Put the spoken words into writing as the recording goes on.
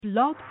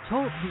Blog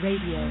Talk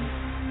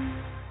Radio.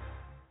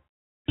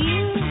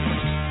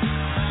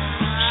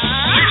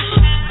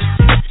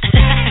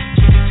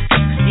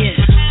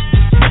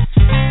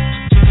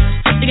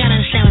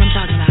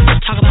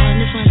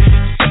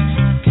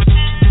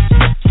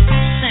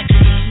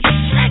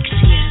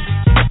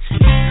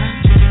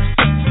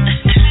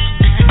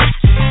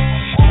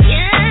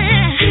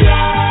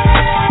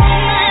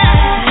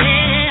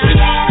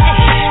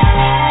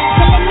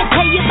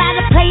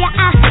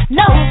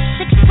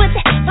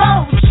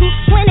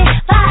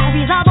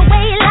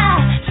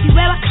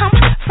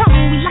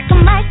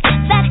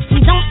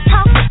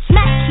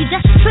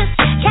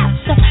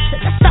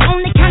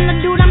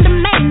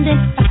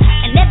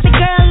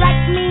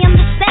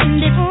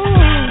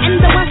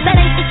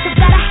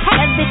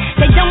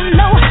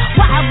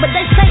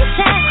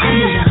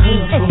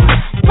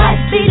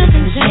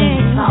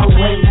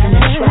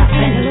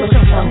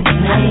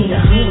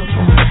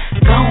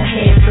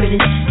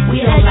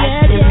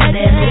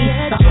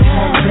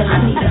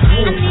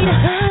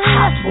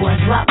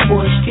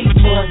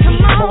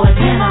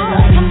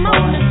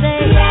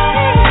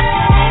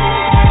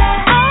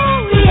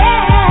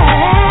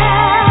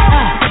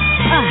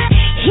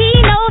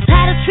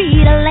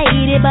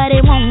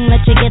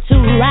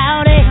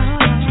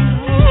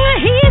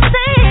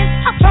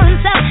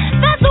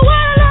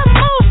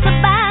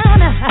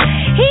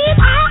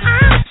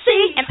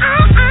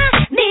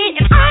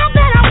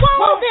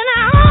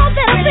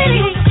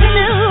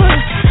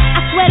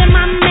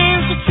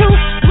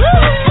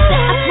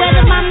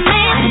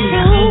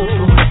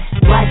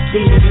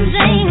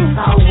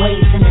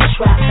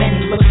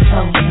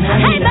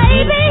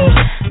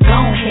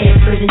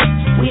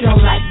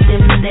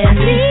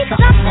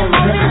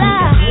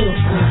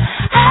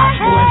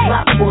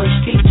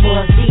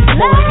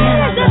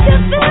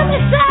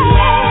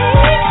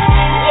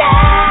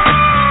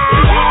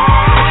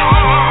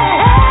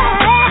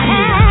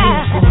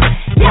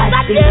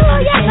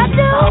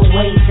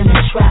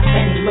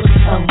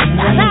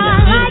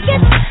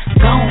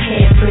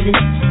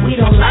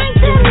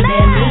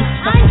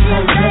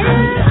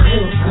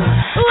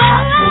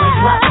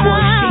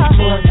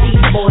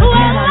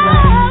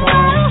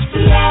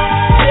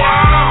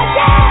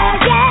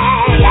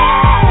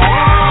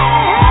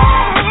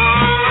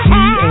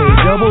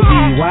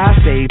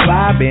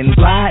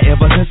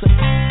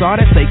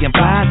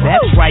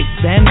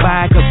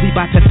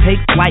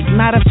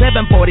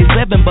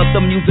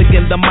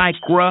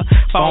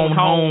 Phone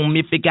home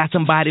if you got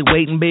somebody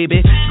waiting,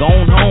 baby.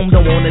 Gone home,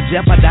 don't wanna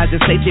jeopardize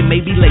your safety,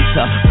 maybe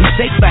later. We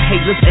shake the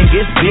haters and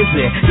get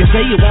busy. You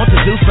say you want to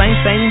do same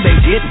thing, then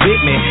get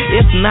with me.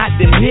 If not,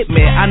 then hit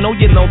me. I know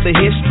you know the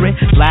history.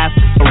 Last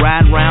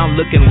ride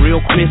round looking real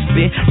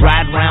crispy.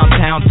 Ride round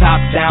town, top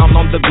down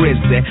on the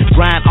grizzly.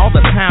 Grind all the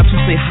time to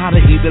say how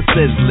to eat the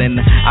sizzling.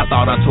 I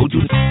thought I told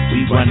you we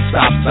run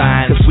stop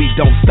signs, cause we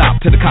don't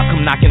stop till the cop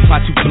come knocking.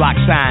 Try to block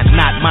shine,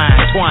 not mine.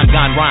 Twine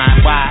gun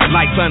rhyme, wide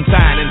like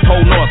sunshine and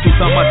pole north through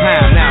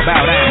summertime. Now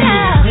bow down.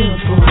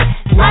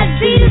 White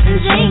beaters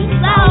and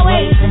jeans,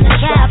 always in the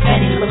trap,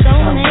 and he looks so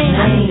mean.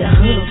 I need a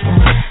hood for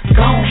him.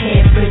 Go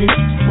ahead, pretty.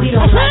 We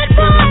don't like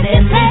them,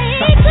 then we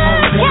something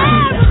else. I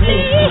need a hood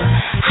for him.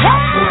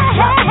 Hot boys,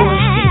 rock boys,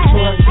 street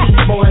boys, beat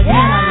boys,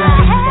 man, I love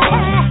them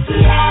boys.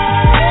 Yeah.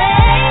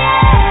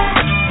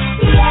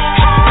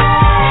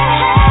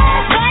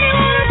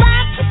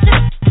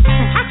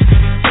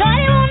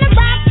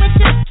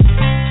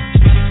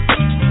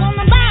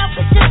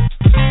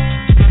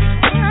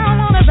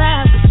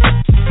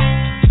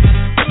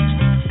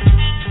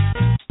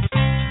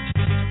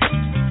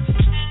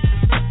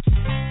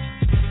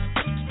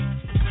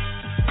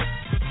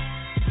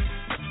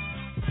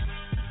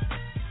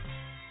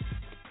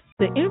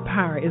 The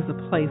Empire is a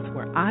place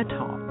where I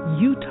talk,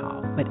 you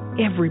talk, but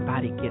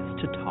everybody gets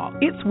to talk.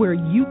 It's where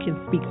you can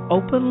speak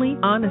openly,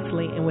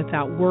 honestly, and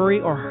without worry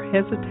or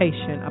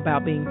hesitation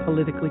about being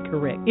politically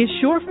correct. It's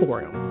your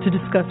forum to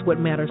discuss what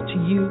matters to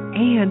you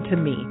and to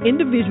me.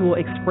 Individual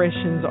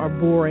expressions are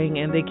boring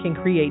and they can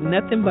create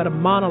nothing but a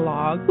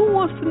monologue. Who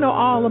wants to know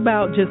all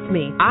about just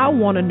me? I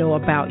want to know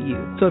about you.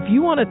 So if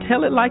you want to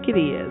tell it like it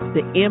is,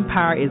 the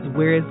Empire is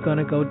where it's going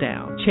to go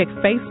down. Check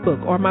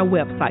Facebook or my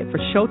website for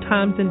show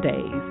times and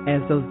days, as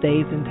those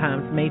days and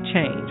times may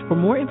change. For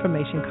more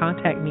information,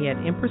 contact me at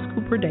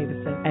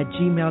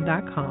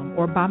empresscooperdavidson@gmail.com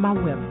or by my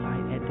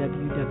website at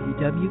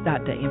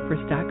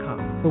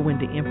www.theempress.com. For when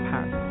the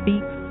Empire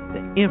speaks, the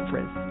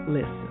Empress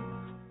listens.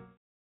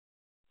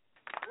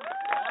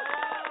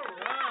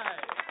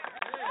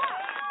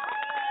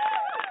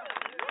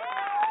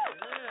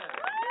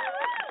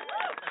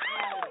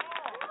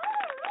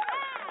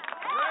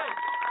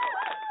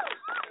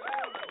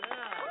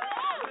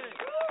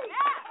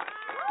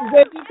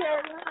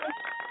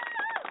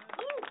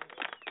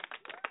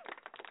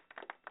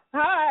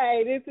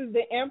 Hi, this is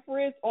the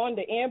Empress on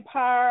the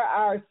Empire,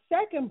 our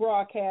second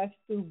broadcast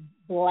through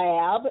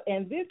Blab,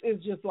 and this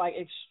is just like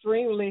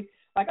extremely,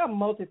 like I'm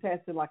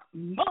multitasking like a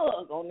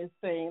mug on this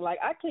thing. Like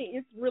I can't,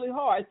 it's really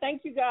hard.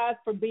 Thank you guys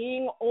for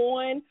being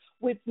on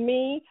with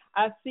me.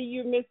 I see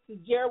you, Mr.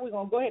 Jerry. We're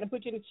going to go ahead and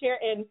put you in the chair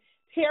and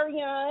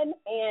Terrion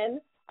and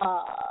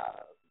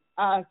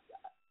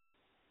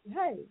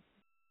hey.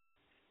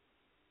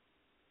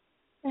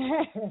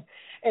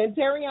 And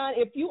Terrion,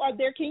 if you are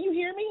there, can you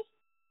hear me?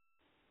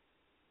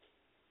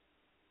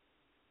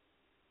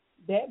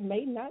 That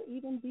may not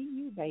even be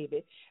you,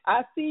 baby.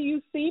 I see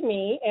you see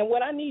me, and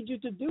what I need you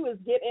to do is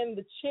get in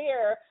the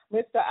chair,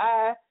 Mr.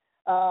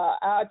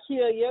 I'll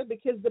kill you,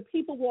 because the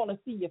people want to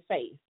see your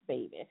face,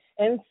 baby.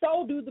 And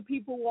so do the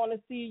people want to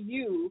see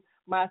you,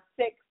 my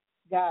sex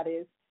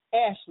goddess,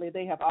 Ashley.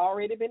 They have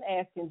already been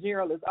asking.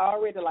 Gerald is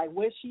already like,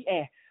 where's she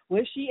at?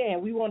 Where's she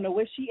at? We want to know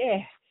where she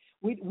at.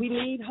 We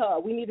need her.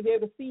 We need to be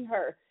able to see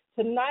her.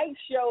 Tonight's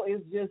show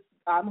is just,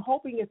 I'm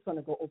hoping it's going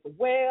to go over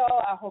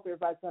well. I hope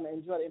everybody's going to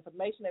enjoy the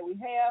information that we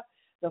have.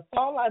 The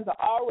phone lines are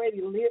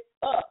already lit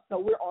up. So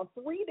we're on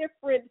 3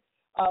 different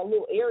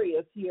little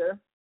areas here.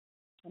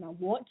 And I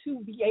want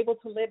to be able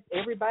to let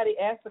everybody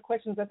ask the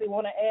questions that they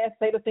want to ask,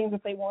 say the things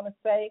that they want to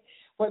say.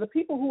 For the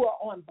people who are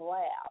on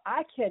Blab,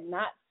 I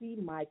cannot see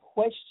my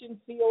question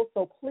field,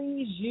 so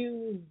please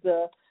use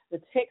the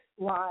text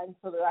line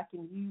so that I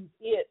can use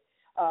it.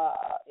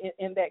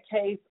 In that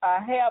case, I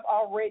have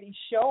already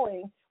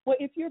showing, well,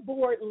 if you're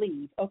bored,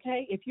 leave,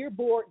 okay? If you're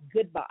bored,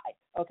 goodbye,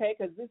 okay?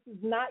 Because this is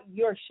not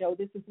your show.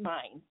 This is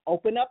mine.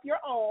 Open up your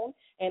own,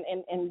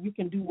 and you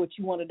can do what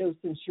you want to do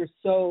since you're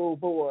so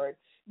bored.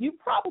 You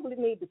probably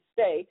need to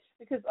stay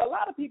because a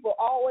lot of people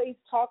always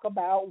talk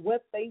about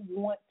what they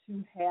want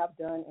to have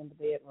done in the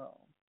bedroom,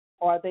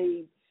 or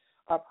they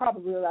are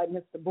probably like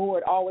Mr.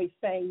 Board, always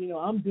saying,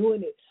 I'm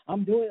doing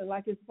it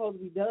like it's supposed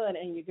to be done,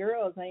 and your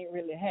girls ain't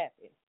really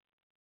happy.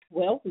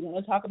 Well, we're going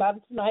to talk about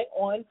it tonight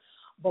on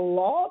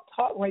Blog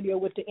Talk Radio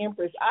with the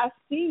Empress. I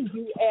see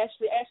you,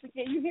 Ashley. Ashley,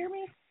 can you hear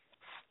me?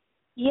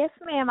 Yes,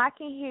 ma'am, I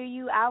can hear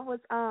you. I was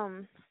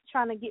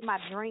trying to get my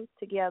drink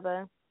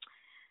together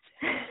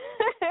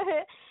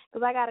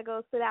because I got to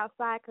go sit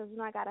outside because,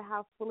 I got a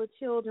house full of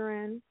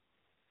children,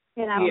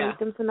 and I want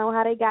them to know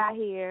how they got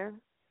here.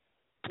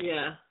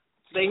 Yeah,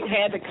 they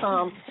had to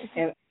come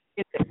and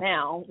get it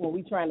down when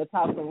we're trying to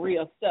talk some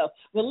real stuff.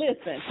 Well,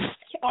 listen,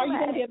 are you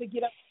going to be able to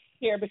get up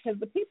here because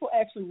the people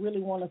actually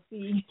really want to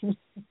see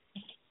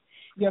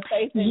your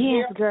face?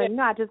 Yes, girl.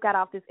 I just got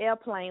off this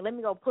airplane. Let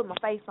me go put my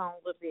face on a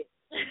little bit.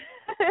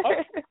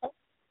 Okay.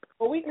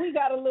 Well, we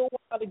got a little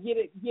while to get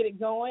it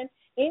going.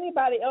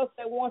 Anybody else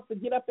that wants to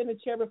get up in the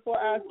chair before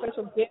our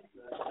special guest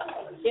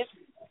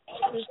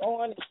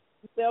on and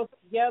themselves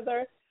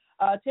together?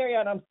 Terry,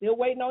 I'm still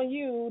waiting on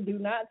you. Do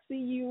not see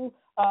you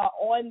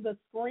on the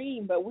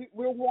screen, but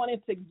we're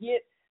wanting to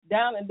get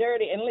down and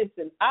dirty. And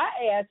listen, I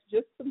asked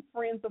just some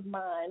friends of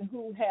mine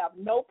who have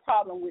no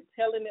problem with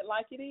telling it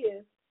like it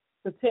is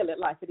to tell it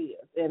like it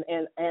is.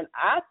 And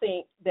I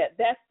think that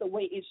that's the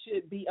way it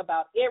should be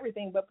about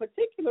everything, but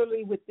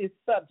particularly with this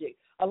subject.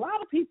 A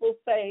lot of people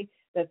say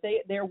that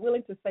they're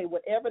willing to say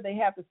whatever they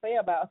have to say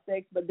about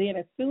sex, but then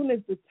as soon as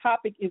the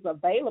topic is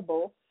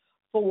available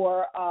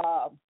for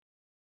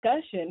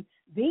discussion,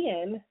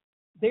 then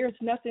there's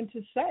nothing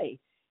to say.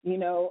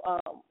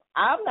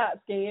 I'm not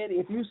scared.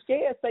 If you're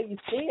scared, say you're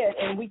scared,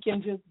 and we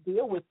can just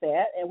deal with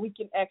that, and we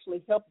can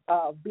actually help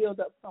build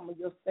up some of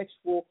your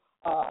sexual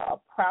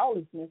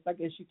prowessness, I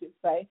guess you could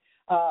say.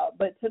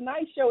 But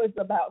tonight's show is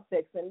about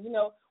sex, and,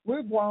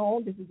 we're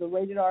grown. This is a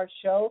rated R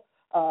show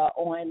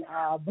on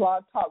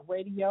Blog Talk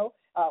Radio.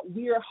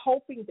 We are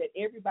hoping that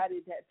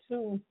everybody that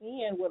tunes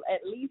in will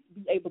at least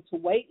be able to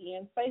weigh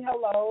in, say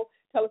hello,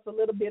 tell us a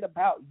little bit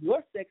about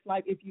your sex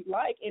life if you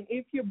like, and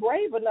if you're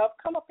brave enough,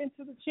 come up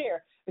into the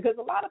chair, because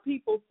a lot of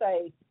people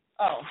say,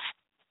 oh,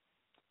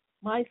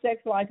 my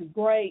sex life is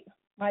great,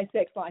 my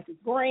sex life is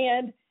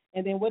grand,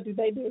 and then what do?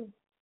 They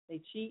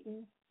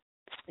cheating,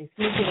 they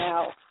sneaking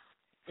out,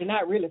 they're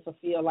not really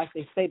fulfilled like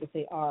they say that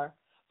they are.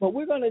 But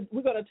we're gonna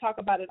talk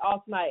about it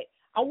all tonight.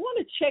 I want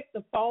to check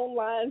the phone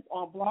lines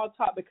on Blog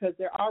Talk because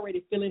they're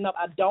already filling up.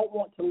 I don't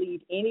want to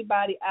leave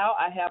anybody out.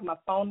 I have my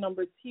phone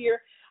numbers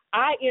here.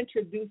 I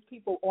introduce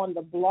people on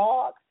the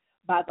blog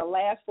by the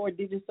last 4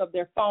 digits of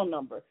their phone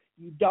number.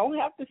 You don't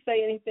have to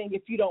say anything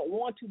if you don't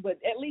want to, but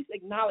at least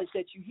acknowledge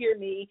that you hear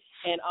me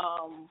and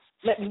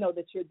let me know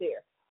that you're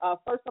there.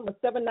 First number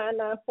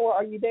 7994.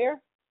 Are you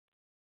there?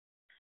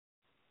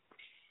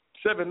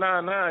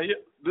 799.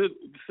 Yeah,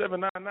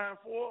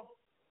 7994.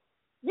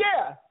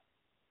 Yeah.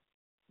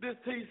 This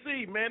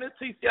TC, man. This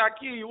TC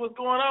IQ. What's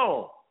going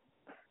on?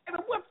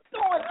 What's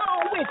going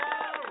on with you?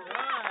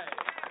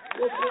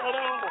 What's going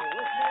on?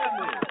 What's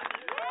happening?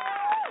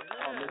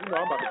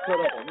 I'm about to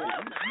cut up on this.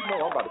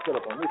 I'm about to cut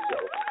up on this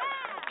show.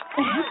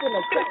 You're going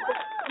to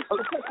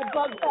cut the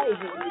bug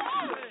baby.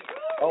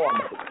 Oh, I'm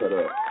about to cut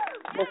up.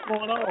 What's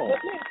going on?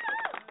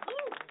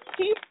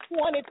 He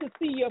wanted to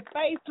see your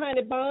face,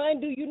 honey bun.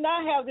 Do you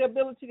not have the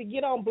ability to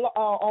get on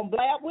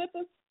Blab with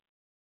us?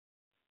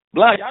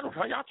 Blab,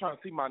 y'all trying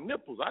to see my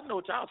nipples. I know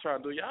what y'all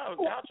trying to do. Y'all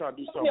trying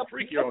to do something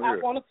freaky on here.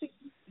 I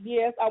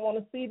want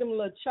to see them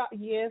little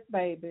Yes,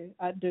 baby,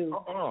 I do.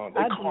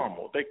 They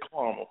caramel. They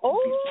caramel. A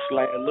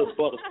little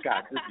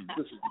butterscotch.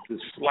 This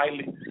is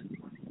slightly.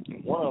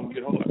 One of them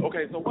get home.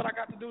 Okay, so what I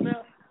got to do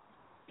now?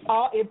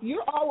 if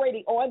you're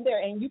already on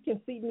there and you can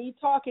see me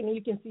talking and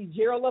you can see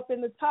Gerald up in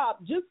the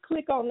top, just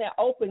click on that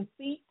open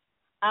seat.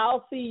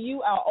 I'll see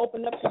you. I'll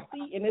open up the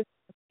seat, and it's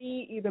going to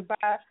feed either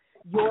by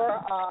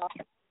your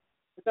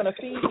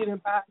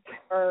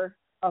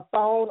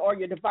phone or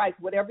your device,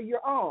 whatever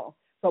you're on.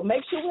 So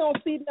make sure we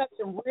don't see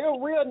nothing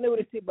real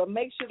nudity, but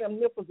make sure them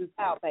nipples is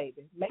out,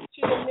 baby. Make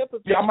sure them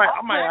nipples. Yeah, I might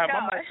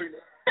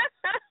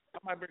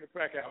bring the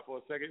crack out for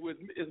a second.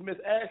 Is Miss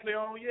Ashley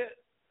on yet?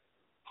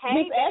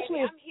 Hey, Miss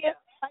Ashley is here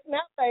right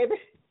now, baby.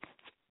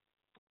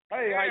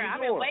 Hey, how you doing?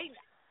 I've been waiting.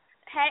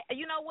 Hey,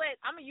 you know what?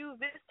 I'm going to use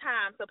this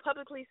time to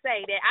publicly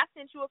say that I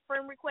sent you a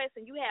friend request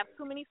and you have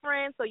too many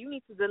friends, so you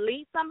need to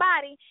delete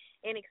somebody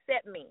and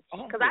accept me.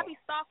 Because I be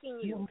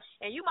stalking you.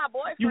 And you my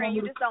boyfriend,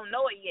 you just don't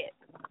know it yet.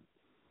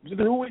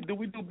 Do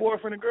we do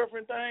boyfriend and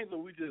girlfriend things, or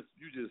you just?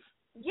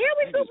 Yeah,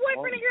 we do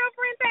boyfriend and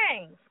girlfriend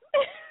things.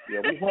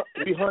 Yeah,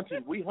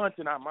 we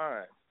hunting our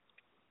minds.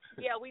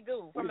 Yeah, we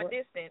do from a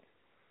distance.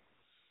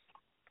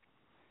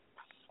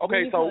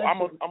 Okay, so I'm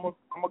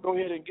gonna go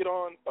ahead and get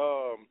on.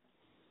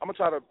 I'm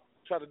gonna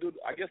try to do,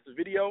 I guess, the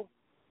video.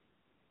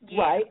 Yeah.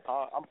 Right.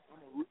 I'm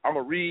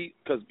gonna read,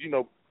 because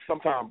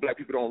sometimes black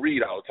people don't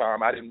read all the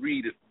time. I didn't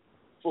read it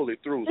fully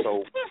through,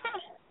 so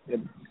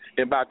in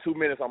about 2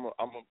 minutes I'm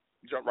gonna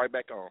jump right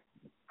back on.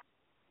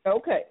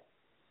 Okay.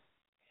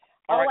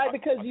 All right,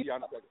 because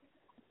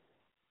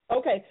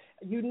okay,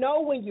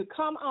 when you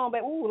come on,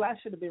 but I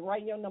should have been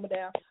writing your number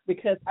down,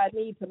 because I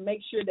need to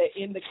make sure that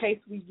in the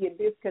case we get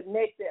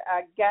disconnected,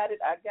 I got it.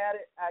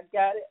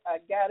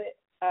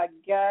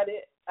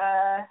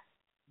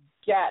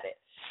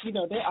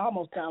 They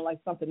almost sound like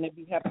something that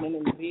be happening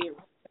in the bed.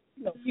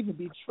 People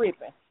be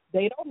tripping.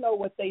 They don't know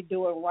what they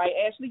doing, right,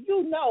 Ashley?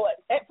 You know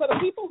it. And for the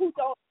people who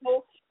don't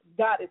know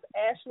Goddess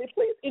Ashley,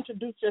 please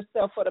introduce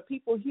yourself for the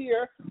people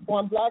here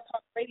on Blog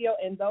Talk Radio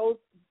and those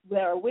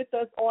that are with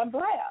us on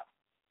Blab.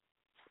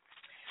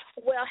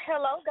 Well,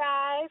 hello,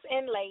 guys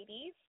and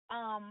ladies.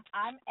 I'm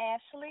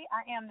Ashley.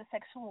 I am the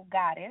sexual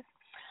goddess.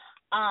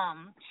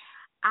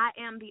 I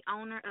am the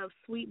owner of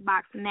Sweet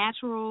Box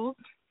Naturals,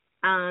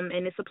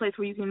 and it's a place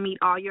where you can meet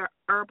all your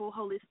herbal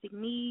holistic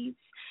needs.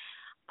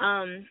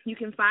 You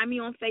can find me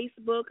on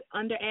Facebook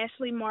under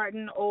Ashley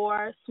Martin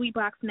or Sweet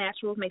Box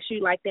Naturals. Make sure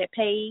you like that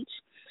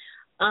page.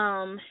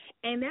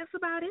 And that's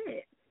about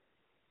it.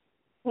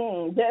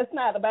 That's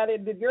not about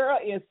it. The girl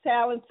is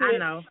talented. I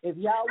know. If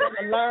y'all want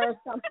to learn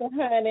something,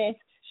 honey,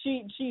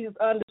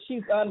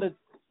 she's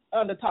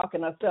under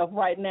talking herself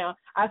right now.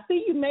 I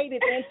see you made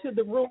it into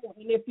the room,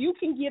 and if you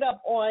can get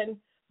up on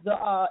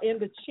the in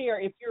the chair,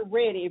 if you're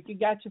ready, if you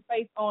got your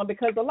face on,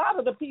 because a lot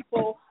of the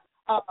people,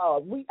 I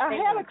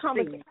had a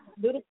conversation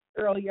a little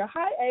bit earlier.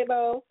 Hi,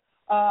 Abo.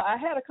 I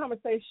had a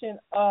conversation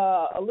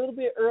a little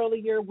bit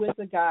earlier with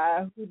a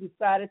guy who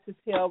decided to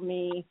tell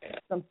me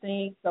some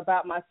things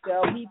about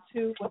myself. He,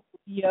 too, was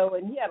Leo,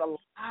 and he had a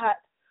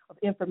lot of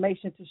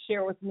information to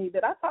share with me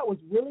that I thought was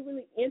really,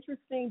 really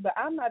interesting, but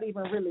I'm not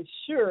even really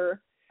sure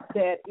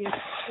that it's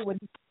what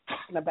he's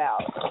talking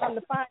about. I'm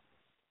to find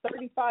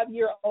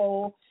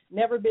 35-year-old,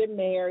 never been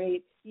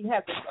married. He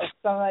has a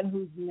son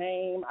whose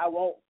name I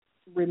won't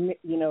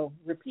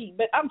repeat,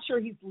 but I'm sure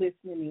he's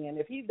listening in.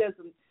 If he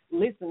doesn't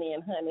listen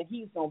in, honey,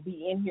 he's going to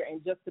be in here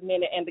in just a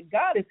minute. And the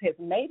goddess has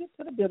made it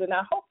to the building.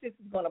 I hope this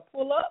is going to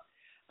pull up.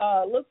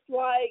 Looks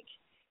like,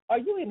 are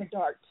you in the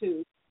dark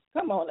too?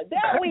 Come on.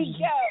 There we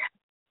go.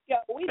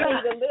 We need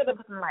a little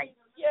bit of light.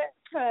 Yeah,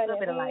 honey. A little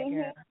bit of light,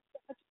 girl.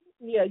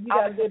 Yeah, you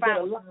got a little bit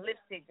of light.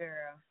 Lipstick,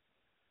 girl.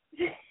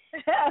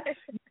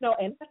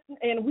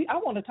 I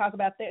want to talk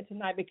about that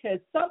tonight, because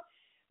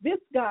this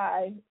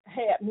guy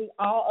had me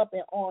all up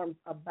in arms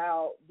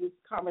about this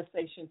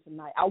conversation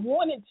tonight. I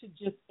wanted to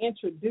just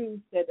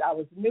introduce that I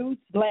was new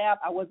to Blab.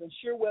 I wasn't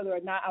sure whether or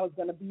not I was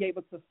going to be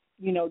able to,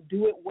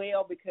 do it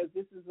well, because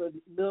this is a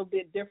little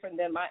bit different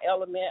than my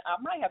element. I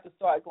might have to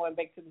start going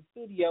back to the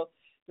studio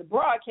to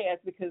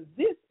broadcast, because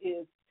this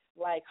is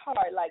like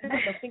hard. Like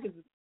my fingers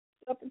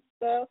up and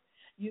stuff.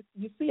 You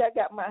see, I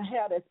got my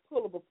hair that's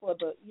pullable for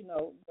the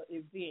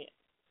event.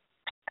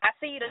 I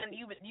see you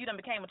done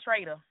became a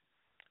traitor.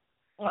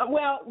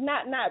 Well,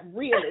 not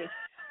really.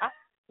 I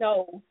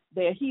know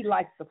that he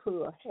likes to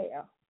pull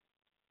hair.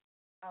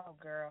 Oh,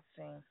 girl,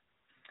 see.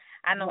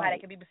 I know how that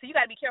can be. But see, you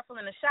got to be careful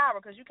in the shower,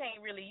 because you can't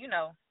really,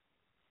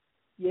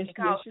 Yes, it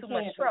cause too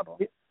much trouble.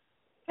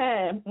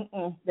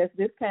 That's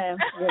this time.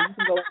 Yeah, you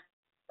can go.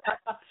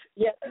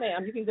 Yes,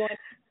 ma'am. You can go.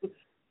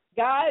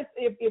 Guys,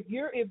 if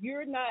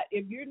you're not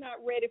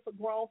ready for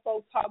grown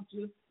folk talk,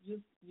 just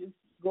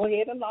go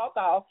ahead and log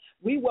off.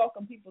 We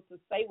welcome people to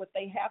say what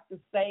they have to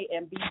say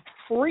and be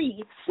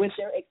free with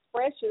their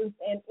expressions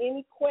and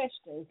any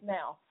questions.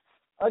 Now,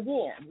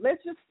 again, where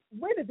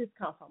did this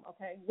come from,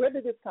 okay? Where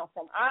did this come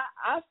from?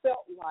 I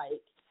felt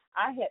like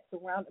I had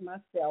surrounded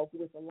myself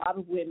with a lot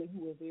of women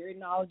who were very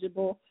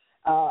knowledgeable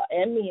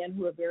and men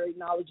who are very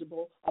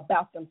knowledgeable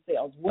about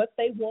themselves, what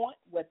they want,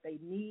 what they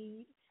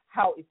need,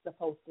 how it's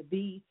supposed to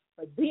be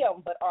for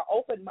them, but are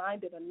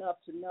open-minded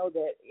enough to know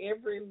that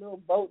every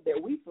little boat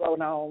that we float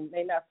on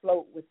may not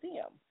float with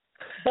them.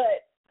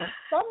 But for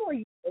some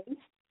reason,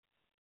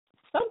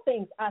 some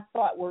things I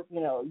thought were,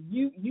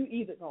 you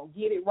either gonna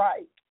get it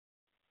right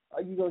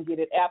or you gonna get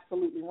it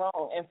absolutely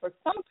wrong. And for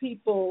some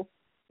people,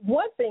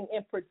 one thing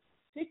in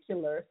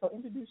particular, so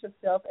introduce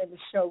yourself and the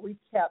show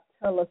recap.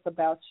 Tell us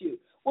about you.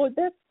 Well,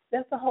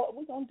 that's a whole.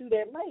 We're gonna do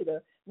that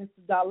later,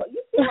 Mr. Dollar.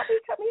 You see how he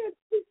come here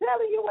he's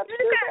telling you what to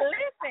do.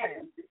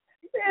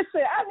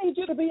 Listen, I need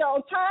you to be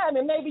on time,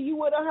 and maybe you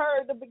would have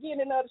heard the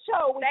beginning of the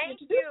show when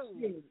Thank you introduced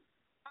me.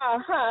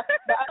 I'm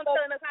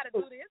telling us how to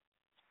do this.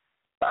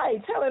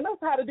 Right, telling us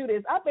how to do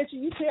this. I bet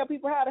you tell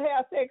people how to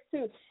have sex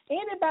too.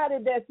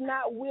 Anybody that's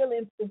not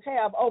willing to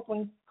have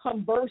open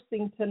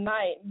conversing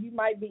tonight, you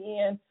might be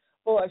in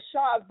for a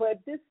shock. But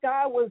this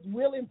guy was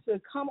willing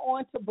to come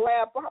on to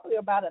Blab probably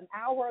about an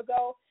hour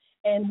ago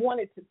and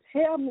wanted to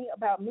tell me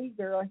about me,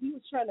 girl. He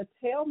was trying to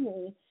tell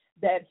me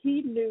that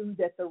he knew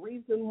that the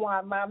reason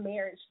why my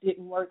marriage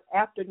didn't work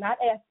after not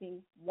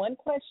asking one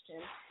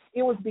question,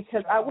 it was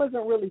because I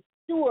wasn't really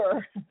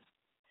sure.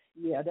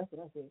 Yeah, that's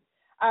what I said.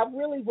 I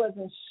really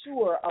wasn't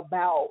sure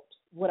about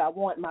what I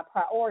want. My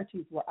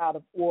priorities were out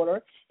of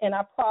order, and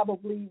I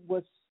probably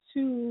was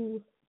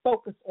too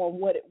focused on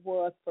what it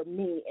was for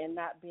me and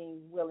not being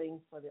willing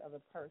for the other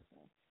person.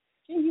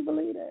 Can you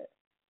believe that?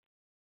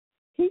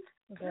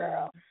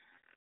 Girl,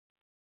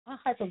 I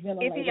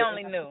hyperventilated. If he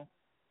only knew.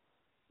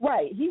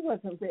 Right, he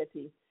wasn't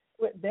ready.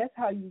 That's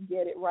how you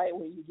get it right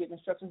when you get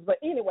instructions. But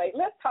anyway,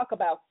 let's talk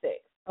about sex.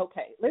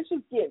 Okay, let's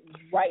just get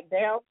right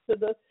down to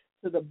the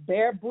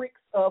bare bricks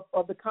of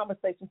the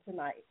conversation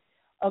tonight.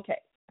 Okay,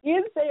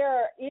 is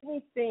there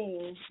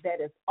anything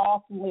that is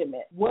off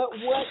limit? What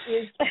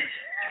is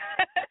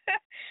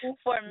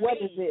for me? What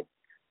is it?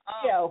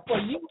 Yeah, for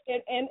you,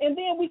 and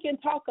then we can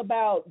talk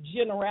about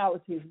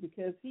generalities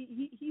because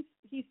he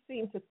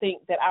seemed to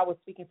think that I was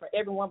speaking for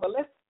everyone. But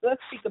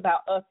let's speak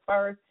about us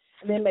first,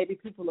 and then maybe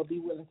people will be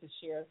willing to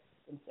share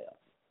themselves.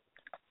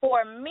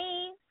 For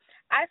me,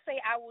 I say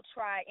I will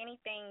try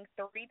anything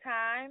 3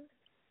 times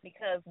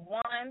because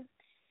 1,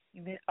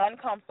 you've been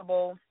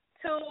uncomfortable.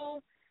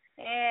 2,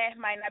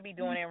 might not be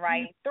doing it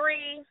right.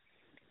 3,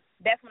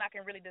 that's when I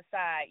can really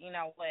decide, you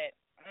know what,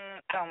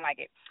 I don't like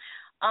it.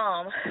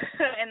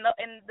 And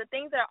the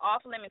things that are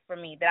off limits for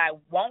me that I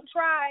won't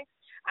try,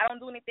 I don't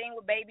do anything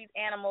with babies,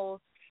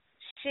 animals,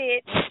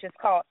 shit, which is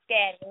called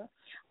scatting,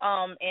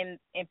 and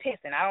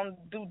pissing. I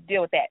don't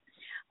deal with that.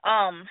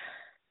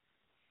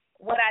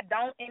 What I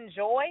don't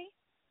enjoy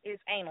is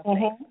anal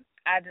sex.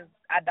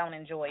 I don't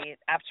enjoy it.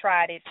 I've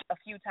tried it a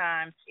few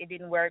times. It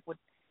didn't work with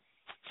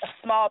a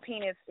small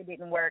penis. It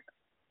didn't work.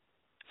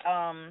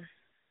 I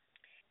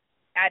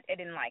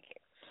didn't like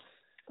it.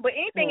 But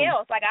anything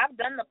else, like I've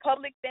done the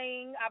public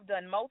thing. I've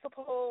done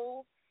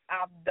multiple.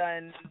 I've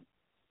done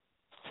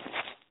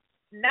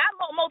not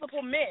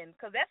multiple men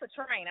because that's a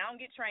train. I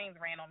don't get trains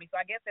ran on me, so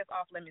I guess that's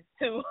off limits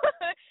too.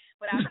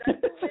 But I've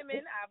done 2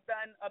 women. I've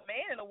done a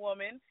man and a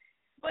woman.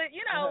 But,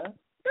 you know,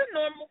 the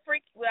normal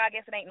freak. Well, I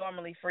guess it ain't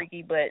normally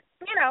freaky, but,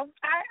 you know,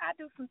 I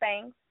do some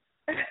things.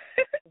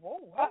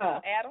 Whoa,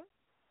 Adam.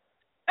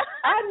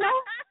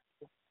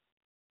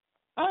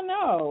 I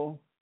know.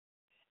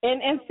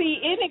 And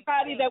see,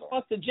 anybody that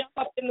wants to jump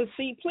up in the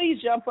seat,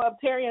 please jump up.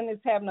 Terrian is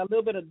having a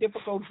little bit of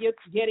difficulty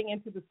getting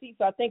into the seat,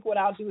 so I think what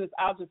I'll do is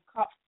I'll just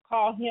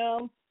call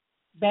him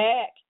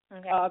back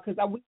because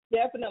we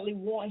definitely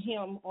want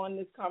him on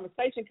this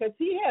conversation because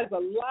he has a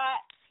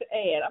lot to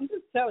add. I'm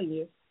just telling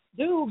you.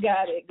 Dude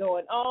got it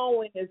going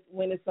on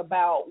when it's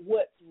about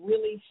what's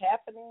really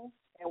happening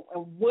and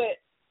what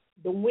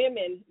the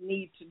women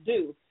need to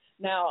do.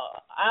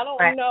 Now, I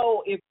don't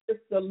know if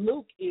Mr.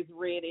 Luke is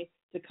ready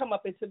to come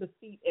up into the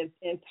seat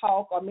and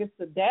talk, or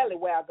Mr.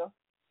 Dallywagger.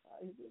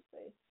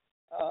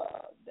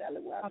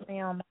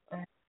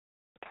 Dallywagger.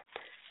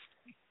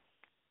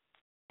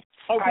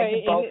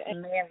 Okay.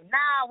 Married?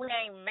 Nah, we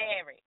ain't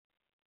married.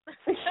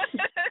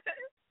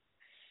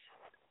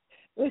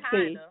 Let's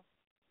see.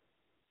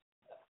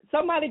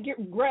 Somebody get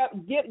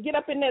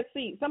up in that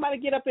seat. Somebody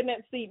get up in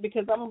that seat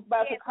because I'm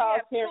about to call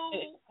Terry.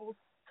 2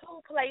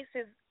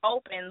 places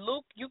open.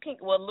 Luke,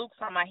 Luke's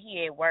on my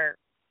here at work.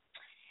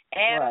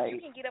 Adam,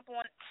 you can get up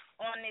on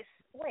this.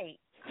 Wait.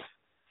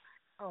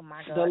 Oh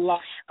my God.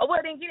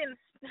 Well, then get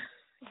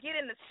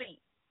in the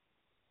seat.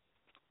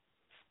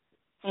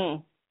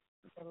 The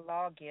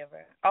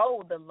lawgiver.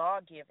 Oh, the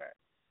lawgiver.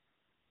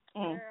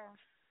 Girl.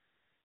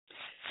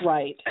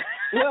 Right.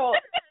 Well.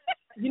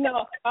 You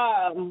know,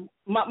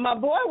 my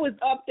boy was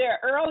up there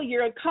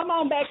earlier. Come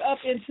on back up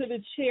into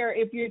the chair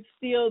if you're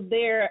still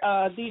there,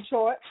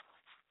 Detroit.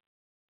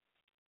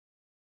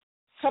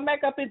 Come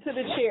back up into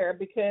the chair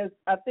because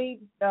I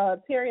think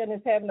Terrian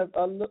is having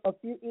a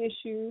few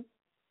issues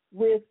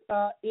with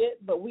it,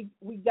 but we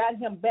got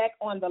him back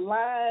on the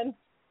line.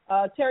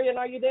 Terrian,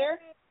 are you there?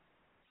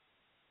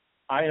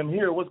 I am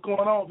here. What's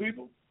going on,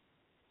 people?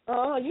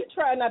 You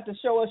try not to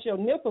show us your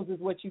nipples is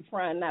what you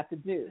trying not to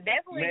do.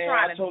 That's what you're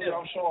trying to do. I told you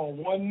I'm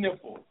showing 1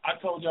 nipple. I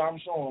told you I'm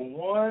showing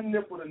 1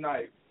 nipple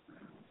tonight.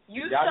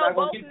 You show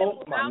both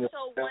nipples. I'll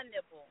show 1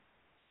 nipple.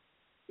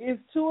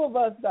 It's 2 of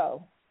us,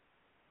 though.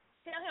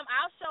 Tell him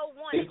I'll show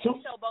 1 and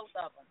you show both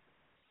of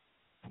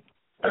them.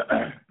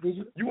 Did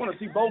you? You want to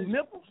see both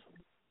nipples?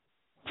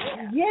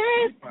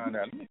 Yes.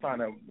 Let me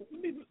find out.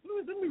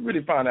 Let me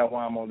really find out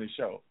why I'm on this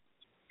show.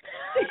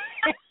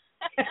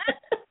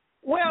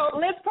 Well,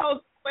 let's pose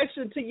a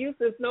question to you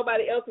since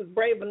nobody else is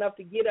brave enough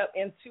to get up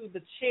into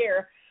the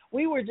chair.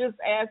 We were just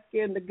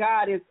asking the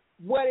goddess,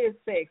 what is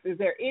sex? Is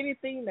there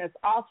anything that's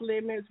off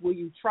limits? Will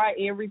you try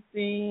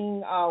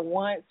everything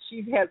once?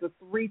 She has a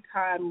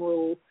 3-time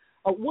rule.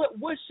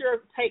 What's your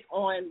take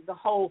on the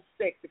whole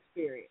sex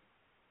experience?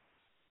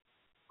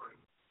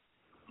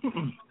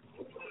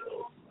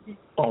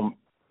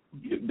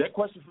 That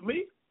question for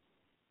me?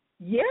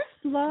 Yes,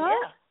 love.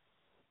 Yeah.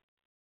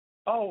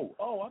 Oh,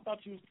 I thought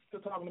you were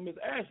still talking to Miss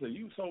Ashley.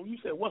 You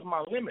said, what's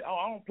my limit? Oh,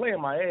 I don't play in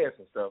my ass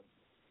and stuff.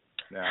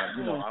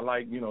 Now, I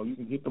like, you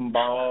can hit them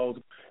balls.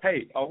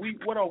 Hey,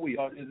 what are we?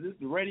 Is this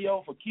the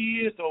radio for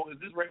kids, or is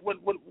this,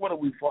 what are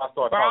we before I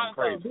start talking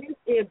crazy?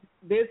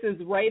 This is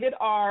rated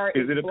R.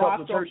 Is it a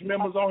couple of church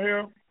members on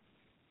here?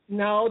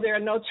 No, there are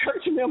no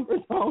church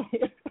members on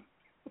here.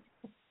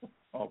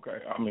 Okay,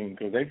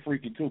 because they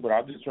freaky too, but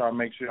I'll just try to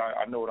make sure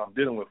I know what I'm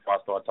dealing with before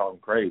I start talking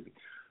crazy.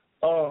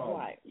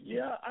 Right.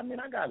 Yeah, I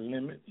got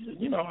limits.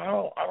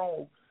 I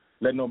don't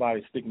let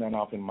nobody stick nothing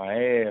off in my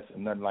ass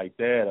and nothing like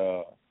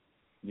that.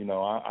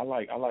 I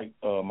like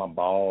my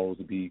balls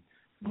to be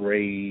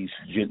grazed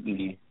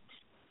gently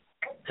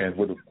and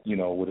with a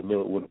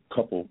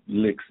couple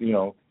licks.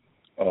 You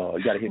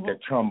got to hit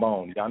that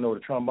trombone. Y'all know what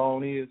a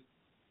trombone is?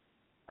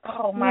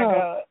 Oh my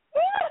God.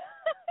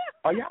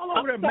 Are y'all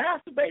over there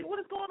masturbating? What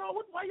is going on?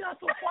 Why y'all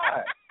so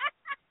quiet?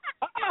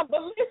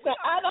 But listen,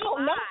 I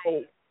don't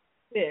know.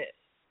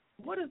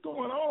 What is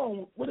going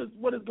on? What is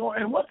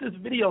going? And what's this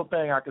video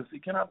thing I can see?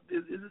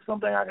 Is this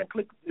something I can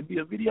click? It be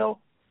a video?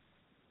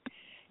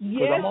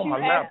 Yes, I'm on my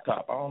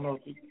laptop. I don't know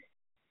if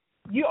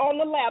you're on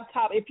the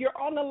laptop. If you're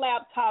on the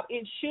laptop,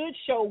 it should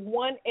show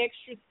one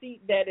extra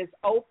seat that is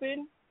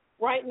open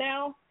right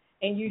now,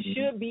 and you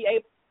should be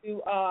able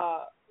to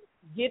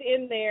get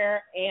in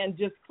there and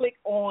just click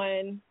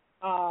on.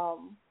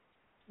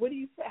 What do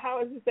you say? How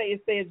does it say?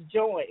 It says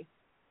join.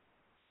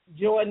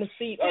 Join the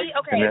seat.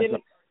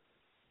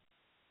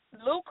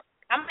 Luke,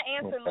 I'm going to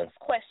answer Luke's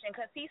question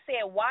because he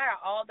said, why are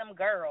all them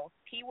girls,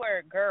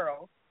 keyword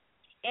girls,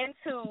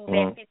 into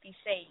that 50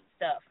 Shades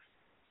stuff?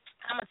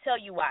 I'm going to tell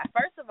you why.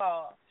 First of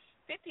all,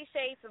 50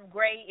 Shades of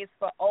Grey is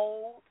for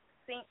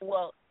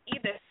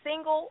either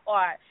single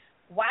or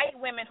white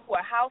women who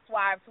are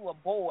housewives who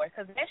are bored,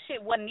 because that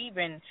shit wasn't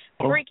even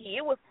freaky.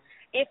 It was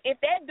if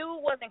that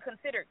dude wasn't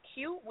considered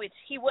cute, which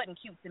he wasn't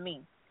cute to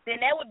me, then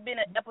that would have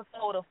been an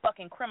episode of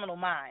fucking Criminal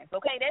Minds,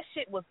 okay? That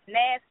shit was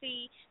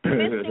nasty.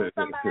 Fisting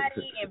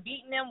somebody and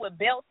beating them with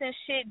belts and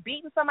shit,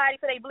 beating somebody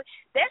till they bleed.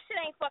 That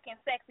shit ain't fucking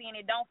sexy and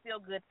it don't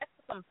feel good. That's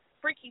some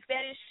freaky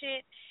fetish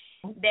shit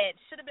that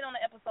should have been on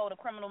the episode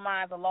of Criminal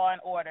Minds or Law and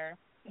Order.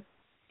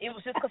 It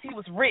was just because he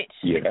was rich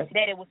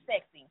that it was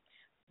sexy.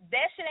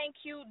 That shit ain't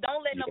cute.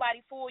 Don't let nobody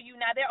fool you.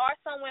 Now, there are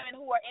some women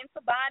who are into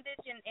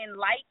bondage and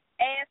light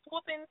ass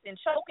whoopings and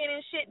choking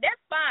and shit.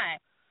 That's fine.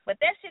 But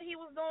that shit he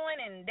was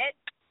doing and that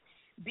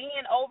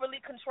being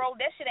overly controlled,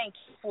 that shit ain't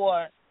cute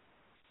for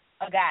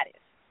a goddess.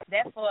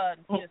 That's for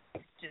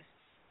just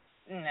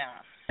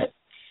no.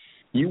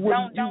 You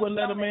wouldn't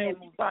let a man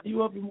tie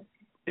you up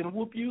and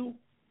whoop you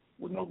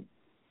with no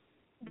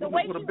the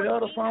way with he a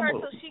belt or was something? her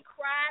till she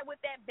cried with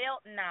that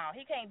belt, no,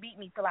 he can't beat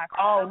me till I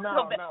cry. Oh,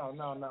 no, they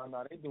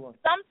doing.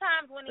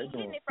 Sometimes when he's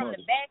hitting it from the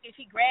back, if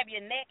he grab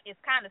your neck, it's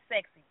kind of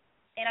sexy.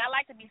 And I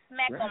like to be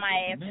smacked on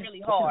my ass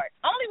really hard.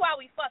 Only while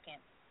we fucking.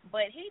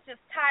 But he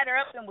just tied her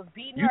up and was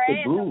beating her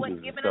ass and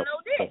wasn't giving her no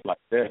dick. Stuff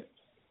like that.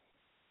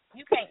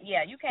 You can't.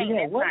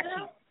 That's not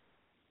cute.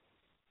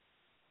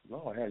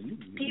 Lord,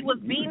 he was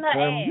beating her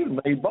ass.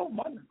 You made both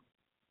money.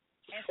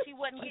 And she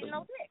wasn't getting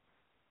no dick.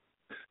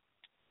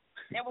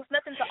 There was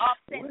nothing to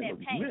offset that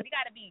pain. It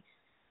got to be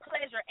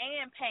pleasure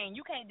and pain.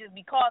 You can't just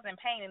be causing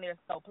pain and there's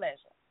no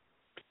pleasure.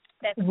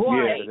 That's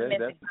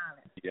domestic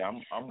violence. Yeah,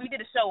 we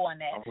did a show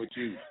on that. I'm with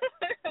you.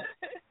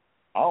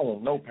 I don't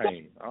want no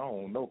pain. I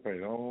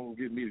don't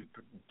give me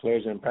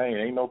pleasure and pain.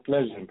 Ain't no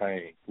pleasure and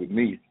pain with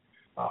me.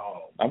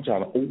 I'm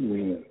trying to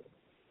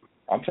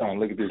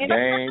look at this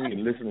game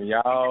and listen to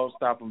y'all.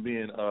 Stop from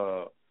being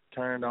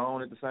turned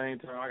on at the same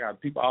time. I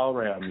got people all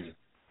around me.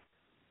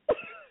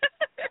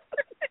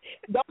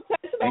 Don't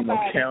touch nobody. Ain't no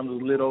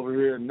candles lit over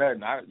here.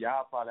 Nothing.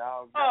 Y'all probably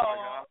all.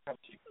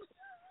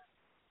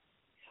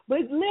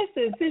 But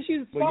listen, since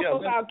you spoke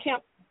about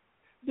candles,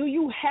 do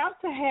you have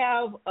to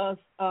have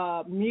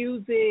a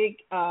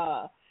music?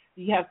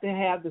 You have to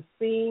have the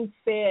scene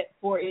set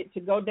for it to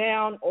go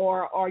down,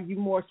 or are you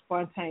more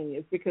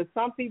spontaneous? Because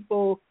some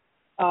people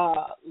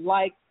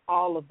like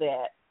all of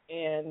that,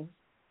 and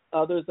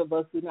others of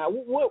us do not.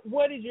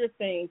 What is your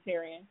thing,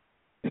 Terrian?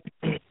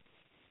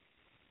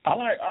 I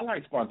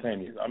like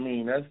spontaneous. I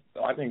mean,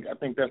 I think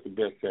that's the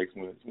best sex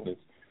when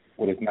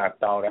it's not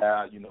thought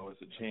out.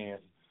 It's a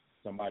chance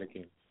somebody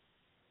can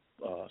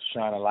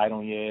shine a light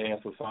on your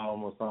ass or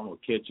something, or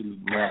catch you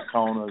around the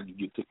corner. You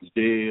get to the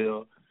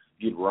jail,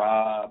 get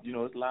robbed. You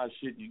know, it's a lot of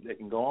shit that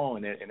can go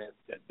on, and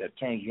that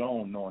turns you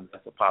on knowing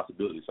that's a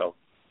possibility. So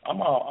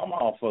I'm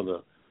all for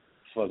the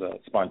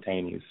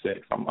spontaneous sex.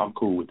 I'm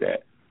cool with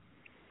that.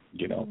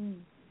 You know,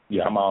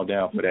 yeah, I'm all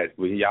down for that.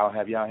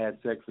 Have y'all had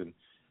sex in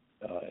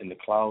the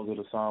closet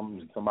or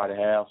something, and somebody's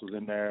house was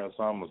in there or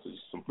something, or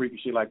some freaky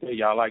shit like that?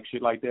 Y'all like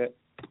shit like that?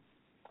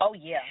 Oh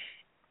yeah.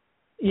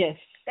 Yes.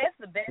 That's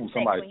the best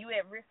sex when you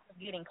at risk of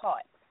getting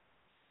caught.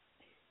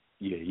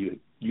 Yeah,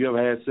 you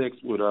ever had sex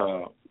with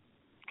who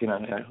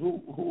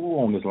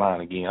on this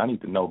line again? I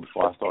need to know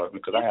before I start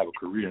because I have a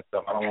career and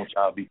stuff. I don't want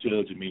y'all to be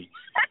judging me,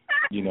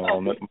 you know,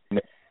 on nothing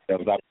that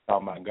was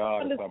talking about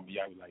God or something.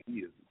 Y'all be like,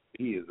 he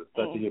is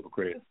such a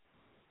hypocrite.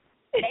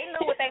 They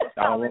knew what they was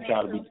I don't want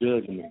y'all to be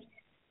judging me.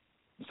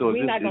 So is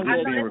this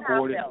being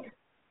recorded?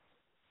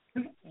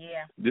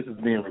 Yeah. This is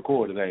being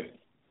recorded, ain't it?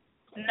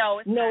 No,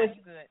 it's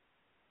good.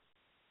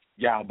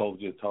 Y'all both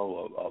just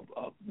told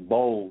a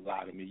bold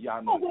lie to me.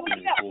 Y'all know it's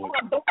being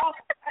recorded.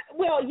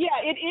 Well,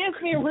 yeah, it is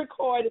being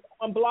recorded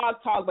on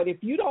Blog Talk, but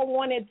if you don't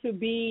want it to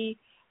be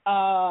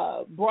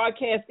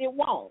broadcast, it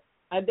won't.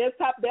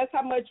 That's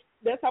how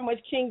much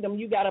kingdom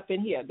you got up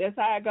in here. That's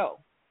how I go.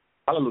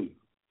 Hallelujah.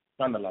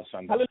 Shanda.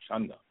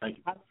 Thank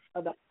you.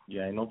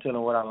 Yeah, ain't no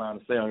telling what I line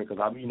to say on it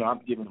because I'm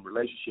giving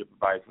relationship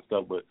advice and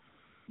stuff, but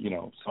you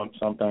know,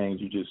 some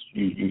things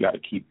you got to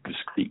keep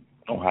discreet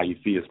on how you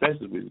feel,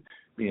 especially with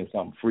being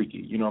something freaky.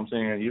 You know what I'm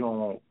saying? You don't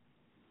want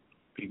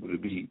people to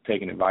be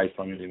taking advice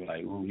from you and be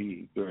like, "Ooh,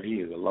 he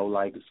is a low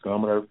life,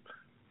 scum of the earth,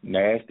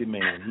 nasty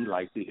man. He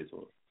like this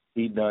or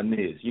he done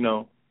this." You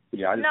know?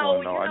 Yeah, I just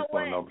want to know. I just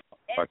want to know.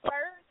 At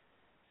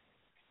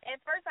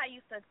first, I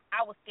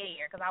was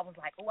scared because I was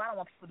like, "Oh, I don't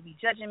want people to be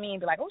judging me and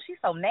be like, oh, she's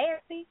so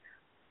nasty."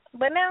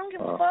 But now I don't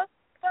give a fuck.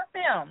 Fuck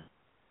them.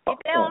 If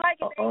they don't like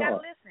it, they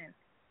gotta listen.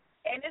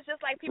 And it's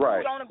just like people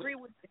who don't agree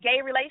with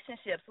gay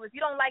relationships. So if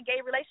you don't like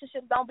gay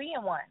relationships, don't be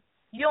in one.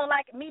 You don't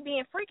like me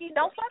being freaky,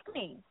 don't fuck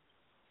me.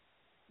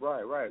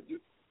 Right. Are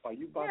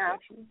you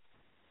bisexual?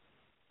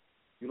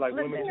 You like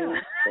women too?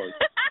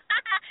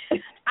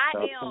 I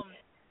am.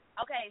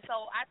 Okay,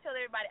 so I tell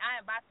everybody I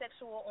am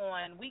bisexual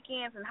on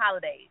weekends and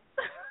holidays.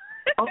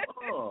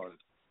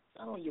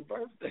 Not on your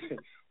birthday.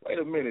 Wait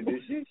a minute.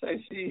 Did she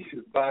say she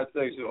is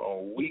bisexual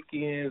on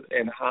weekends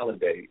and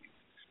holidays?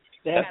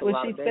 That's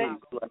what she said.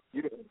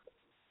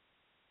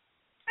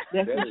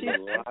 That's what she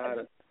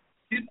said.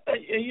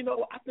 And you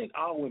know, I think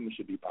all women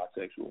should be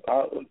bisexual.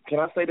 Can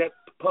I say that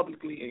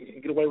publicly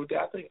and get away with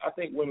that? I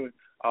think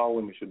all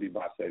women should be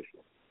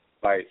bisexual.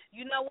 Like,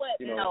 you know what?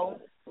 No.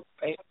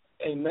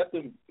 Ain't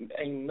nothing,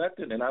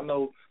 and I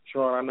know,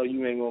 Sharon, I know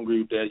you ain't gonna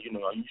agree with that. You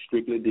know, you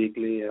strictly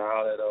dickly and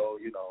all that. I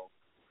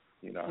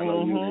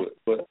know you would,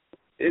 but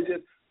it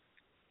just,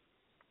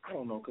 I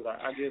don't know, because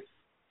I guess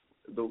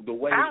the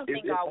way I don't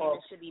think all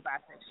women should be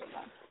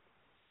bisexual.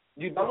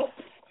 You don't?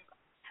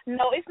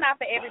 No, it's not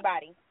for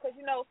everybody. Because,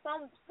 you know,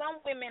 some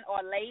women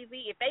are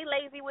lazy. If they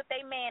lazy with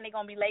their man, they're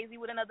going to be lazy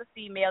with another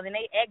female, and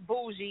they act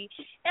bougie.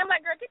 And I'm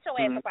like, girl, get your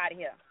ass up out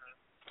of here.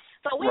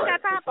 So we ain't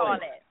got time for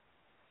all that.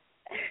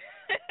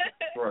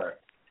 Right.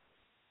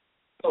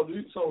 So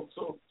you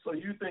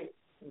think,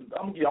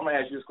 I'm gonna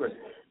ask you this question.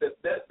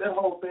 That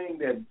whole thing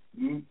that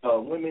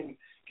women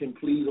can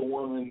please a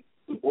woman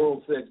with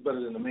oral sex better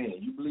than a man,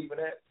 you believe in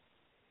that?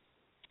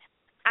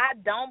 I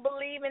don't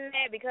believe in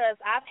that because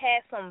I've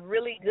had some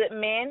really good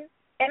men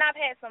and I've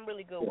had some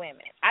really good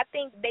women. I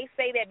think they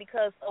say that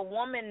because a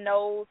woman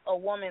knows a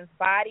woman's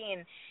body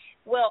and,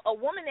 well, a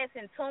woman that's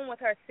in tune with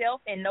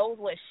herself and knows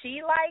what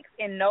she likes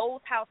and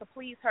knows how to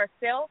please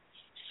herself,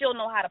 she'll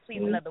know how to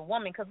please another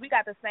woman because we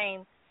got the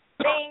same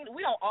thing.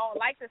 We don't all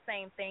like the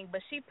same thing,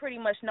 but she pretty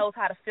much knows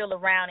how to feel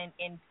around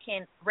and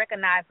can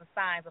recognize the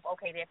signs of,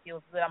 okay, that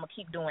feels good, I'm going to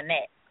keep doing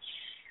that.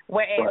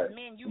 Whereas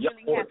men, you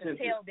really have to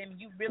tell them,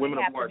 you really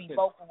have to be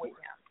vocal with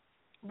them.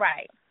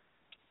 Right.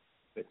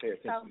 They pay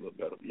attention a little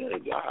better.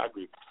 Yeah, I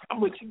agree. I'm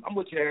with you,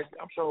 Ashley.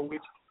 I'm sure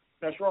with you.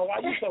 Now, Sharon, why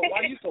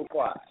you so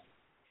quiet?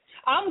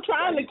 I'm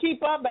trying to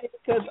keep up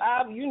because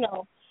I'm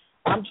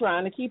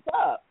trying to keep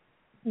up.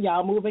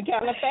 Y'all moving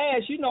kind of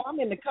fast. You know, I'm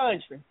in the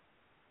country.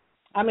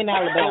 I'm in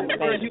Alabama.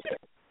 Where are you?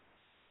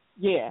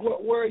 Yeah.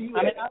 Where are you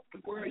at?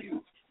 Where are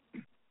you?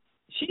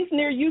 She's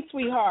near you,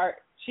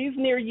 sweetheart. She's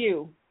near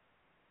you.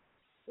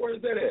 Where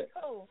is that at?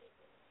 Oh.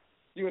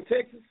 You in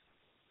Texas?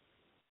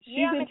 She's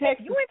in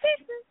Texas. You in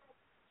Texas?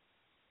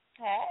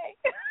 Hey.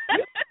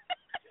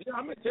 Yeah,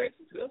 I'm in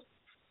Texas. Yes.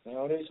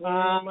 Now they swing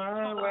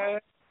my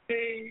way.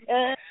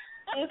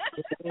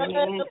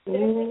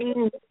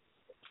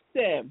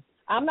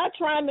 I'm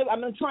trying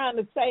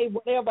to say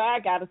whatever I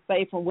got to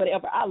say from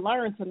whatever I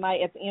learned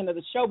tonight at the end of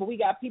the show, but we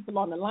got people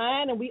on the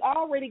line, and we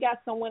already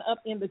got someone up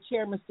in the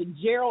chair, Mr.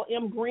 Gerald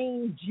M.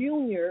 Green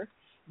Jr.,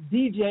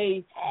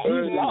 DJ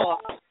Law.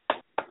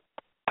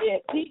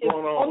 Yes, he is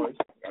on.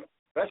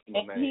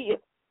 He is.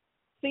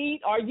 See,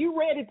 are you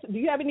ready? Do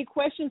you have any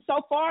questions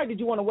so far? Did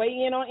you want to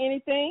weigh in on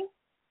anything?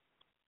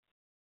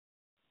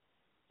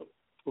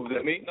 Was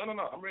that me? No.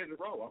 I'm ready to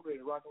roll. I'm ready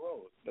to rock and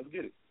roll. Let's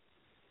get it.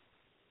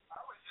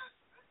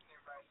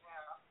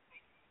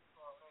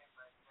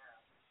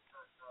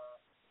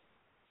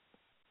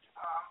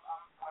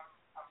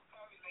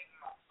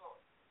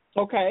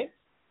 Okay.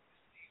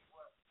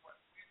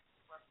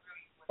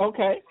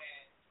 Okay.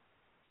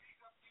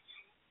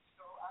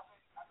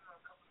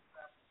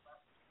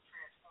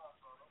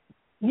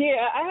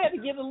 Yeah, I had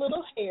to get a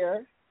little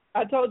hair.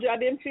 I told you I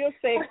didn't feel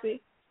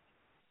sexy.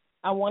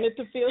 I wanted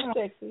to feel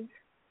sexy.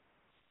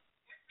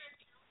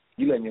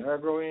 You letting your hair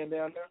grow in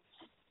down there?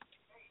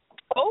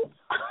 Oh,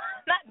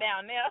 not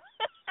down there.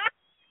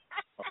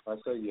 I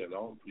say y'all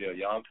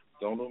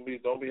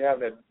don't be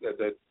having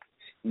that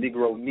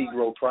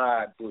Negro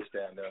pride push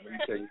down there. Let me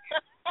tell you.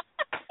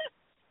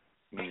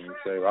 You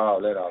say, oh,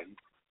 let out.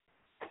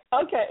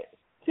 Okay,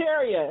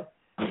 Teria,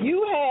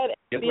 you had a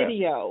Yes, ma'am.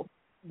 video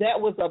that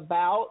was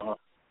about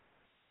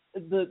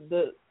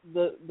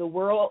the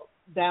world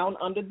down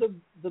under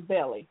the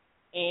belly,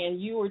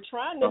 and you were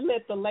trying to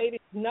let the ladies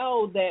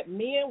know that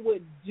men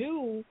would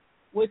do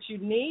what you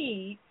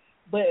need,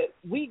 but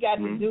we got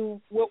to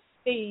do what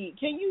we need.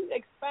 Can you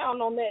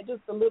expound on that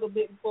just a little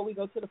bit before we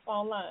go to the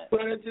phone line?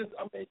 But it's just,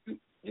 I mean,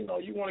 you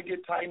want to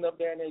get tightened up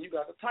down there, you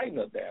got to tighten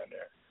up down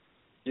there.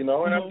 You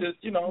know, and I'm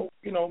just, a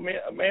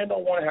man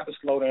don't want to have to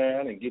slow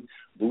down and get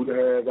booty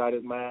hairs out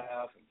his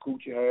mouth and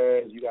coochie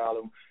hairs. You got all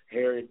them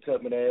hairy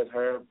Tubman ass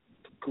hair,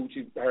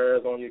 coochie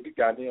hairs on your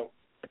goddamn.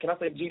 Can I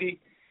say GD?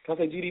 Can I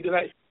say GD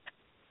tonight?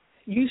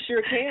 You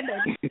sure can,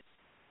 baby.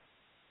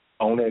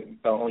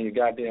 on your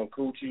goddamn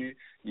coochie,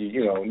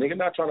 you know, nigga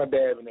not trying to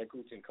dab in that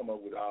coochie and come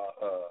up with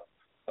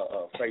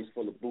a face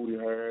full of booty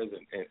hairs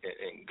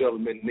and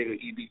government nigga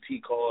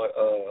EBT card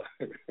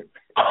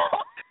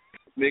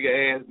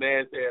nigga ass,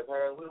 nasty ass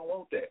hair. We don't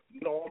want that.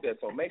 You don't want that.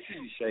 So make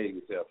sure you shave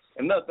yourself.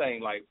 Another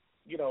thing, like,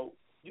 you know,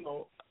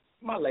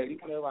 my lady,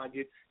 whenever I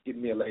get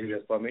me a lady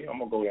that's for me, I'm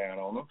gonna go down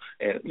on her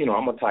and,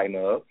 I'm gonna tighten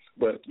her up.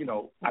 But,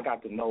 I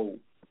got to know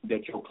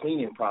that your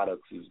cleaning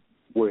products is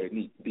where it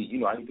needs to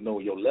be. I need to know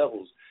where your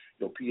levels,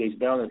 your pH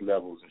balance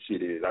levels and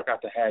shit is.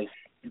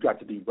 You got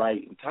to be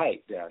right and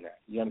tight down there.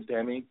 You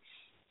understand me?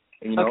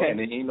 And, okay. And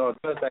then, another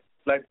thing,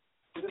 like,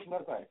 this is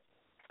another thing.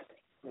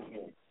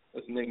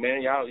 Listen, nigga,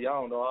 man, y'all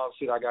don't know all the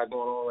shit I got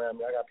going on around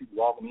me. I got people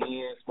walking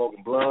in,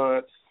 smoking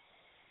blunts.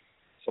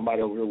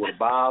 Somebody over here with a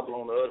Bible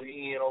on the other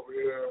end over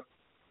here.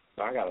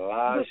 So I got a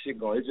lot of shit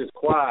going. It's just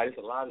quiet. It's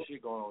a lot of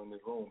shit going on in this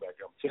room back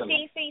there. I'm telling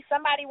you. TC,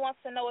 somebody wants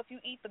to know if you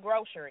eat the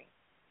grocery.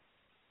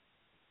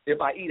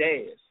 If I eat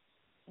ass.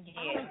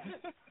 Yeah.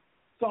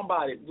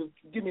 Somebody, just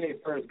give me their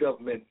first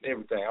government,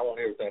 everything. I want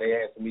everything. They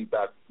asking me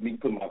about me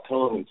putting my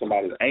tongue in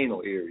somebody's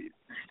anal area.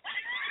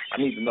 I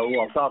need to know who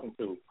I'm talking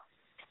to.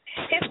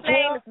 His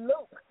name is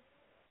Luke.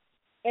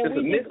 And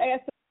we just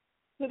asked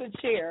him to the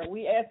chair.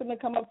 We asked him to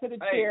come up to the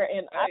chair.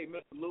 And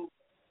Mr. Luke.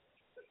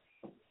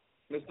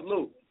 Mr.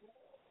 Luke.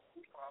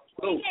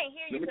 He can't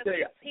hear you because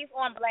he's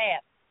on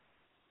blast.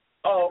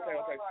 Oh,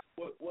 okay.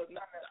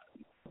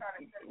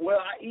 Well,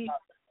 I eat.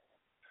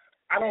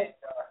 I don't.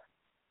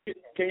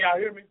 Can y'all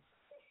hear me?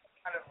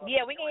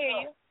 Yeah, we can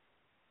hear you.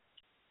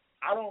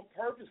 I don't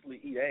purposely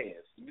eat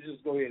ass. Let me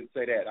just go ahead and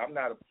say that. I'm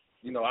not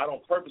I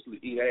don't purposely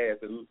eat ass.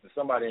 And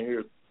somebody in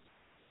here.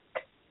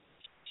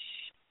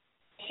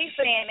 He's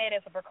saying that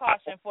as a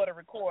precaution for the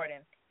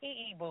recording. He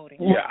eat booty.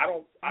 Yeah,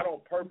 I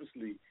don't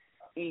purposely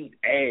eat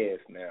ass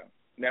now.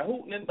 Now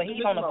who? But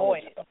he's on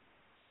avoid it.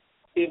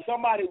 If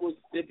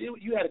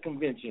you had a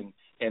convention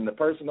and the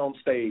person on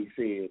stage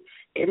said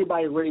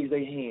everybody raise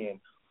their hand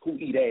who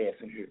eat ass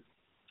in here,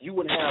 you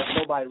wouldn't have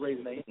nobody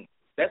raising their hand.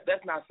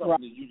 That's not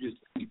something that you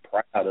just be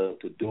proud of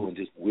to do and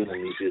just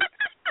willingly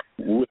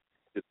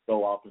just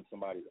go off in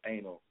somebody's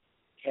anal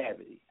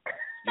cavity,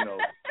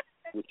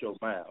 with your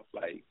mouth.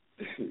 Like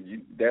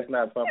that's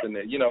not something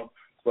that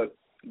But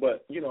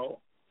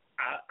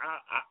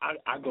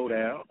I go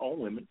down on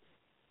women.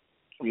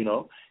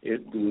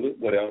 It's good,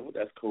 whatever.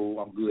 That's cool.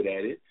 I'm good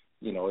at it.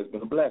 It's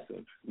been a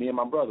blessing. Me and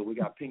my brother, we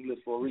got pink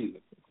lips for a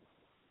reason.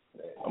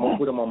 I'm gonna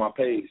put him on my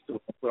page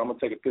too. I'm gonna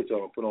take a picture of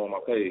him and put him on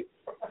my page.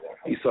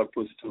 He suck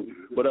pussy too.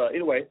 But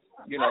anyway,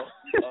 but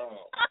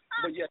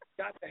yeah,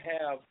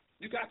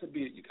 you got to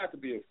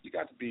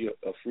be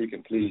a freak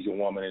and please your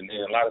woman, and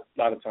a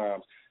lot of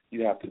times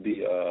you have to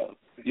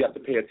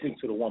pay attention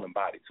to the woman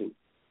body too.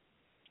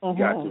 You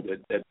got to.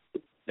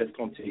 That's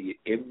gonna tell you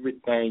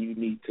everything you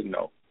need to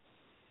know.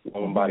 The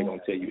woman body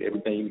gonna tell you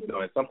everything you need to know.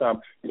 And sometimes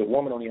the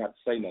woman don't even have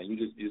to say nothing. You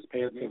just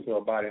pay attention to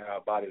her body and how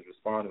her body is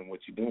responding and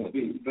what you're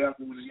doing.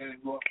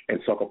 And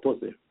suck a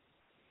pussy.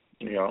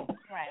 Right.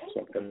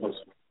 Suck that pussy.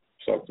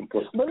 Suck some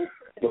pussy.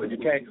 But you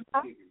can't.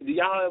 Do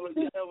y'all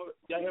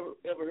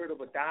ever heard of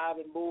a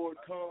diving board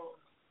tongue?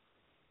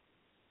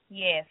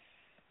 Yes.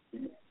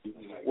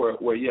 Where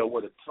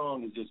the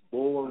tongue is just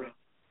boring.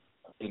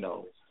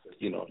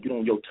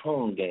 Your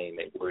tongue game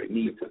ain't where it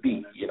needs to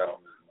be.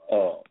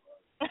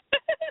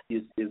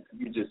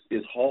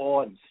 It's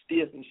hard and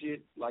stiff and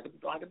shit like a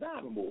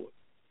diving board.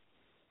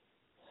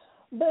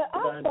 But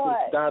I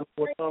thought diving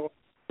board tongue.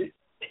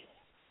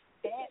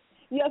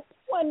 Yes,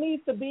 someone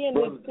needs to be in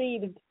this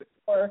seat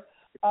for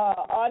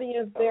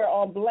audience there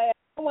on blast.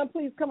 Someone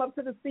please come up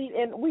to the seat,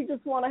 and we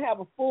just want to have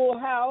a full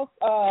house.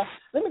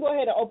 Let me go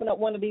ahead and open up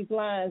one of these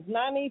lines.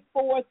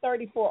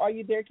 9434, are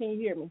you there? Can you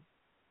hear me?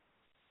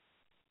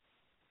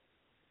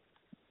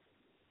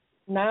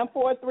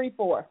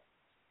 9434.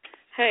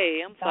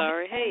 Hey, I'm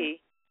sorry. Hey.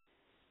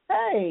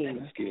 Hey.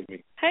 Excuse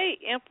me. Hey,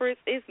 Empress,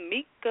 it's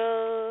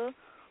Mika.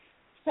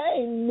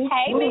 Hey, Mika.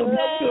 Hey,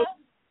 Mika.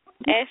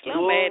 Ashley,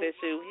 I'm mad at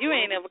you. You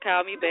ain't ever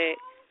called me back.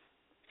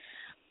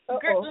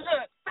 Girl, look,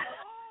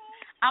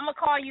 I'm going to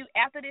call you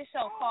after this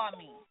show. Call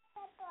me.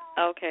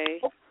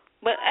 Okay.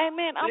 But, hey,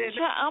 man,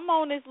 I'm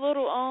on this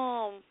little,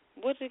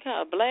 what you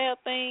call it, blab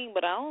thing,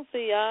 but I don't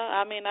see y'all.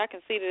 I mean, I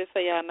can see that it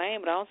say y'all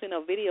name, but I don't see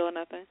no video or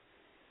nothing.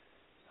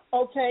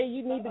 Okay,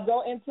 you need to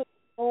go into the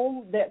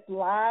room that's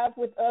live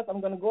with us. I'm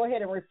going to go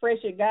ahead and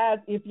refresh it, guys.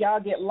 If y'all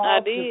get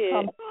lost, I did. just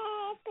come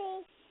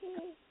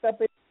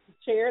up in the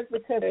chairs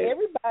because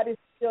everybody's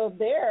still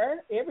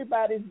there.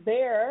 Everybody's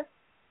there.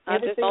 I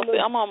just don't see.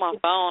 I'm on my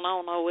phone. I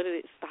don't know where did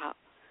it stop.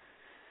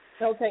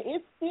 Okay,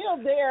 it's still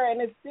there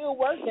and it's still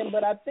working,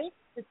 but I think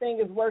everything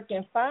is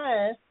working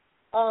fine.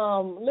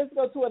 Let's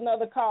go to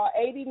another call.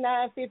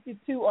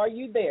 8952. Are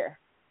you there?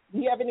 Do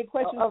you have any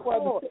questions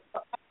for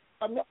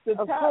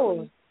Mr.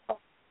 Thomas?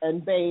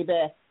 And baby,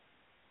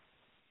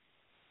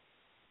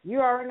 you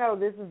already know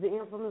this is the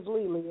infamous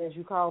Lily, as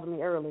you called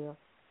me earlier.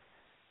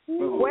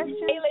 Question?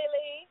 Hey,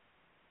 Lily.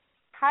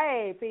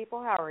 Hey,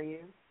 people. How are you?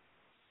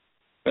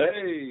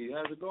 Hey,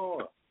 how's it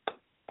going?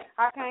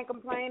 I can't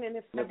complain, and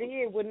if I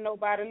did, wouldn't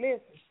nobody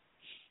listen.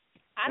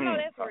 I know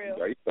that's real.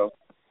 There you go.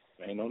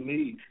 Ain't no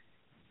need.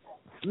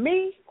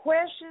 Me?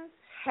 Questions?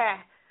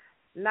 Ha.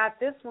 Not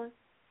this one.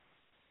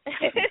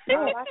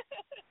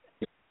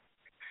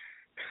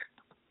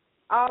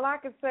 All I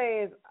can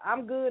say is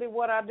I'm good at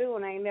what I do,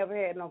 and I ain't never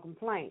had no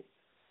complaints.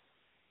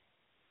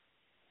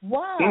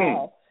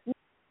 Wow.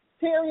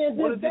 Tyrion,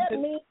 does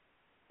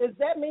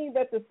that mean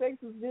that the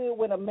sex is good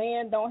when a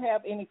man don't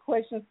have any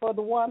questions for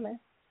the woman?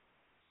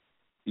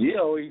 Yeah,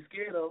 or he's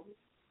scared of it.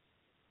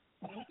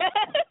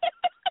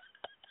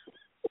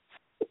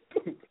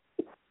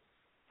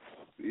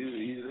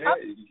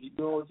 He's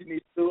doing what you need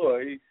to do,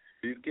 or he's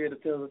scared to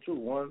tell the truth.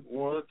 One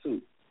or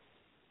two.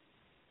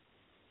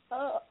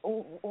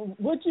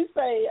 Would you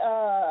say,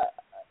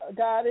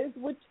 Goddess?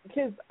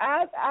 Because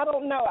I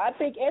don't know. I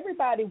think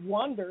everybody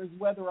wonders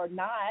whether or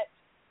not.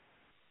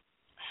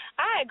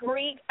 I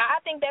agree. I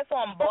think that's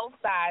on both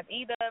sides.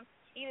 Either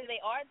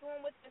they are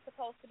doing what they're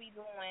supposed to be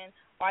doing,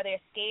 or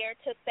they're scared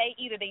to say.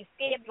 Either they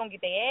scared they're gonna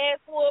get their ass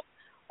whooped,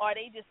 or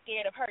they just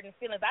scared of hurting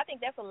feelings. I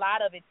think that's a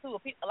lot of it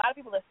too. A lot of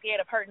people are scared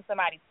of hurting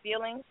somebody's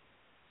feelings,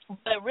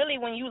 but really,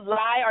 when you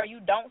lie or you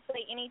don't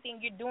say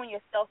anything, you're doing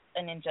yourself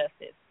an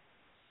injustice.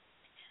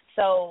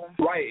 So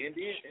right,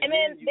 and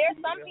then there's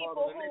some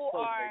people who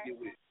are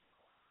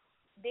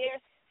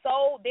they're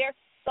so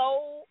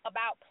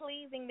about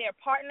pleasing their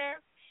partner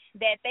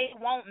that they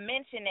won't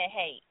mention that,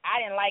 hey, I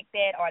didn't like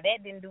that or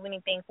that didn't do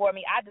anything for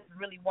me. I just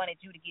really wanted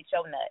you to get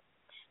your nut.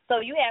 So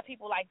you have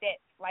people like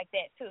that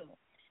too.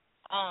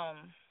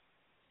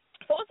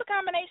 So it's a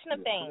combination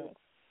of things.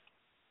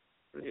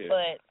 Yeah.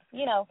 But,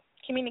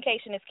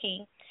 communication is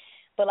key.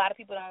 But a lot of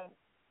people don't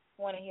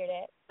want to hear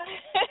that.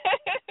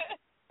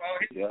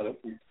 Yeah,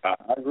 I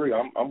agree.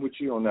 I'm with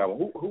you on that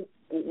one. Who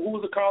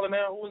was the caller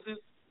now? Who is this?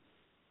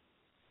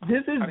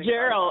 This is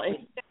Gerald,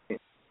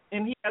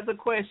 and he has a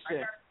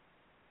question.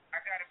 I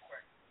got a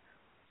question.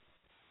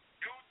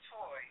 Do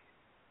toys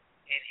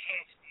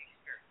enhance the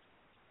experience?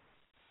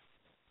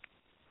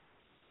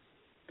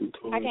 Do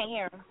toys? I can't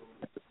hear him.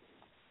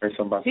 There's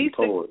somebody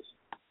toys.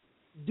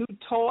 Do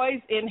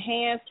toys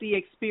enhance the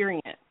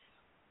experience?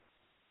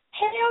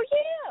 Hell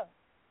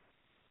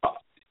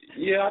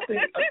yeah.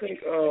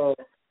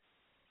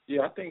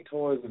 I think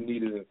toys are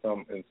needed in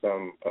some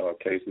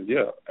cases.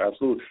 Yeah,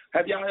 absolutely.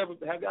 Have y'all ever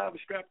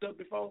strapped up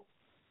before?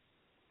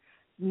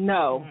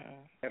 No.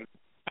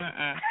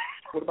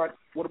 What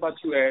about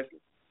you, Ashley?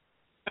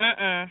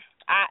 I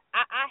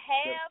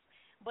have,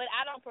 but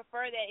I don't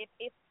prefer that.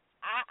 If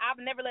I've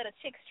never let a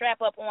chick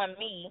strap up on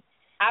me.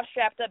 I've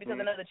strapped up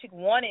because another chick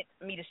wanted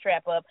me to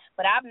strap up,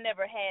 but I've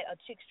never had a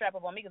chick strap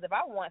up on me because if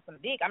I want some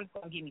dick, I'm just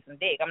gonna give me some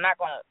dick. I'm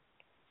not gonna.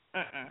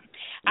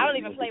 I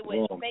don't even play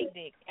with fake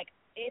dick. Like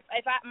if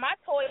my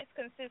toys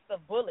consist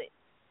of bullets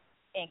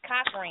and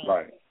cock rings.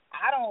 Right.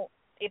 I don't.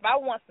 If I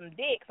want some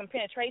dick, some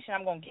penetration,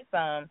 I'm gonna get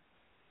some.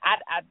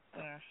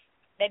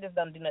 That just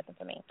doesn't do nothing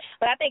for me.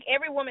 But I think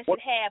every woman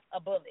should have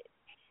a bullet.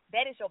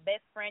 That is your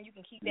best friend. You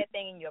can keep that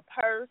thing in your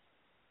purse.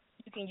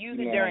 You can use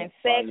it during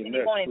sex if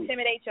you want to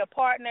intimidate your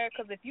partner.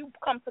 Because if you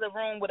come to the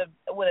room with a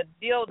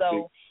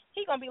dildo,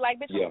 he gonna be like,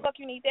 "Bitch, what the fuck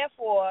you need that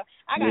for?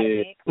 I got a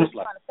dick." What you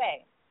trying to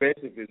say?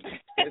 Especially if it's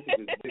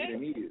bigger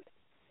than he is.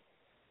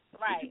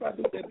 Right. You got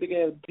that big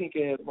ass, pink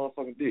ass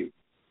motherfucking dick.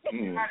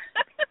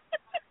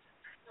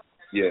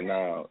 Yeah,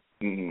 now.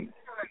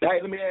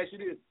 Hey, let me ask you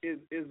this: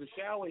 Is the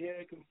shower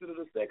head considered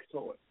a sex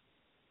toy?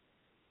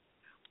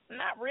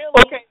 Not really.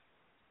 Okay.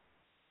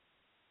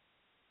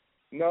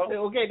 No.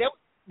 Okay.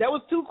 That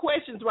was two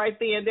questions right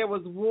there. There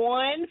was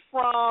one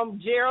from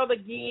Gerald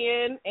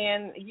again,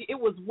 and it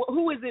was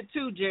who is it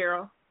to,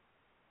 Gerald?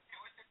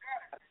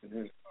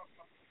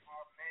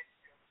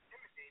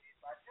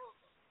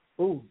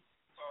 Ooh.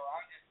 So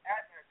I'm just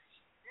asking her, does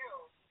she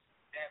feel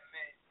that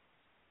men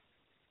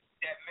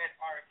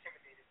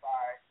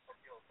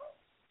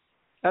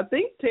I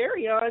think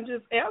Terrion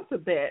just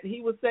answered that.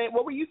 He was saying,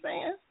 what were you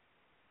saying?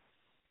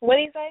 What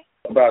did he say?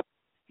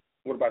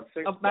 What about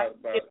sex?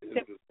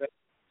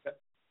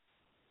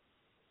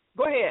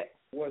 Go ahead.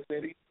 What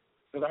said he?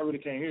 Because I really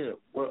can't hear it.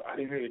 Well, I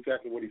didn't hear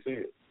exactly what he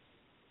said.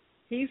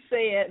 He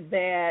said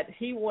that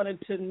he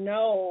wanted to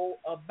know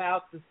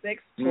about the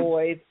sex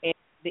toys and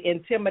the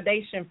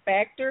intimidation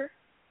factor.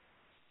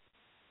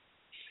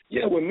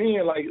 Yeah, with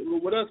men, like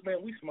with us,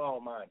 man, we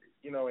small-minded,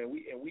 you know, and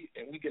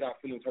we get our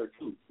feelings hurt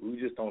too. We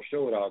just don't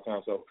show it all the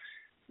time. So,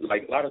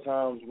 like a lot of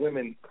times,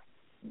 women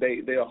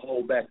they'll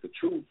hold back the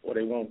truth, or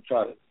they won't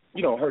try to,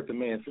 you know, hurt the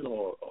man's feeling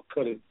or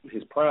cut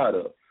his pride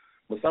up.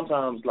 But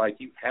sometimes, like,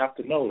 you have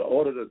to know, in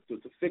order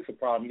to fix a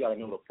problem, you got to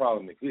know the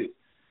problem exists.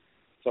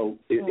 So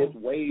it's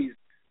ways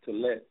to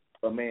let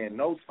a man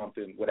know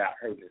something without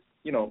hurting his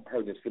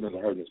feelings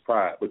or hurting his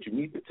pride. But you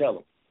need to tell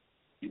him.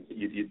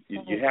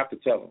 You have to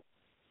tell him.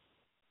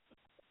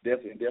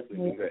 Definitely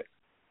do that.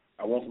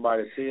 I want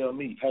somebody to tell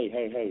me,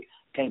 hey,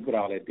 can't put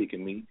all that dick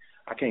in me.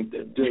 I can't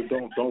don't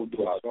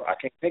do it. I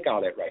can't take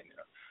all that right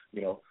now.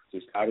 You know,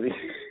 just out of it.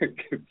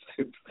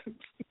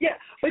 Yeah,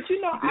 but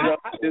you know,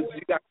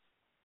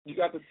 you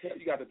got to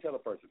tell a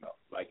person no.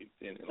 Like,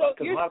 because so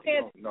a lot of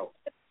people don't know.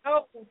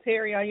 Oh,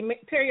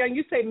 Terrion,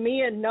 you say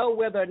men know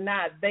whether or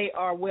not they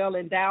are well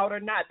endowed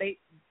or not.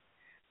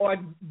 Or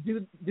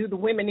do the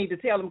women need to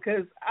tell them?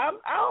 Because I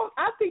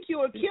think you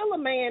would kill a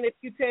man if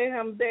you tell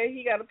him that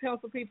he got a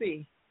pencil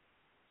PP.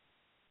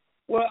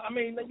 Well, I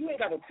mean, you ain't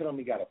got to tell him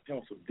he got a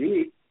pencil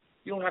dick.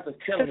 You don't have to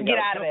tell him. Just get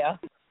out of there.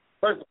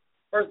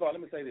 First of all,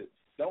 let me say this: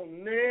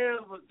 don't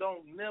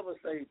never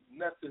say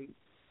nothing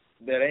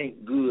that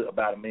ain't good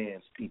about a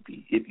man's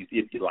PP if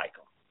you like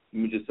him.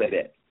 Let me just say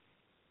that.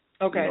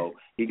 Okay. You know,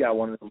 he got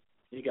one of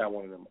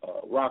them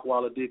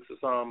Rockwaller dicks or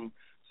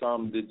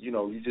some that, you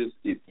know, you just,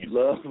 if you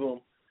love him,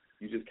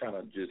 you just kind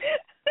of just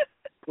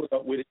put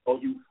up with it, or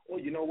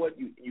you know what,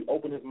 you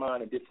open his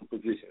mind in different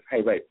positions.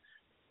 Hey, babe,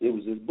 it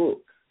was this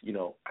book, you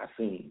know, I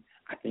think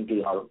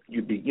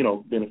you'd be, you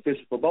know,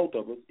 beneficial for both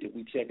of us if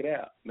we check it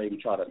out. Maybe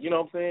try to, you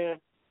know what I'm saying?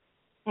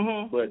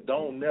 Mm-hmm. But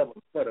don't never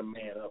cut a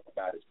man up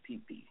about his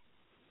pee-pee.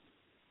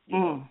 You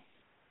know,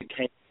 you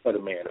can't cut a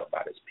man up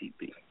about his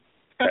pee-pee.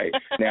 Okay.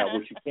 Now,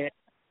 what you can't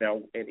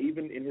and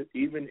even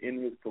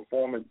in his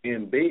performance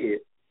in bed,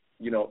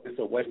 you know, it's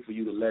a way for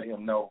you to let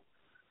him know,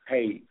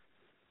 hey,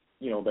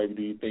 you know, baby,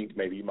 do you think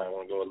maybe you might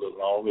want to go a little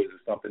longer? Is it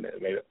something that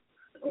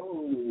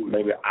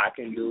maybe I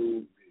can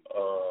do?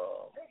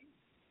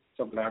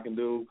 Something I can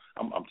do.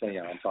 I'm telling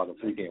you, I'm talking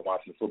pregame,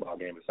 watching the football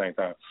game at the same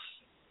time.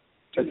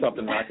 It's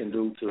something I can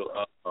do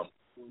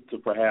to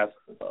perhaps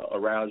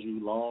arouse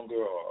you longer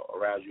or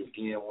arouse you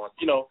again once,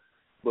 you know.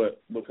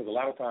 But because a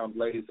lot of times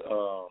ladies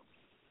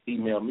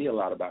email me a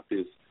lot about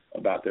this,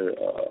 about their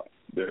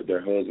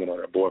husband or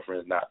their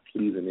boyfriend not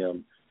pleasing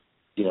them,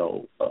 you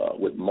know,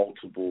 with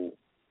multiple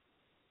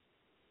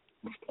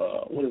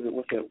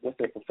what's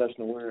that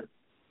professional word?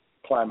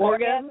 Climax.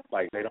 Orgasm?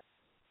 Like they don't.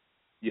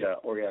 Yeah,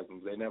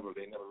 orgasms. They never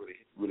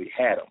really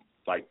had them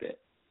like that.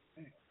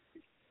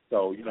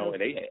 So, you know, and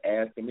they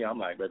asking me, I'm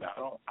like, but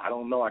I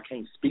don't know. I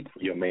can't speak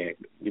for your man.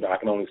 You know, I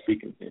can only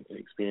speak in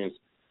experience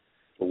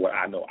for what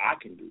I know I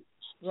can do.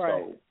 Right.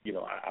 So, you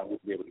know, I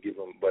wouldn't be able to give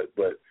them. But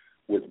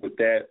with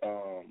that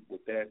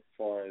as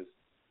far as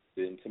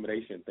the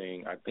intimidation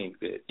thing, I think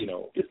that, you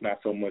know, it's not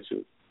so much of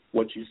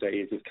what you say,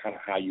 it's just kind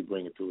of how you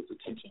bring it to his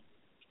attention,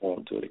 or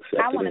to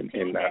accept I want it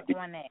to and not be.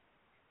 On that.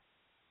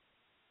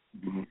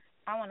 Mm-hmm.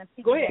 I want to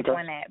piggyback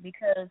on that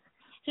because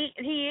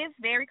he is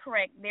very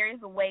correct. There is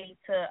a way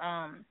to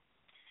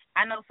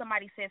I know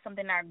somebody said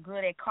something not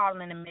good at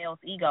calling a male's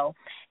ego,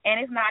 and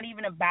it's not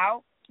even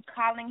about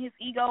calling his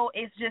ego.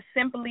 It's just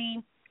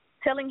simply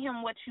telling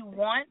him what you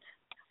want,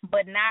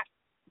 but not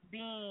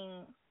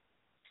being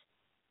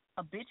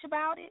a bitch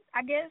about it,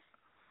 I guess.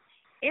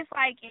 It's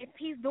like if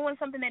he's doing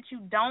something that you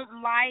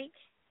don't like,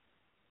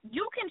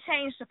 you can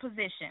change the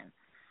position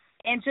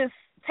and just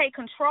take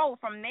control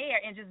from there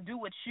and just do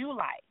what you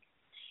like.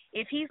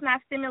 If he's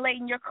not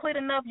stimulating your clit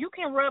enough, you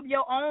can rub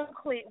your own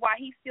clit while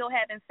he's still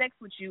having sex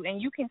with you,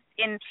 and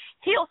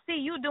he'll see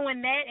you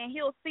doing that, and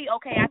he'll see,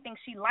 okay, I think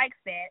she likes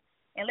that,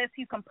 unless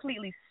he's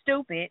completely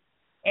stupid,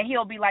 and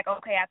he'll be like,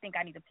 okay, I think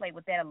I need to play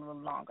with that a little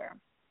longer.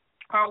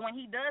 Or when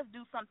he does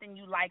do something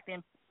you like,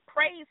 then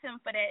praise him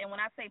for that, and when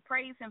I say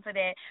praise him for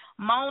that,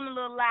 moan a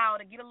little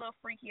louder, get a little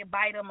freaky,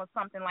 bite him or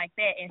something like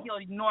that, and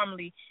he'll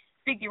normally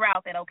figure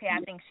out that, okay,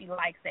 I think she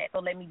likes that, so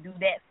let me do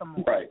that some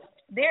more. Right.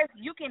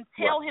 You can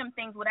tell him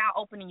things without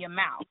opening your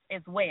mouth as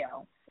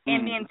well,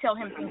 and then tell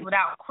him things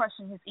without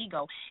crushing his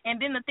ego.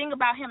 And then the thing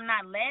about him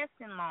not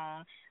lasting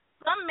long,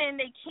 some men,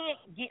 they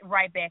can't get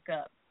right back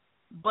up.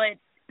 But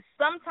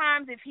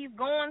sometimes if he's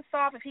going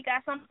soft, if he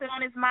got something on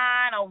his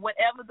mind or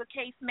whatever the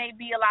case may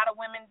be, a lot of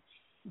women,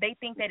 they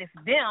think that it's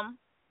them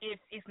if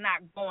it's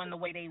not going the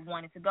way they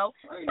want it to go.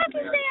 Suck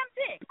his damn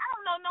dick. I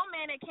don't know no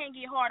man that can't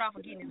get hard off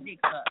of getting his dick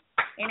sucked.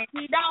 And if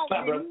he don't,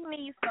 then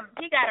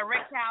he got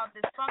erectile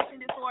dysfunction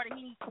disorder.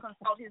 He needs to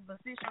consult his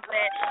physician for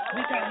that.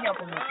 We can't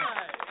help him with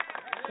that.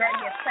 Girl,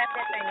 yes, clap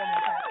that thing one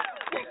more time.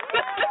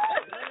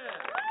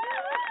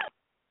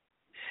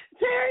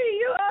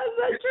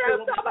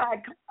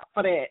 Like, come on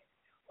for that.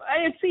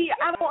 And see,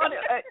 I don't want to.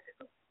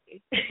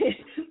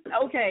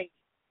 Okay,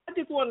 I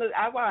just want to.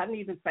 I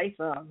need to say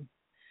something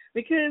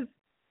because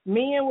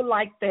men would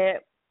like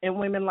that and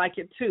women like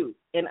it too.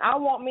 And I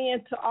want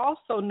men to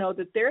also know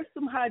that there's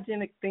some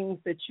hygienic things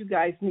that you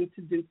guys need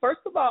to do.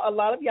 First of all, a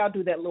lot of y'all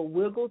do that little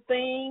wiggle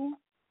thing,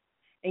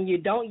 and you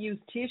don't use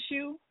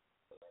tissue.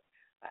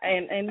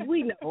 And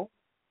we know,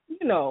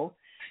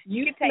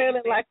 you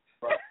smelling like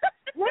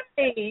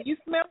right.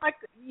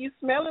 You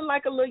smelling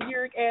like a little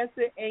uric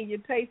acid, and you're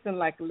tasting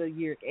like a little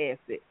uric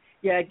acid.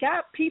 Yeah,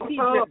 got PP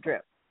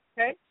drip.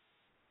 Okay,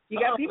 you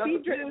got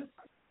PP drip.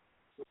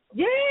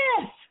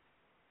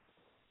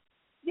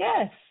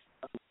 Yes.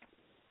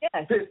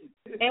 And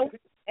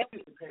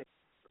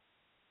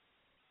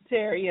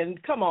Terry,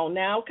 and come on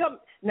now,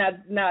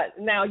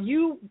 now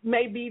you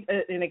may be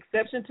an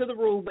exception to the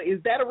rule, but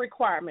is that a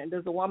requirement?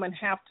 Does a woman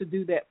have to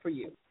do that for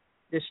you?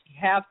 Does she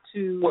have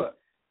to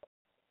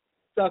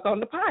suck on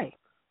the pipe?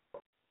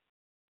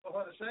 For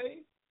her to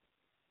shave?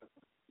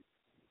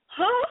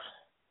 Huh?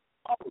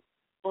 Oh,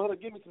 for her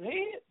to give me some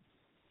head?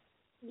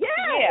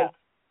 Yeah.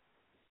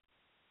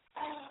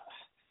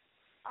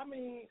 I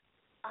mean,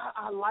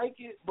 I like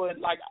it, but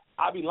like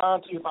I'd be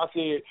lying to you if I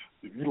said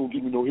if you don't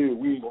give me no head,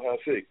 we ain't gonna have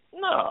sex.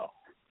 No.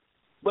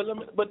 But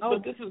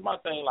this is my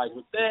thing. Like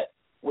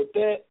with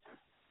that,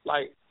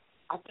 like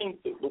I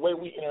think the way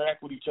we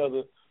interact with each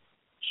other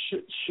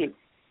should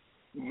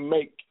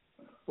make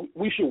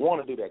we should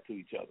want to do that to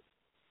each other.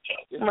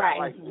 It's right.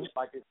 Not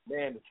like it's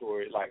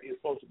mandatory. Like it's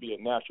supposed to be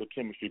a natural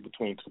chemistry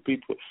between two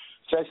people,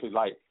 especially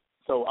like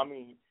so. I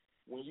mean,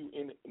 when you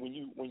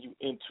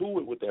into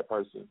it with that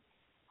person,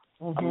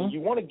 I mean, you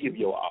want to give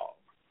your all.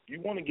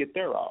 You want to get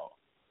their all.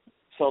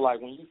 So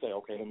like when you say,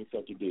 okay, let me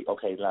suck your dick.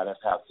 Okay, now let's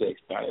have sex.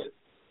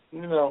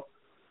 Now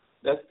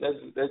that's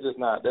just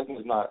not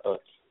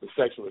the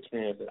sexual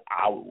experience that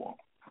I would want.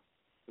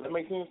 Does that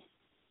make sense?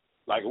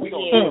 Like we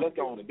gonna do it, let's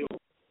go on and do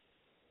it.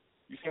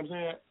 You see what I'm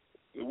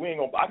saying? We ain't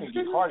gonna. I can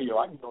do cardio.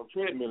 I can go on the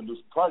treadmill and do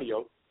some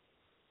cardio.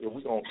 If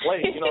we gonna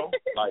play,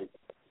 like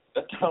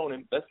let's go on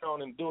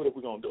and do it if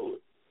we're gonna do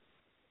it.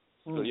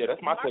 So yeah,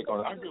 that's my take on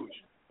it. I agree with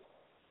you.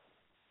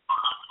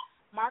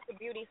 Martha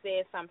Beauty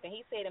said something.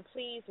 He said, and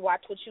please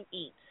watch what you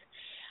eat.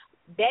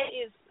 That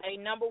is a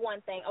number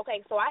one thing.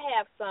 Okay, so I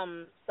have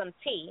some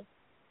tea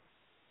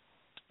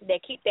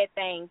that keep that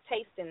thing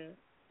tasting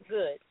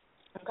good,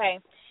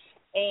 okay?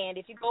 And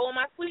if you go on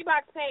my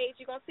Sweetbox page,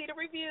 you're going to see the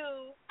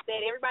reviews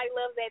that everybody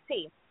loves that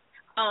tea.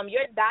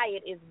 Your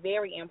diet is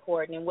very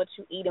important in what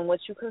you eat and what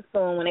you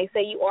consume. When they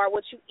say you are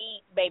what you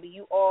eat, baby,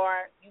 you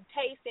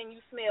taste and you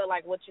smell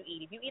like what you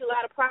eat. If you eat a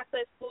lot of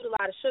processed food, a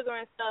lot of sugar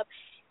and stuff,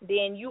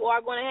 then you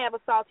are going to have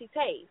a salty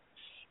taste.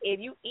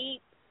 If you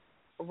eat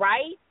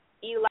right,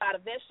 eat a lot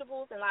of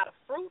vegetables and a lot of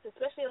fruits,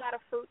 especially a lot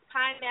of fruits,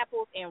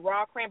 pineapples, and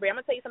raw cranberry. I'm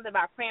going to tell you something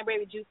about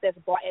cranberry juice that's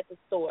bought at the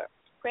store.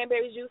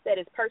 Cranberry juice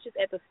that is purchased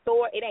at the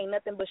store, it ain't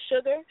nothing but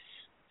sugar.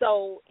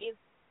 So it's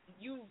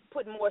you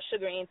put more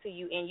sugar into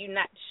you, and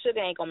sugar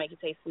ain't going to make it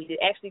taste sweet. It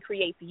actually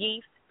creates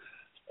yeast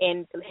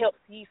and helps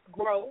yeast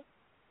grow.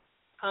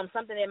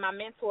 Something that my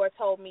mentor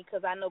told me,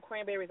 because I know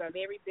cranberries are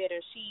very bitter,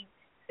 she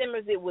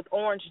simmers it with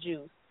orange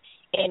juice,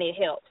 and it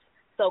helps.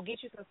 So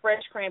get you some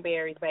fresh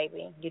cranberries,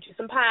 baby. Get you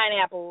some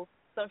pineapples,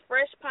 some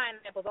fresh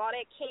pineapples. All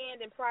that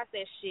canned and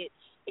processed shit,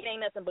 it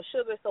ain't nothing but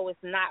sugar, so it's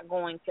not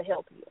going to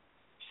help you.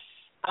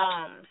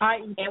 I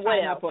eat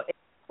pineapple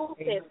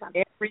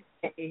every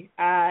day.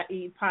 I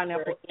eat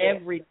pineapple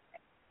every day.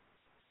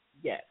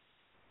 Yes.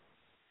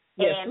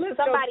 And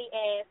somebody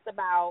asked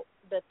about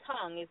the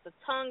tongue. Is the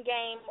tongue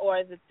game or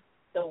is it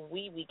the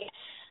wee-wee game?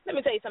 Let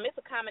me tell you something.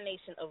 It's a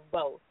combination of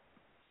both.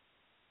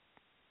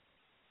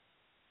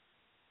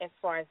 As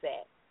far as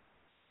that.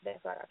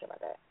 That's what I got about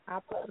that.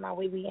 I'll put my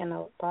wee-wee in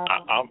the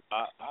bottle.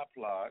 I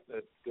applaud.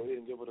 Go ahead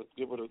and give it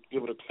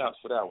a clap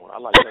for that one. I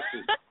like that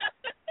too.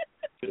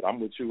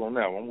 I'm with you on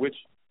that one. I'm with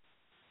you.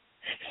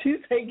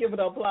 She said give it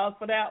an applause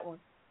for that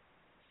one.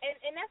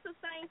 And that's the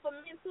same for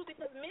men, too,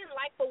 because men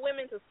like for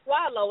women to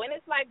swallow. And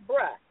it's like,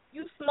 bruh,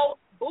 you smoke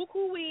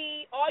buku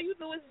weed, all you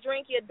do is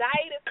drink, your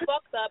diet is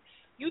fucked up,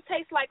 you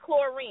taste like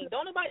chlorine.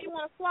 Don't nobody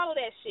want to swallow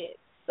that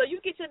shit. So you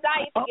get your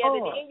diet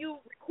together, and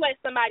you request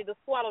somebody to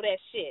swallow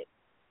that shit.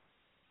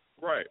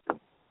 Right.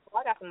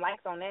 Well, I got some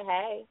likes on that,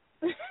 hey.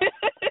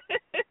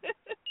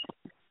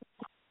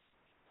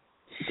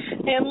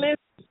 And listen,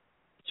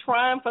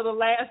 trying for the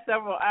last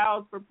several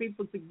hours for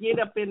people to get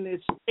up in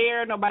this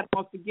chair. Nobody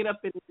wants to get up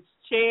in this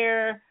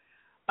chair.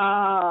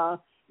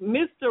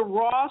 Mr.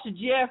 Ross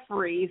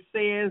Jeffrey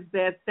says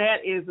that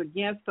is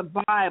against the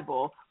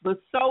Bible,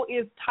 but so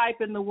is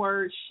typing the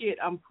word shit,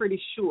 I'm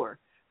pretty sure.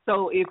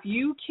 So if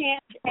you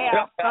can't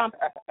have something,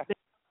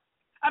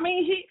 I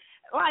mean,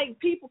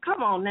 people,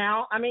 come on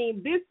now. I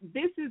mean, this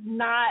is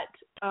not,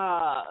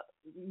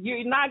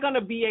 you're not going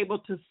to be able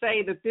to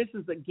say that this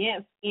is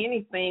against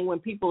anything when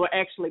people are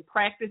actually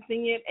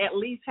practicing it. At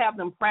least have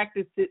them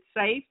practice it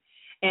safe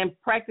and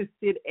practice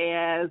it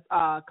as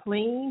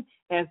clean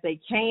as they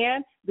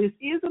can. This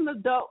is an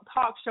adult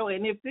talk show,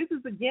 and if this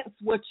is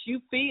against what you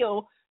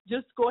feel,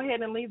 just go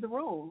ahead and leave the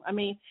room. I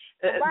mean,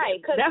 right?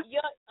 Because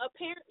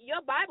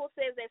your Bible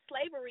says that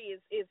slavery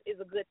is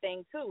a good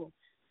thing too.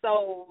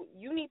 So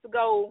you need to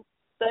go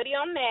study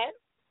on that.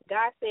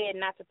 God said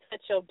not to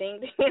touch your ding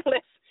ding.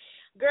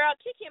 Girl,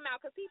 kick him out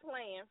because he's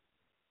playing.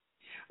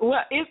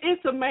 Well,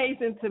 it's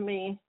amazing to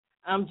me.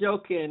 I'm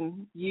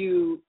joking.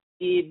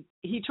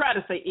 He tried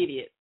to say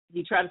idiot.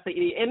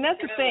 And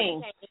that's the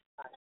thing.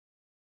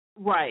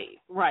 Right.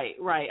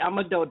 I'm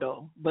a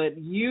dodo, but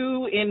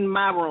you in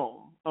my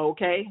room,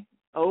 okay?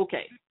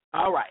 Okay,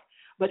 all right.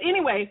 But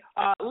anyway,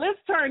 let's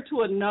turn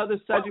to another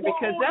subject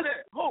because that's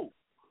who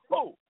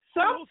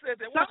said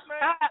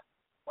that?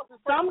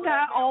 Some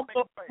guy on.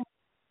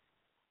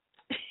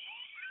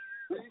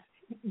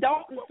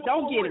 Don't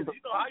get him.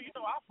 You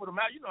know, I put him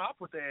out. You know, I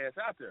put their ass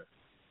out there.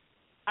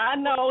 I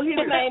know his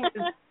name is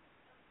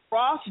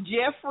Ross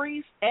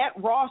Jeffries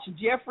at Ross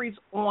Jeffries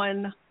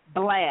on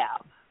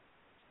Blab.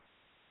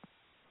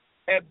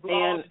 At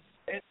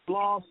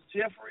Ross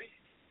Jeffries.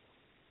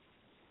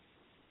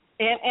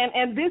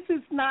 And this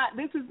is not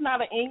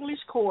an English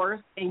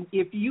course. And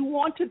if you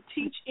want to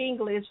teach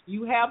English,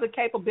 you have the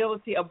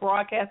capability of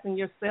broadcasting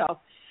yourself.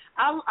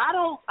 I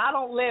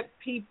don't let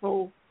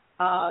people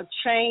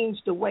change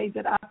the way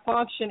that I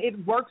function.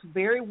 It works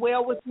very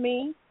well with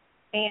me.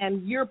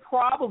 And you're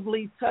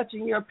probably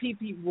touching your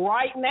pee-pee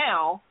right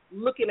now,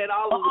 looking at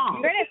all of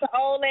the. Girl, that's an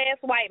old ass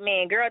white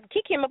man. Girl,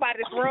 kick him up out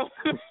of this room.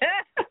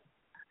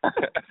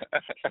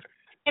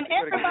 And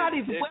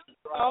everybody's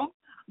welcome.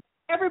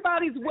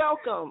 Everybody's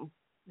welcome.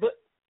 But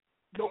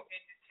don't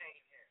entertain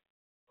him.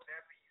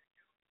 Whatever you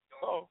do,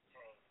 don't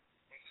entertain.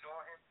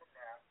 Ignore him for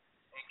now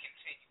and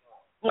continue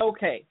on.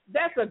 Okay,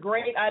 that's a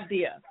great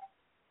idea.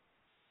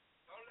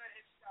 Don't let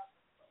him stop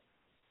the flow.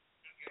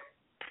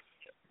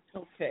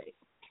 Okay.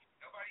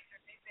 Nobody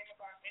said anything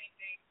about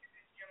anything to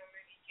this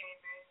gentleman. He came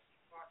in.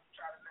 He wants to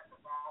try to make a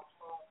bomb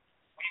flow.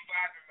 We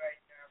vibing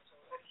right now, so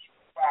let's keep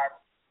it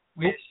vibing.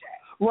 Where's Shaq?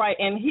 Right,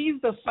 and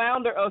he's the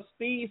founder of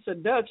Speed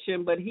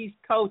Seduction, but he's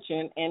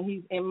coaching, and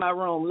he's in my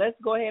room. Let's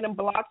go ahead and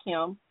block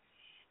him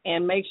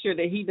and make sure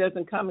that he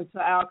doesn't come into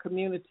our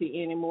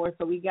community anymore.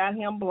 So we got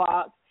him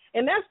blocked.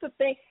 And that's the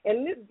thing.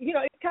 And, this, you know,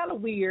 it's kind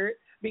of weird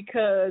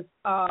because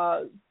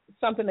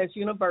something that's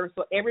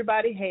universal,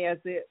 everybody has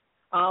it,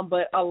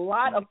 but a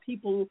lot of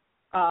people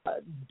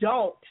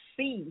don't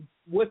see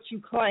what you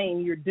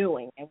claim you're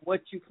doing and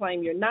what you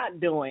claim you're not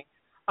doing.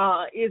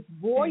 Is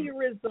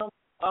voyeurism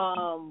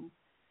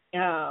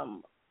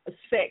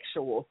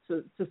sexual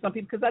to some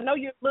people? Because I know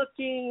you're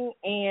looking,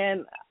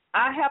 and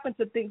I happen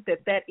to think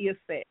that is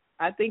sex.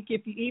 I think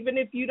even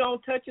if you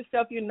don't touch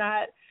yourself, you're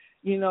not,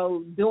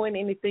 doing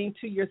anything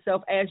to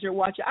yourself as you're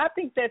watching. I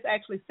think that's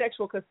actually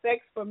sexual because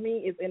sex for me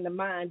is in the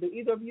mind. Do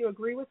either of you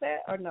agree with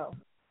that or no?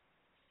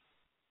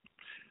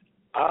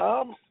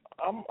 I'm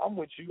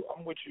with you.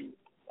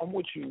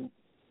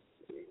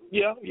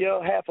 Yeah.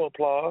 Half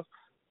applause.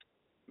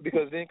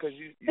 Because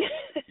you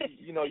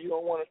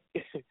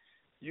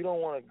you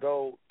don't want to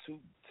go too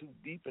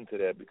deep into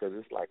that because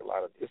it's like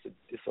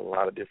it's a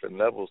lot of different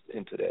levels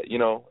into that,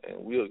 and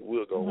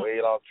we'll go way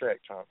off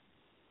track trying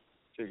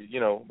to,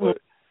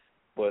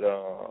 but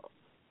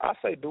I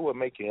say do what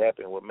make you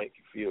happy and what make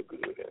you feel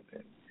good,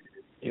 and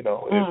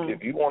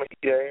if you want to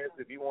eat your ass,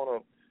 if you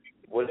want to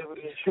whatever it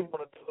is you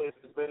want to do, if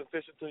it's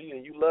beneficial to you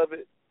and you love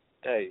it,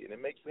 hey, and it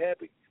makes you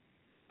happy,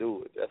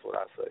 do it. That's what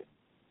I say.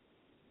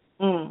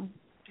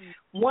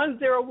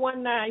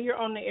 1019, you're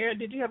on the air.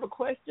 Did you have a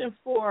question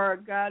for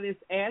Goddess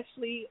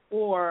Ashley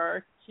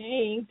or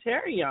King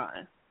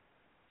Terrion?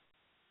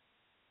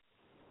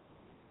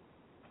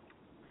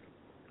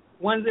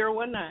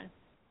 1019.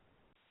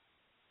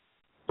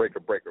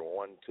 Breaker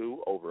 1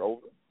 2 over.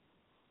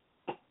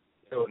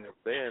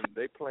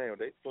 They playing what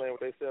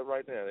they said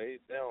right now. They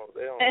don't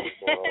know what's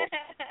going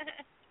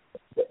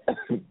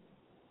on.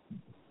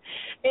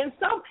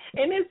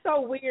 And it's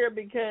so weird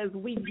because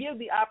we give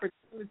the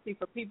opportunity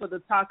for people to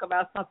talk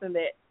about something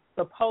that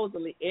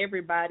supposedly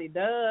everybody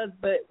does,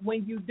 but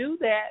when you do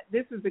that,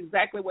 this is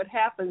exactly what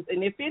happens.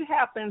 And if it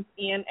happens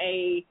in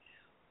a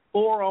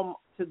forum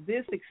to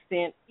this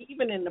extent,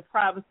 even in the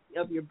privacy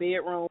of your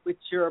bedroom with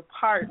your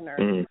partner,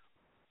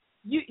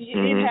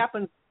 it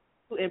happens,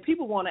 and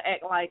people want to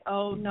act like,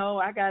 oh no,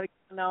 I got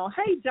to know.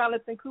 Hey,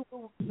 Jonathan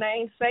Cooper,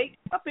 namesake,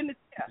 up in the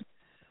chest.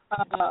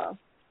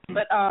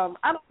 But I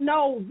don't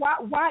know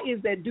why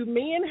is that? Do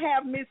men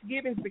have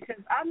misgivings?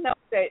 Because I know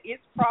that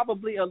it's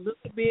probably a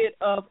little bit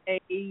of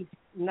a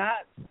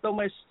not so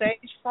much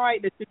stage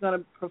fright that you're going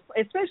to prefer,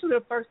 especially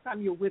the first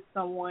time you're with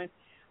someone,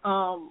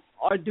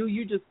 or do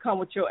you just come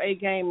with your A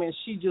game and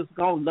she just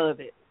going to love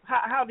it?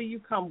 How do you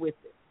come with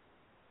it?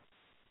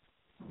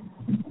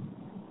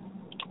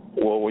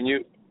 Well, when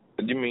you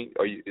mean,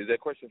 is that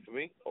question for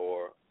me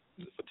or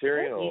for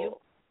Tyrion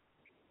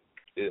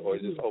or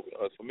is this open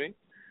for me?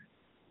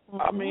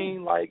 I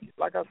mean, like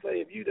I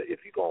say, if you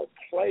gonna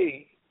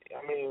play,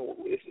 I mean,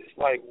 it's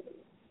like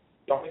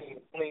don't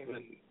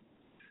even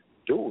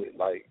do it.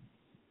 Like,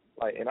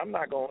 and I'm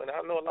not going. And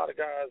I know a lot of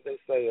guys they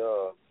say,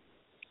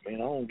 man,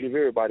 I don't give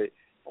everybody.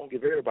 don't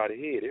give everybody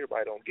head.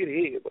 Everybody don't get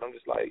head, but I'm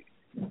just like,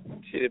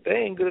 shit, if they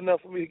ain't good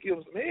enough for me to give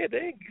them some head,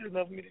 they ain't good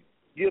enough for me to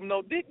give them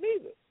no dick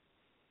neither.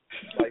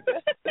 Like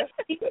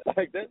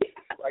that's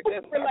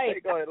my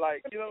take on it.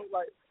 Like, you know,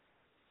 like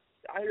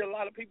I hear a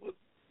lot of people,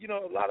 you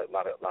know, a lot of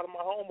my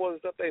homeboys and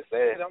stuff they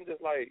said. I'm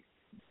just like,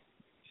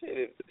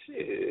 shit.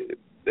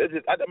 That's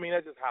just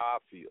how I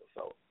feel.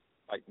 So,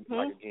 like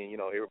again, you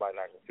know, everybody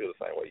not gonna feel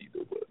the same way you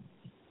do, but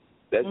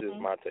that's just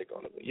my take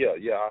on it. But yeah,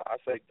 I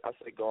say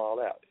go all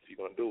out if you're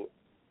gonna do it.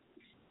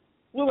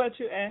 What about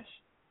you, Ash?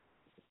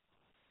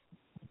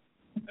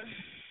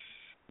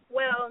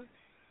 Well,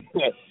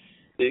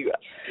 she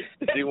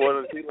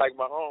like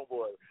my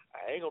homeboy.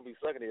 I ain't gonna be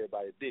sucking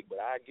everybody's dick, but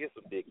I get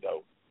some dick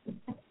though.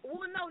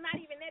 Well, no, not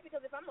even that,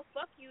 because if I'm gonna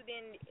fuck you,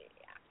 then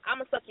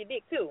I'm gonna suck your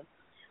dick too.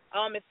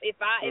 If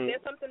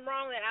there's something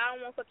wrong that I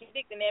don't want to suck your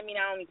dick, then that means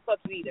I don't need to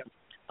fuck you either.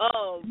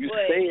 You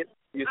say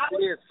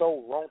it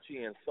so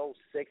raunchy and so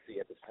sexy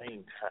at the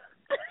same time.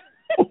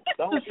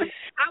 I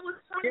was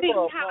trying to think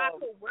how I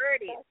could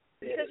word it,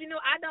 because you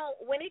know,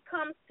 when it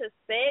comes to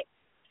sex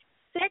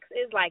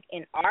is like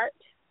an art.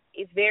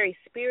 It's very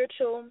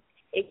spiritual.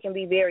 It can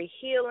be very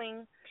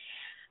healing.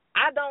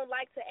 I don't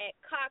like to act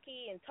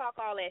cocky and talk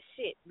all that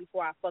shit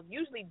before I fuck.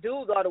 Usually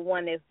dudes are the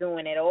one that's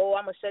doing it. Oh,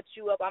 I'm going to shut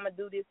you up. I'm going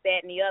to do this,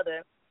 that, and the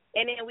other.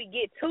 And then we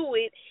get to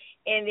it,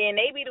 and then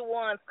they be the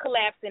ones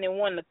collapsing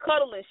and wanting to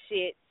cuddle and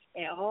shit.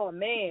 And, oh,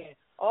 man,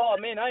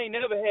 I ain't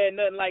never had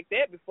nothing like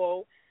that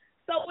before.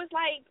 So it's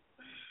like,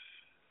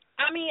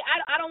 I mean,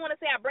 I don't want to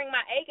say I bring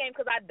my A game,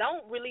 because I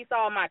don't release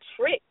all my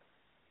tricks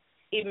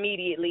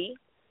immediately.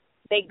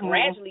 They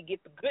gradually get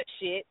the good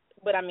shit.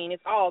 But, I mean,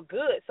 it's all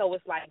good. So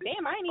it's like,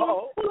 damn, I ain't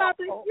even pull out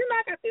this. You know,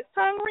 I got this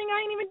tongue ring.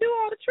 I ain't even do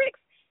all the tricks.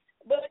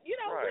 But, you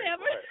know,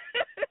 whatever.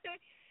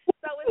 Right.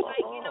 So it's like,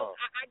 you know,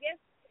 I guess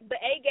the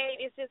A game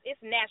is just,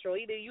 it's natural.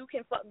 Either you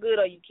can fuck good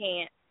or you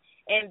can't.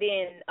 And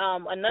then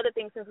another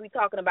thing, since we're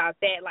talking about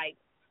that, like,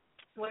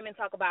 women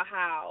talk about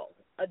how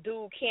a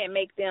dude can't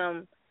make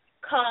them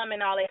come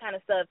and all that kind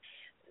of stuff.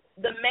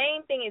 The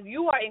main thing is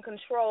you are in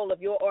control of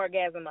your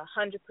orgasm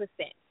 100%.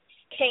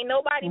 Can't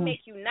nobody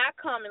make you not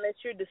come unless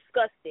you're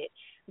disgusted,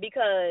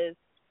 because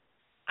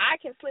I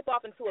can slip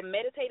off into a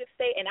meditative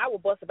state and I will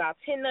bust about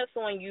 10 nuts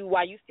on you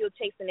while you still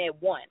chasing that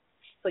one.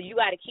 So you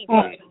got to keep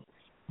going.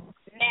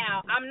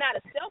 Now, I'm not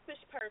a selfish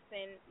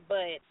person,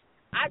 but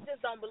I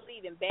just don't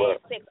believe in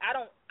bad sex.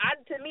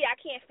 To me, I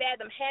can't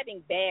fathom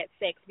having bad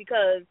sex,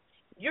 because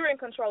you're in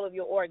control of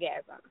your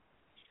orgasm.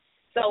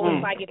 So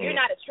it's like, if you're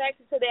not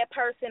attracted to that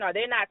person or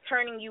they're not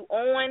turning you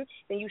on,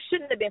 then you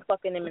shouldn't have been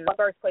fucking them in the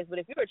first place.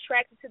 But if you're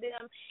attracted to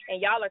them and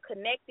y'all are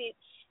connected,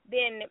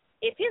 then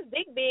if his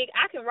dick big,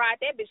 I can ride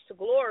that bitch to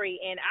glory,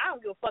 and I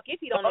don't give a fuck if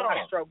he don't know how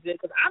to stroke good,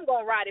 because I'm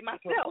going to ride it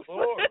myself. So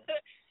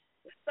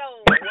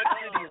what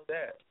city is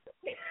that?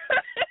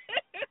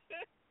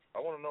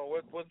 I want to know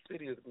what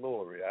city is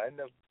Glory. I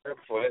ain't never heard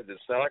before. That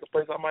just sound like a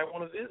place I might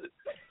want to visit.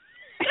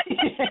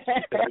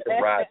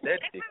 Ride that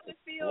dick to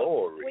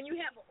glory. When you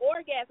have an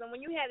orgasm,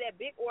 when you have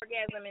that big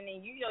orgasm, and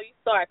then you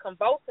start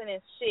convulsing and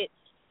shit,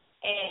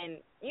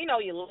 and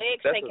your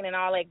legs shaking and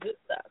all that good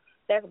stuff.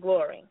 That's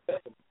glory.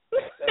 That's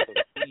a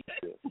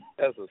seizure.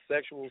 That's a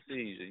sexual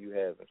seizure you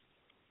having.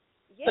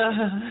 Yeah,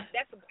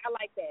 I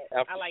like that.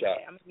 I like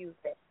that. I'm gonna use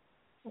that.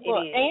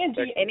 Well,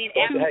 Angie, and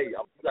then hey,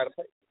 you gotta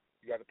pay.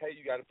 You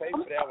gotta pay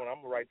for that one.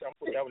 I'm gonna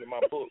put that one in my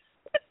book.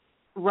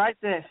 Right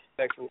there.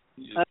 Sexual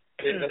seizures.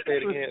 Let's say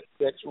it again.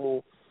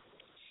 Sexual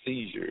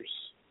seizures.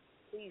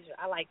 Seizure.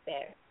 I like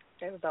that.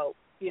 That's dope.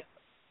 Yeah.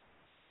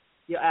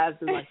 Your eyes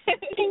are like.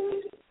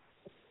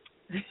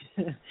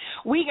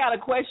 We got a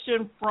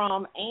question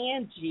from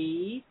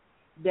Angie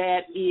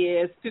that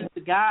is to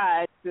the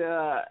guys.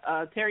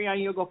 Terrion,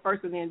 you'll go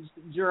first, and then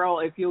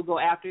Gerald, if you'll go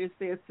after. It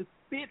says, to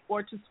spit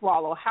or to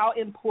swallow, how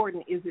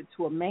important is it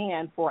to a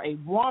man for a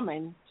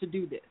woman to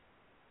do this?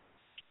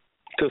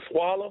 To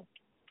swallow?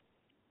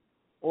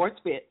 Or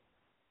spit.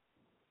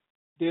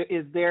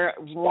 Is there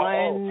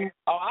one?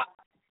 I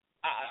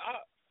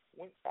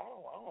don't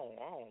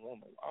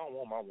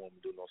want my woman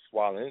to do no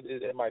swallowing.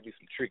 There might be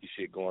some tricky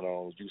shit going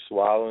on with you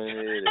swallowing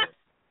it, and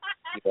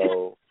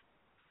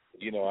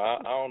I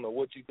don't know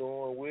what you're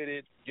doing with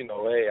it.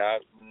 Hey, I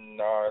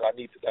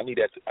need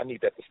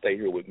that to stay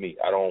here with me.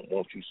 I don't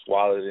want you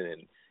swallowing it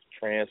and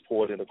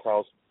transporting it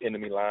across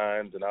enemy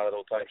lines and all of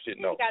those type of shit.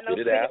 No,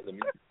 spit it out. Let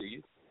me see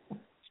you.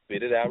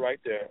 Spit it out right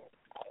there.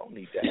 I don't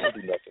need that. I don't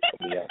do nothing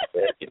for me after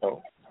that.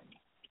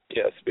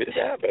 Yeah, spit it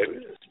out,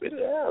 baby. Spit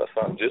it out or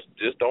something. Just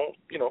don't,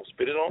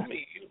 spit it on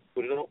me. You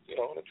put it on, in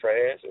the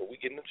trash, or we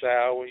get in the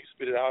shower when you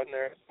spit it out in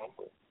there.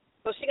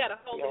 So she got to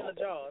hold it in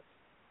the jaws.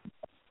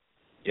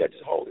 Yeah,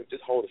 just hold it.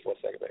 Just hold it for a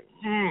second, baby.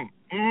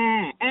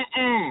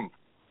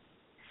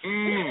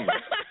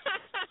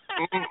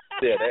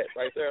 Yeah, that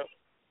right there.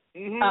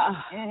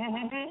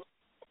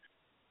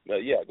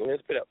 Yeah, go ahead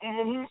and spit out.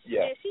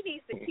 Yeah. And she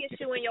needs to kiss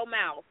you in your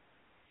mouth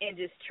and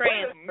just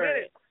transfer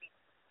it.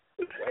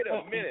 Wait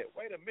a minute.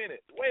 Wait a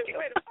minute.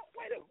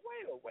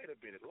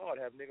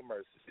 Lord have nigga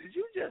mercy. Did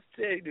you just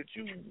say that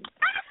you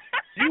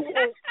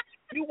want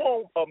You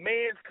want a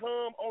man's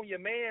cum on your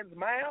man's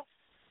mouth?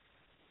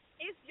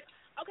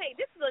 Okay,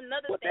 this is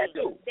another What thing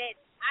that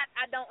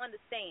I don't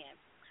understand.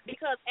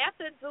 Because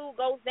after the dude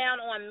goes down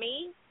on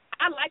me,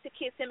 I like to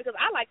kiss him because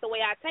I like the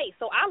way I taste.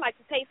 So I like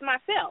to taste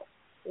myself.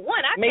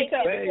 One, I taste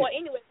it before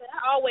anyway, but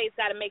I always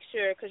got to make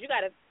sure, because you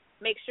got to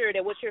make sure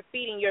that what you're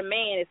feeding your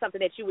man is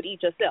something that you would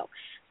eat yourself.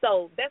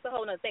 So that's a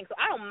whole other thing. So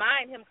I don't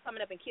mind him coming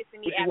up and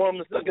kissing me. Would you want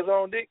him to suck his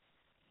own dick?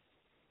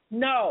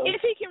 No.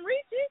 If he can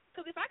reach it,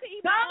 because if I could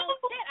eat my own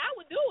cat, I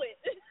would do it.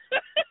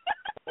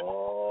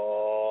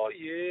 Oh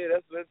yeah,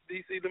 that's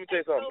DC. Let me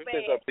tell you something.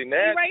 See,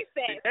 now, erase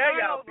that. now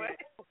y'all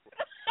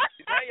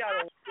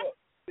don't suck.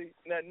 See,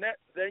 now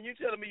you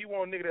telling me you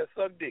want a nigga that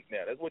suck dick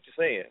now? That's what you're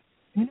saying.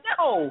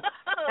 No.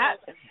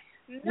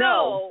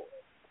 No.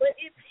 But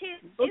it's his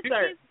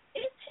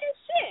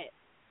shit.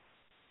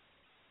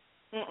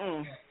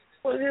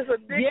 Well, there's a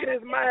dick in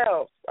his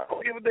mouth. I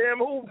don't give a damn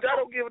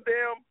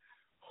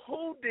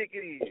who dick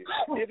it is.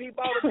 If he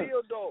bought a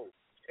dildo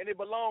and it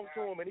belonged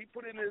to him and he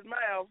put it in his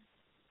mouth,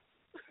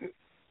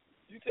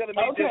 you telling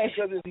me just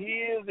because it's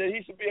his that he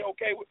should be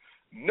okay with?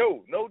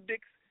 No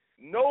dicks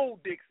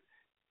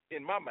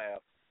in my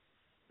mouth.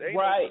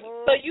 Right.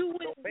 So you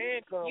wouldn't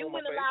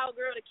allow a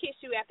girl to kiss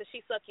you after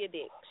she suck your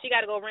dick. She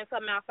got to go rinse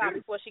her mouth out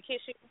before she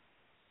kiss you.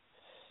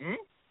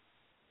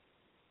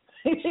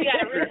 She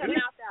got to rinse her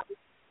mouth out.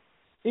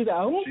 You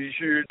know. She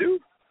sure do.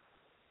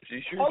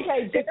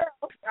 Okay,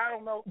 Gerald. I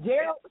don't know.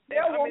 Gerald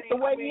wants to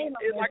weigh in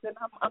on this, and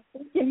I'm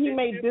thinking he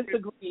may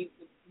disagree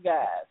with you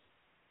guys.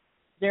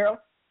 Gerald?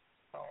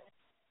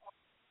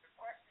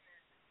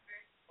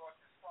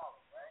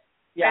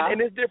 Yeah.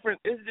 And it's different.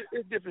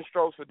 It's different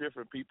strokes for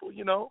different people,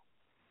 you know.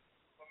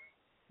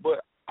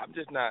 But I'm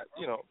just not,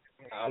 you know,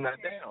 I'm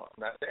not down.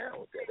 I'm not down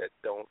with that. That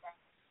don't.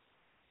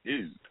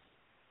 Dude.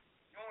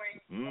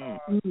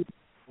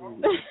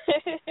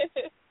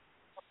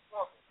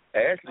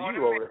 Ashley,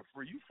 you over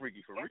there you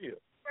freaky for real.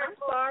 I'm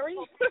sorry.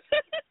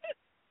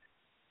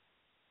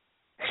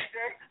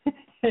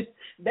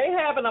 They're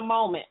having a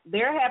moment.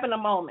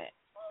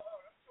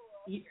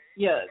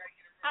 Yes.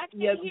 I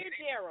can't hear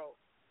Gerald.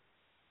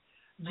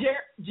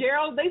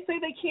 Gerald, they say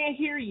they can't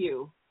hear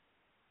you.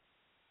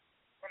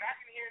 But I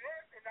can hear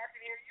them, and I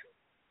can hear you.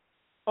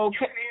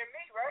 Okay. You can hear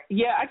me, right?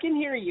 Yeah, I can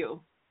hear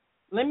you.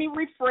 Let me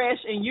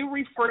refresh, and you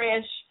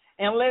refresh,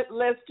 and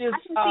let's just. I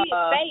can see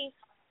his face.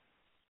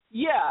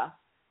 Yeah,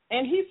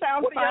 and he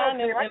sounds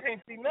fine. I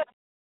can't see nothing.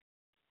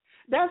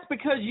 That's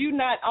because you're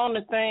not on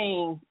the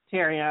thing,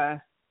 Terry.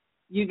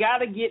 You got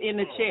to get in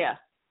the chair,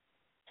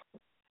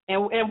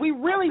 and we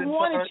really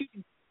wanted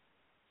you.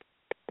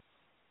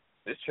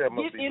 This chair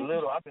must be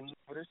little. I've been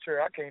looking for this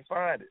chair. I can't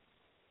find it.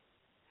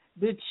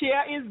 The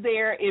chair is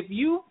there. If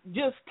you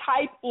just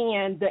type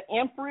in the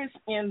Empress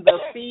in the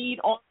feed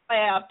on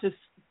Lab to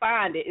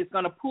find it, it's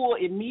going to pull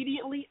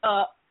immediately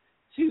up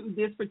to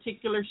this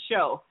particular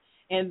show.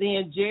 And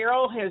then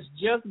Gerald has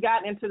just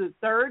gotten into the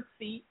third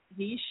seat.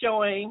 He's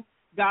showing,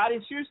 God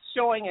is just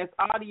showing as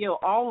audio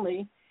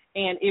only.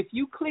 And if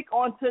you click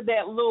onto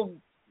that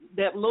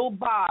little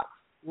box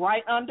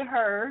right under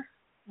her,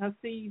 I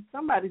see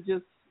somebody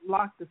just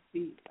locked the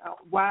seat.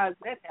 Why is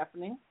that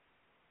happening?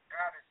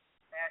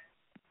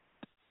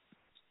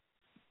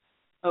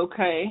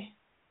 Okay.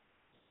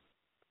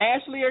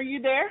 Ashley, are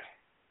you there?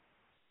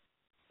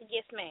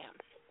 Yes, ma'am.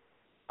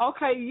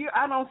 Okay,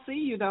 I don't see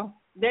you though.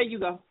 There you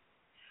go.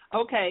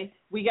 Okay,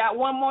 we got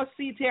one more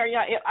seat here.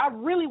 I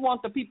really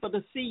want the people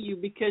to see you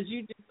because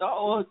you just,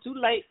 too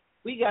late.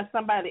 We got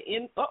somebody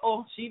in.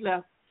 She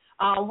left.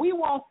 We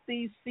want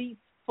these seats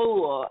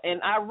full,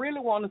 and I really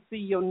want to see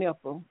your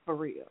nipple for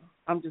real.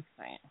 I'm just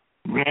saying.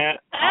 Man,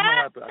 I'm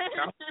gonna have to.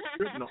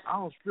 I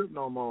don't strip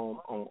no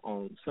more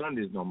on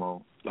Sundays no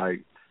more.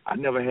 Like I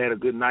never had a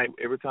good night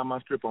every time I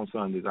strip on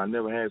Sundays. I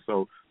never had.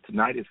 So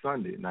tonight is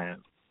Sunday now.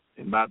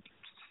 In about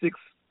we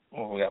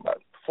got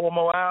about 4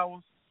 more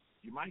hours.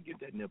 You might get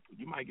that nipple.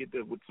 You might get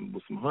that with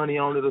some honey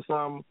on it or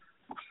something.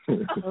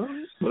 Or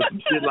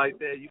some shit like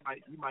that. You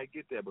might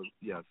get that. But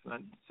yeah,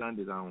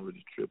 Sundays I don't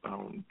really trip. I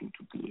don't do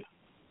too good.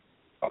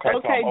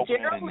 Okay,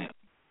 Gerald.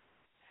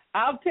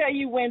 I'll tell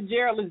you when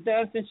Gerald is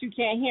done since you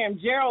can't hear him.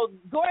 Gerald,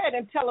 go ahead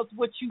and tell us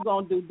what you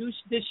gonna do.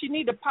 Does she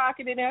need to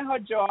pocket it in her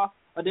jaw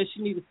or does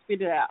she need to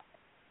spit it out?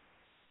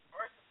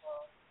 First of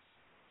all,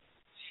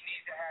 she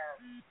needs to have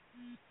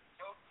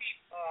no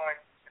teeth on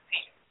the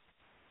penis.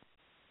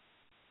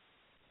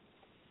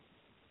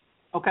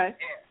 Okay.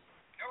 Yeah,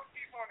 no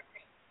teeth on the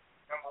penis,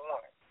 number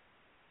one.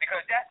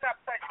 Because that's not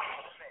touching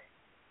the thing.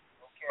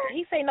 Okay? Did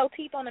he say no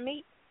teeth on the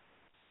meat?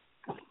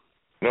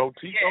 No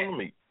teeth on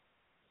the meat.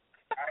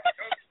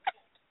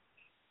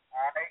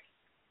 All right?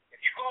 If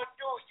you're going to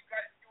do it, you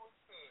got to do it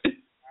good.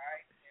 All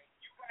right? And if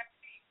you got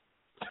teeth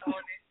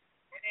on it,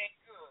 it ain't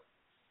good.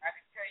 I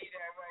can tell you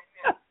that right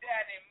now. Keep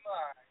that in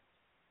mind.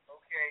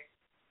 Okay?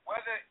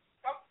 Whether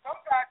some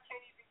guys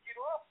can't even get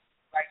off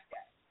like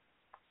that.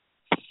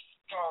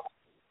 So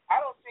I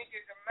don't think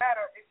it's a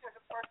matter. It's just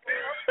a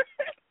personal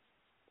preference.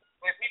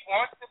 If he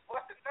wants to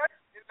bust a nut,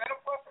 then let him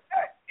bust a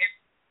nut. If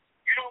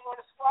you don't want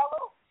to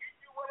swallow, you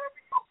do whatever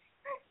you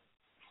think.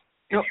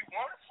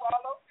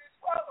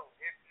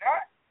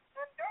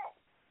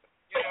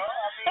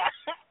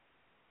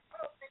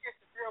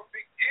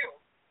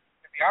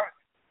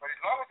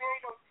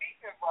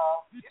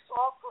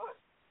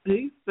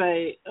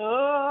 say,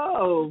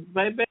 oh,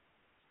 baby.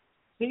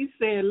 He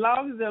said,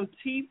 long as them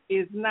teeth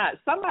is not.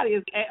 Somebody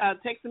is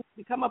texting me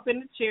to come up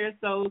in the chair.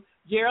 So,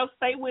 Gerald,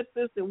 stay with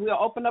us, and we'll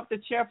open up the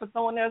chair for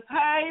someone else.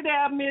 Hey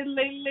there, Miss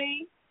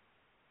Lily.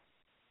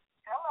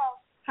 Hello.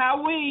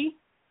 How we?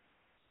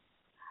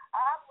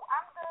 I'm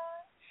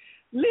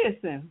good.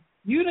 Listen,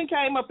 you done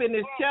came up in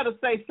this chair to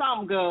say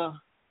something, girl.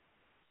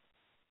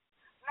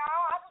 No,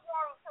 I just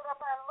wanted to sit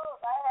up and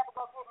look. I had to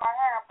go get my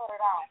hair and put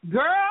it on.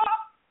 Girl,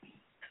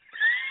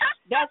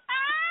 that's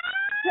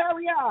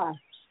Terrion.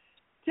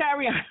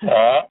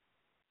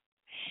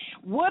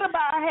 What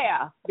about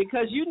hair?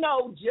 Because you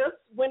know, just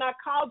when I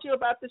called you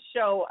about the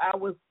show, I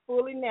was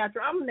fully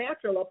natural. I'm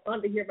natural up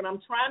under here, but I'm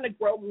trying to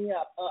grow me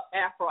up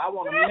afro. I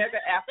want a mega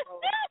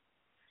afro.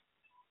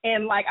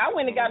 And like, I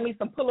went and got me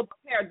some pull-up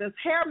hair. Does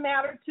hair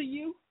matter to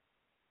you?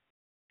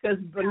 Because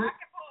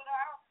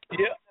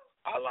yeah,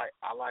 I like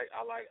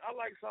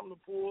something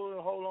to pull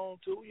and hold on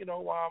to. You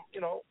know, while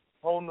I'm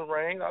holding the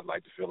reins, I'd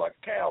like to feel like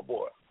a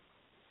cowboy.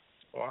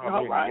 Well,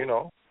 I mean, right.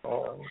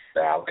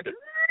 Style like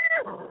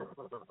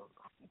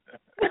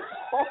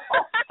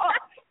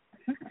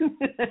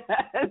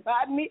that's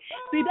why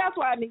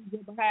I need to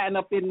get behind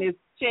up in this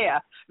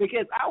chair,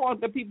 because I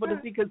want the people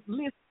to see. Because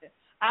listen,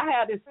 I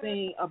have this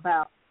thing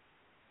about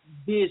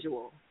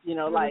visual.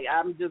 Like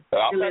I'm just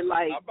feeling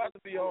like I'm about to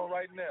be on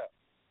right now.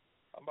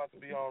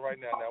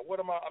 Now, what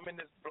am I? I'm in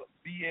this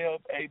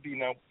BLAB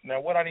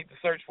now. What I need to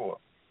search for?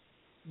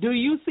 Do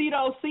you see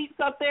those seats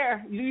up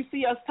there? Do you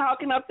see us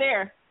talking up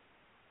there?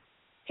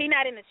 He's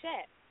not in the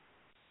chat.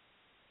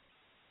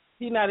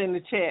 He's not in the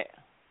chat.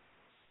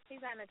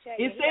 He's not in the chat.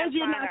 It says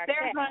you're not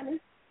there, honey.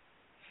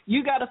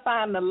 You got to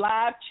find the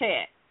live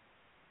chat.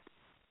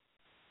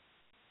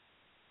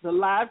 The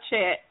live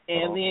chat,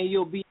 and then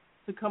you'll be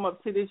able to come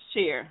up to this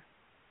chair.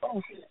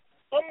 Oh,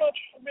 I'm not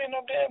being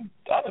up there.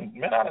 I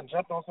done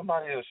jumped on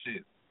somebody else's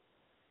shit.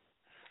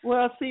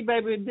 Well, see,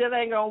 baby, that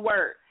ain't going to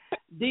work.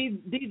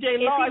 DJ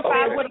Lloyd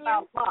said, what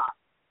about Fox?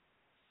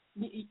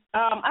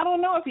 I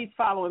don't know if he's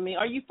following me.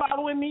 Are you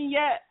following me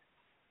yet?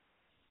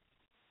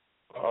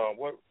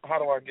 What? How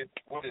do I get?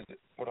 What is it?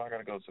 What do I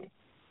gotta go to?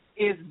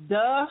 It's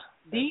the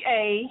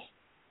DA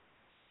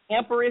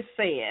Empress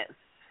Says,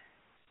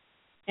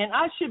 and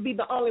I should be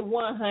the only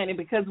one, honey,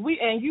 because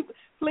you.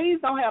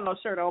 Please don't have no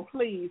shirt on,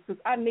 please, because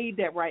I need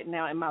that right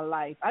now in my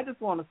life. I just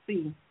want to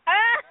see.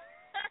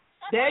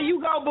 There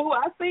you go, boo.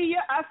 I see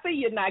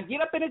you now.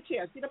 Get up in the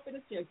chair. Get up in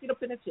the chair.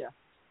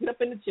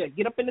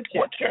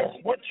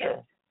 What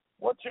chair?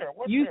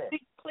 You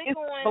see, it's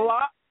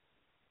block.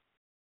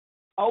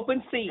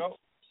 Open seat. Go.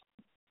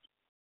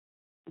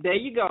 There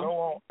you go. Go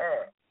on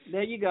air.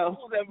 There you go.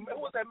 Who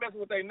was that messing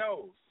with their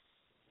nose?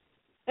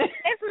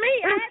 It's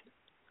me.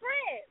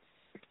 Chris.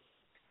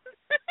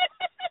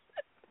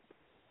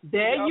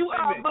 There you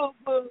are,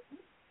 boo.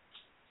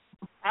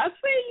 I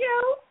see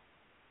you.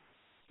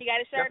 You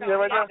got a shirt on.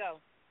 Right, go.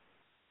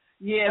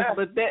 Yes, yeah.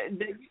 But that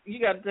you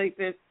got to take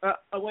this.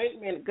 Wait a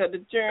minute, because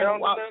the chair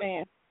walked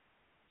in.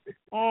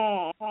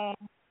 All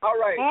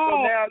right, so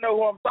now I know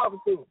who I'm talking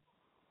to.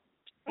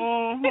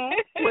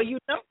 Well, you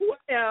know who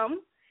I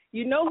am. I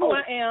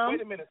am.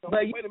 Wait a minute.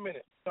 Wait a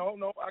minute.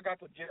 No, I got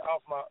to get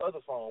off my other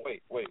phone.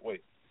 Wait.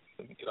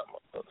 Let me get off my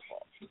other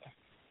phone.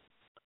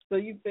 So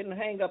you finna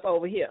hang up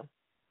over here.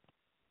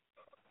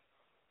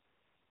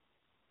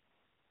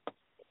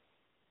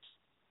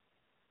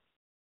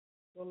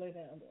 Go lay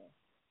down there.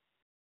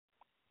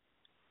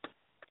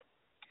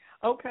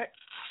 Okay.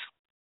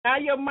 Now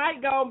your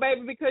mic gone,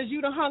 baby, because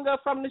you done hung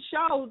up from the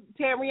show,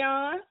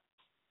 Terrion.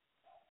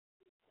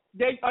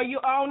 Are you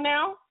on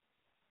now?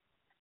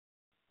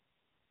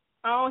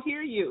 I don't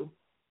hear you.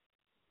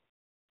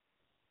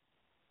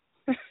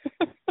 I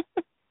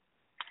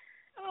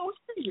don't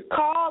hear you.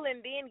 Call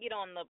and then get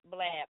on the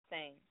blab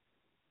thing.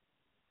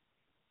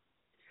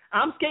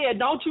 I'm scared.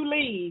 Don't you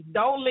leave.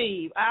 Don't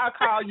leave. I'll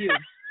call you.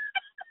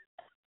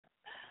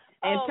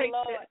 And take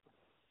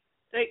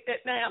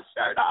that damn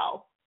shirt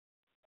off.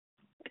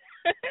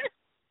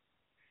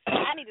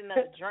 I need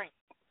another drink.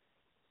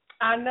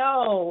 I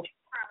know.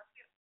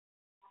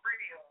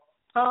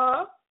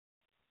 Huh?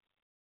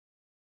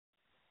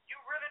 You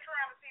really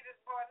trying to see this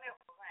boy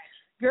nipples, ain't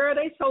you? Girl,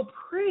 they so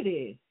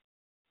pretty.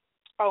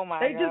 Oh my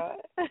God. They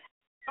just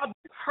are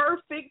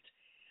perfect.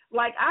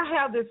 Like, I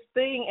have this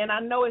thing, and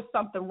I know it's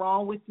something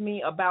wrong with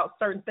me about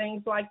certain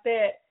things like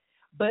that,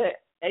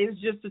 but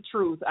it's just the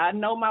truth. I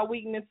know my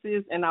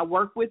weaknesses, and I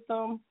work with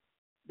them.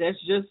 That's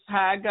just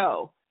how I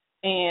go.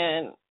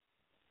 And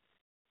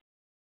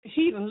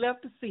he done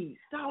left the seat.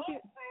 Stop it.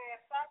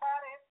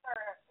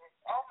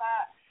 Oh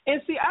my.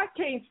 And see, I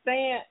can't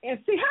stand.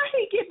 And see, how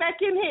he get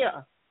back in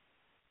here?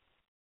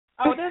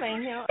 Oh, that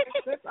ain't him.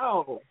 That's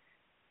old.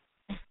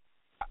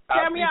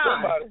 Tell me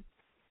out.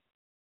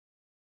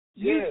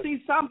 You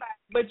see somebody,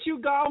 but you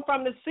gone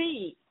from the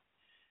seat.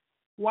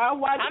 Why I'm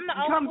the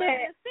come only one back?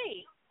 in the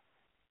seat.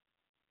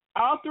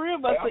 All three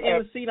of us are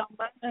in the seat on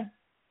mine.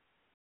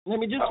 Let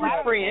me just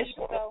refresh.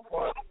 All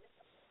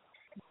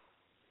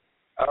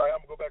right,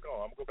 I'm going to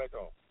go back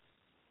on.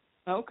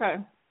 Okay.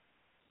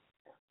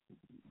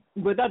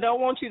 But I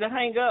don't want you to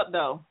hang up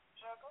though.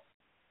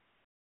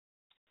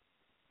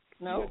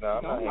 No, Yeah,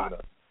 I'm not hanging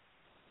up.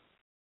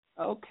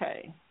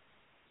 Okay.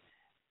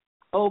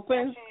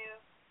 Open.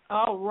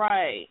 All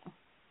right.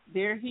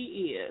 There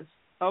he is.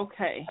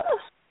 Okay.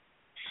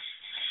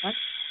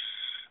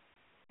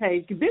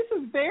 Hey, this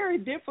is very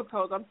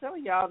difficult. I'm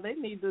telling y'all, they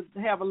need to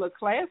have a little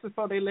class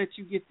before they let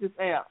you get this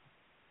app.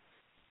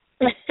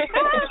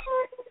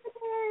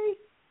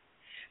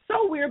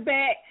 So we're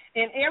back,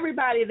 and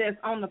everybody that's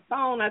on the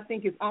phone, I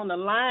think, is on the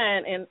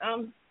line, and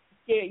I'm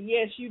scared.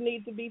 Yes, you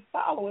need to be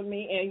following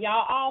me, and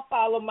y'all all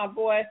follow my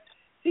boy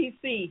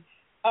TC.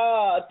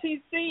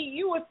 TC,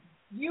 you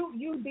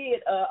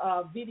did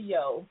a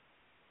video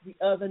the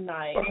other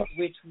night,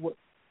 which was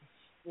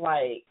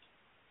like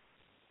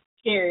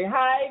scary.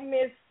 Hi,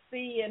 Miss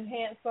C and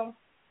Handsome.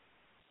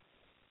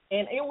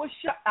 And it was,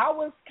 I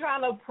was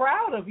kind of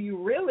proud of you,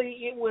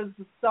 really. It was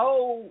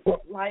so,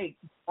 like,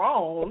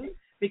 wrong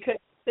because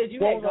you said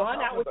you had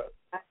gone out with,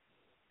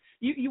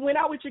 you went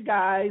out with your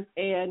guys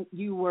and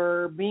you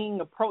were being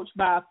approached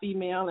by a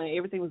female and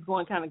everything was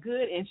going kind of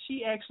good, and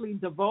she actually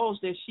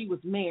divulged that she was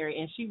married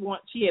and she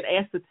had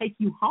asked to take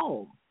you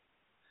home.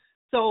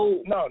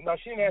 So No,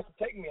 she didn't ask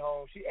to take me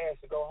home. She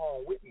asked to go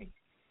home with me.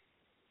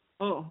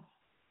 Oh.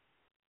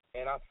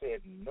 And I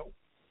said no.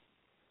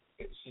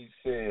 She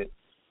said,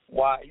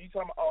 "Why? You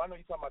talking about? Oh, I know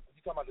you talking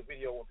about the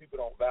video when people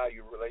don't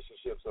value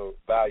relationships or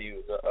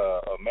value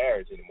a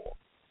marriage anymore."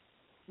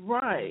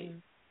 Right.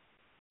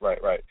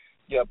 Right.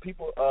 Yeah,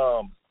 people.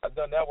 I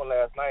done that one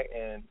last night,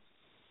 and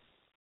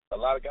a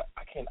lot of guys.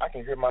 I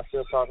can hear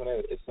myself talking.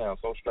 It sounds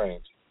so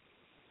strange.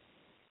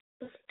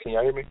 Can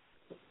y'all hear me?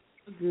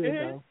 Good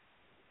though.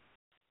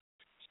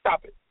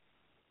 Stop it.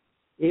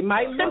 It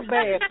might look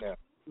bad.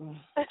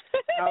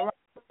 All right.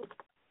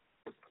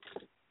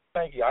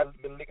 Thank you. I've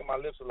been licking my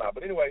lips a lot,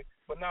 but anyway.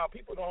 But now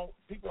people don't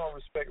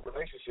respect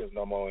relationships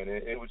no more, and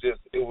it was just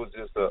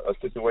a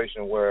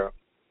situation where,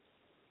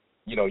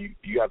 you know,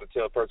 you have to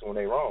tell a person when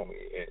they're wrong,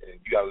 and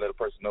you got to let a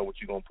person know what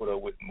you're gonna put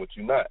up with and what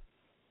you're not.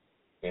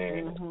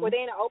 And were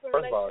they in an open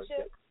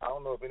relationship? I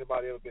don't know if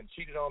anybody ever been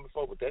cheated on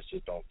before, but that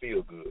shit don't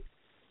feel good.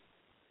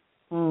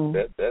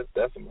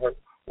 That's some hurt.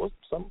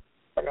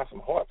 I got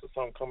some hearts or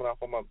something coming out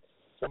from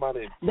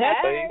somebody's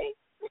face.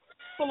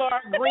 People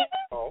are agreeing.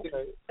 Oh,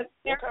 okay.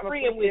 What kind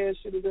of weird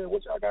shit is that?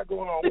 What y'all got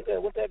going on?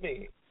 What that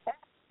mean?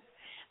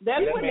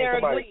 That's when they're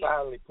somebody agreeing.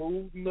 silently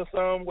pooping or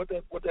something.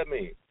 What that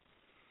mean?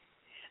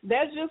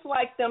 That's just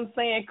like them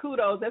saying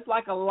kudos. That's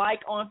like a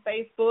like on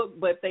Facebook,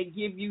 but they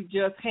give you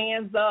just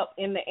hands up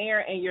in the air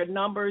and your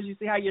numbers. You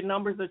see how your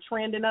numbers are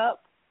trending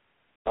up?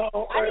 Oh,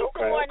 okay, I need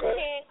some more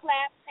hand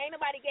claps. Ain't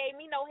nobody gave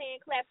me no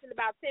hand claps in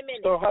about 10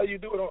 minutes. So how you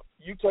do it?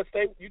 You touch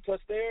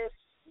theirs?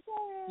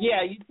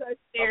 Yeah, you touch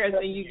theirs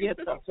and you get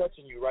them. I'm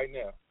touching you right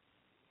now.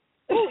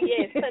 Oh,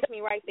 yes, touch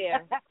me right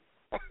there.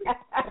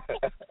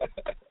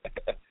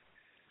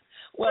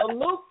 Well,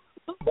 Luke.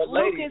 But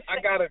ladies, Lucas,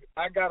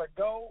 I gotta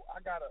go.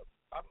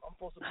 I'm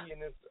supposed to be in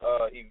this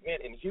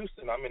event in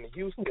Houston. I'm in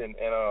Houston,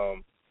 and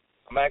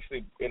I'm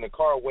actually in the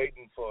car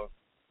waiting for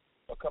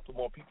a couple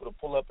more people to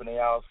pull up in the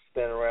house,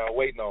 standing around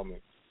waiting on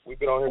me. We've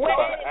been on here for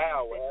about an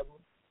hour, haven't we?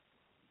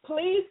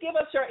 Please give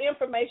us your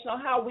information on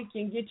how we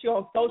can get you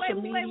on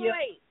social media.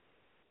 Wait.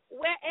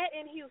 Where at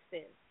in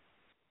Houston?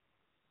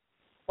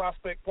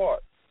 Prospect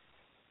Park.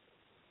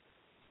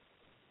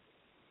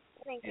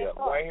 Yeah,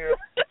 right here,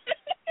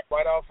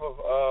 right off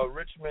of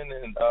Richmond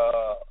and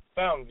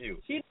Fountain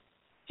View. She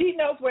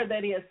knows where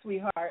that is,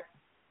 sweetheart.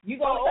 You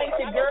gonna thank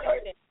your girl?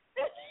 Okay.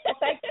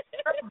 Thank your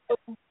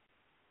girl.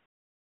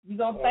 You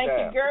gonna thank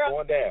your girl?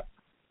 Going down.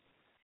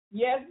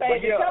 Yes,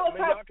 baby. Yeah, Tell us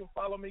how. Y'all can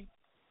follow me.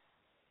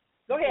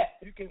 Go ahead.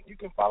 You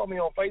can follow me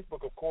on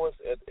Facebook, of course,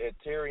 at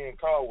Terry and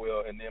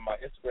Caldwell, and then my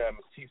Instagram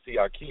is TC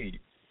Akid.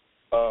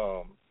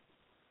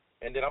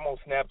 And then I'm on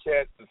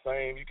Snapchat, the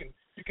same. You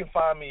can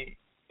find me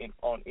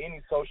on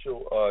any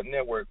social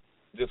network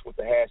just with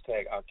the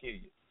hashtag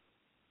Akid.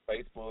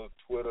 Facebook,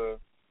 Twitter,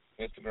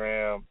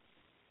 Instagram,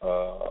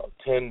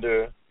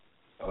 Tinder,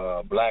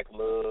 Black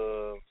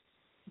Love.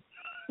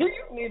 You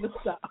need to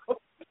stop.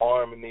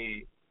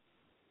 Harmony.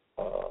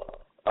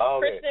 All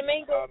Christian that.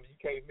 Mingle. You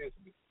can't miss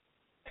me.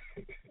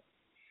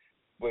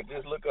 But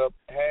just look up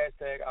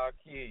hashtag I'll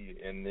kill you,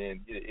 and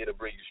then it'll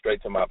bring you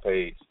straight to my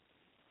page.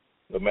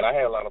 But, man, I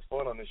had a lot of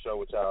fun on this show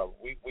with y'all.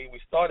 We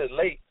started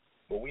late,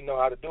 but we know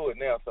how to do it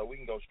now, so we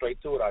can go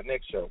straight to it our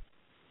next show.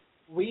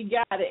 We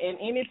got it. And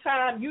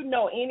anytime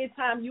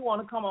you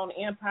want to come on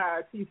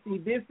Empire,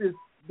 TC, this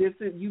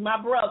is you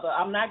my brother.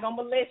 I'm not going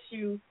to molest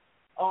you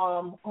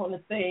on the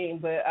thing,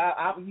 but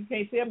you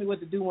can't tell me what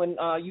to do when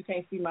you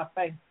can't see my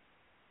face.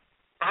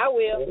 I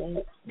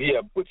will.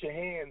 Yeah, put your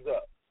hands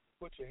up.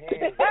 Put your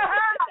hands up.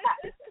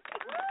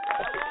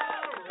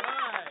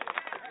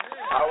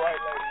 All right,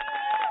 ladies.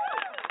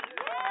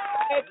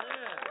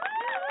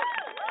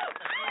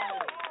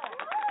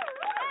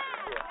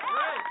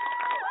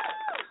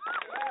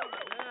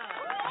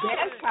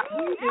 That's how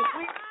we do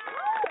it.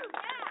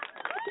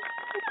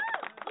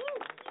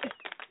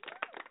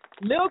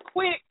 Little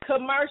quick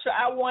commercial.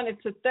 I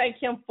wanted to thank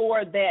him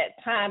for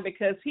that time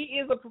because he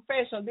is a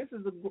professional. This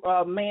is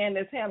a man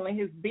that's handling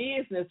his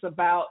business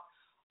about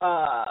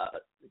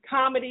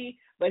comedy,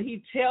 but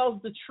he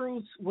tells the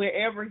truth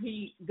wherever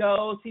he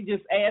goes. He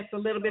just adds a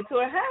little bit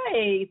to it.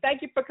 Hey,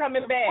 thank you for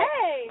coming back.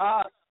 Hey.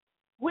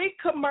 Quick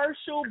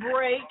commercial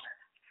break.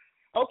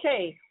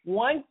 Okay,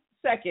 1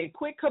 second.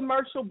 Quick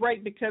commercial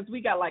break because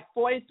we got like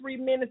 43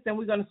 minutes and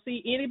we're going to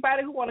see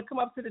anybody who want to come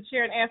up to the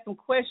chair and ask some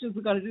questions.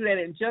 We're going to do that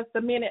in just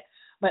a minute.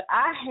 But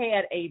I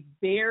had a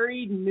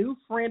very new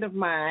friend of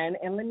mine,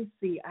 and let me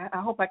see. I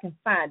hope I can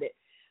find it.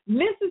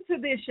 Listen to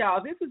this,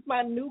 y'all. This is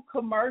my new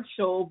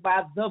commercial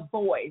by The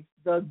Voice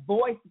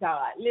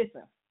God.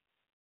 Listen.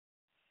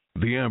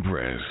 The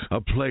Empress,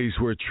 a place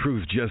where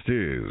truth just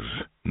is.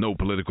 No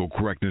political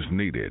correctness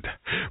needed.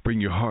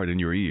 Bring your heart in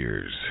your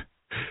ears.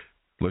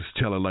 Let's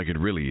tell it like it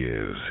really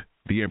is.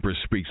 The Empress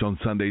speaks on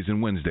Sundays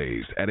and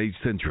Wednesdays at 8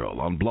 Central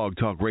on Blog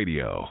Talk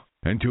Radio.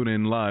 And tune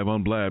in live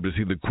on Blab to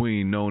see the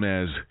queen known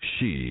as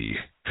She.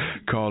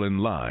 Call in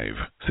live,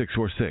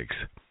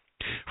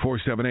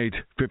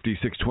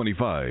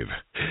 646-478-5625.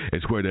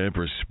 It's where the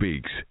Empress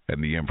speaks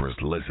and the Empress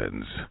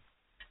listens.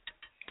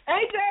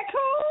 Ain't that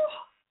cool?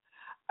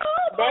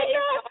 Oh, my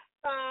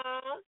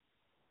God.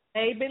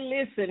 Hey, but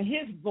listen,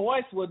 his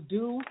voice will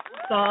do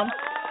some.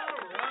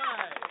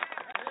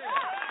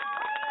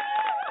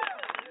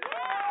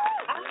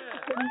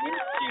 I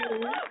miss you,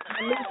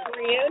 my new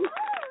friend.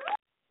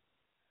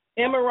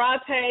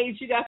 Emirate,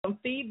 you got some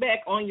feedback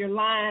on your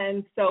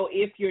line, so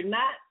if you're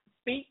not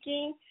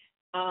speaking,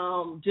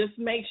 just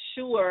make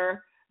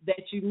sure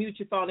that you mute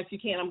your phone if you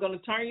can. I'm going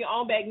to turn you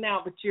on back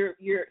now, but you're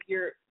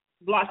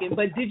blocking.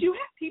 But he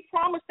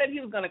promised that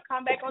he was going to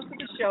come back onto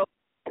the show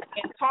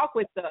and talk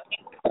with us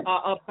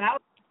about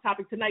this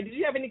topic tonight. Did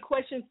you have any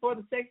questions for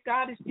the sex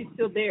god? Is she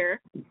still there?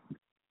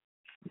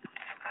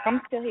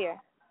 I'm still here.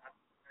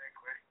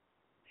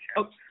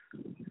 Oh.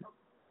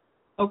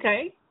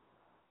 Okay.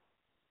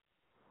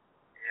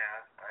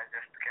 Yeah, I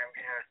just came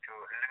here to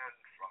learn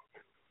from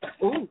you.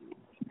 Ooh.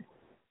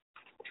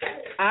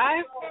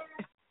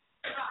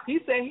 He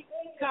said he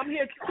come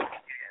here.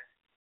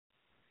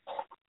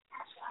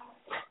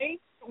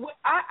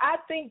 I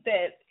think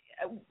that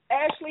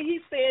Ashley, he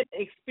said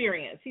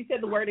experience. He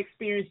said the word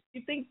experience. Do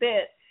you think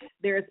that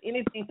there's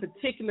anything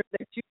particular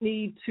that you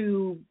need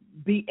to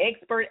be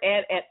expert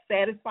at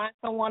satisfying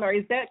someone, or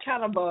is that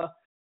kind of a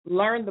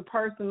learn the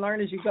person,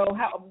 learn as you go?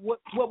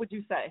 What would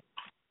you say?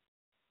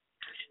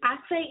 I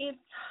say it's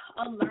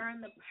a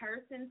learn the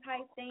person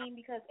type thing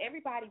because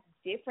everybody's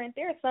different.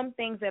 There are some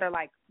things that are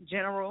like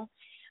general,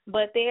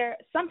 but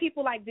some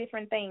people like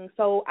different things.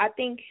 So I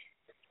think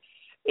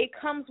it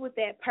comes with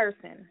that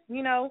person,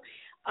 you know.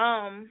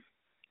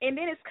 And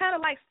then it's kind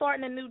of like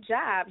starting a new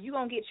job. You're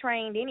going to get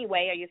trained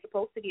anyway, or you're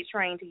supposed to get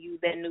trained to use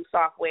that new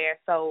software.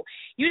 So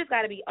you just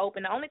got to be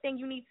open. The only thing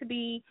you need to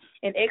be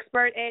an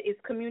expert at is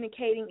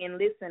communicating and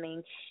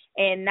listening,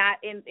 and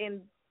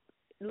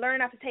learn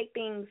not to take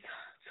things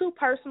too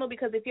personal,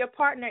 because if your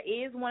partner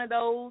is one of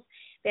those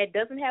that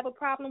doesn't have a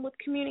problem with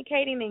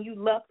communicating, then you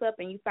lucked up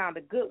and you found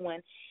a good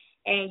one,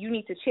 and you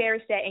need to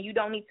cherish that, and you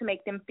don't need to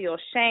make them feel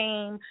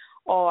shame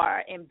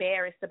or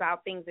embarrassed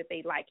about things that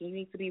they like. And you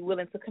need to be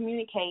willing to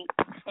communicate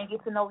and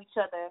get to know each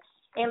other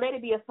and let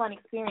it be a fun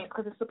experience,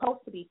 because it's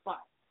supposed to be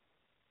fun.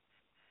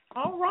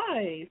 All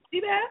right. See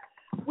that?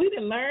 We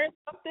done learned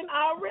something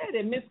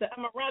already, Mr.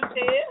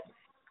 Amarante.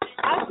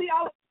 I see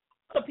all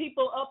the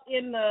people up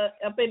in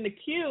the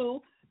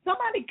queue.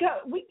 Somebody,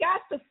 we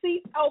got the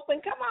seats open.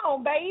 Come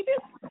on, baby.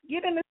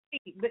 Get in the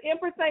seat. The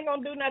Empress ain't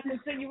going to do nothing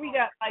to you. We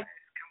got like,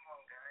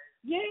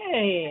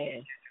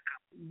 yeah,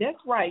 that's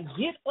right.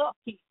 Get up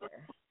here.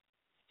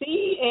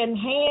 See and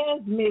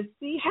hands,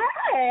 Missy.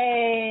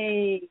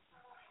 Hey.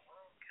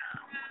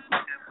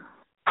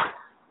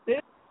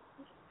 I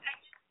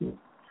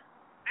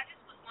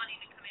just was wanting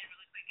to come in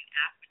really quick and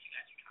ask what you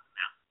guys are talking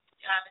about.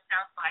 It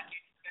sounds like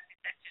you're discussing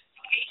sex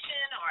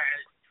education or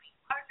between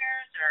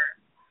partners or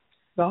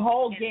the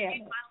whole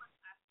gamut.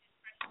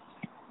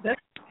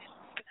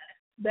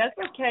 That's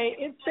okay.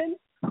 It's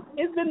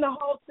been the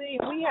whole thing.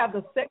 We have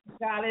the sex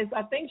goddess.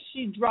 I think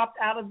she dropped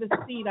out of the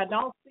seat. I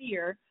don't see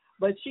her,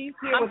 but she's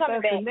here with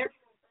us. And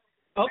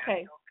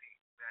okay.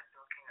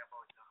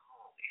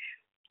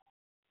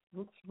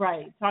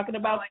 Right. Talking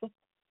about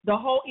the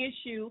whole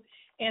issue.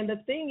 And the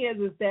thing is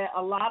that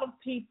a lot of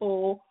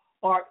people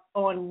are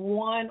on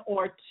one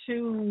or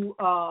two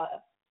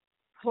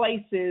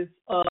places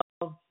of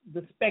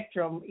the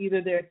spectrum.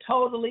 Either they're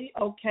totally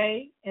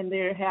okay and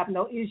they have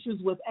no issues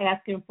with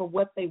asking for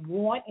what they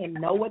want and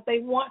know what they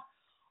want,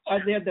 or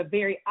they're the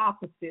very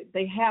opposite.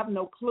 They have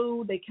no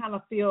clue. They kind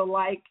of feel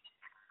like,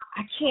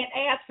 I can't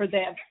ask for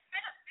that.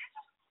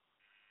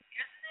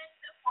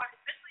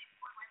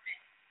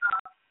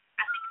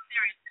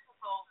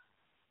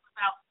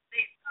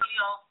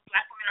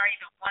 Black women are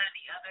either one or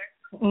the other.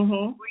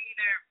 Mm-hmm. We're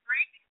either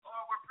freaks or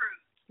we're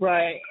prudes.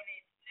 Right. And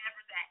it's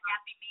never that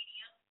happy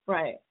medium.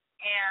 Right.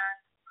 And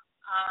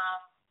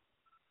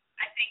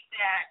I think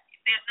that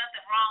there's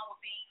nothing wrong with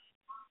being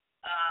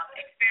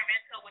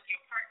experimental with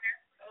your partner,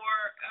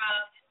 or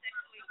just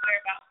sexually aware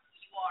about who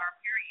you are,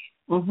 period.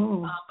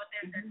 But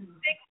there's a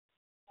stigma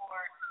for,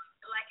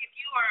 like, if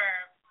you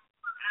are,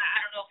 I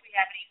don't know if we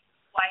have any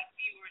white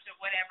viewers or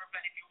whatever,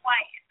 but if you're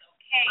white, it's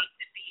okay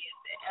to be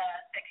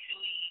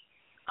sexually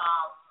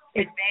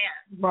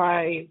advanced.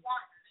 Right. If you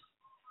want to.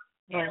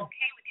 It's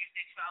okay with your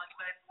sexuality,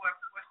 but if we're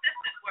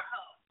sisters, we're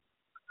hoes.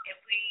 If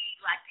we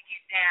like to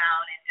get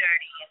down and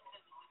dirty and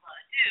do what we want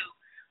to do,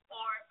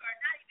 or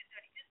not even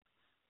dirty, just,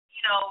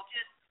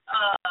 just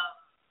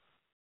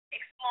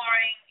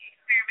exploring,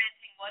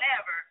 experimenting,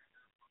 whatever.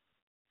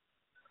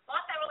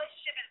 Once that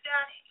relationship is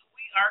done,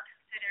 we are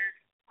considered,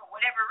 for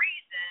whatever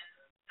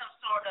reason, some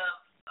sort of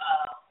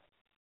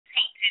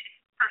tainted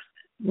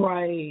person.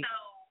 Right. So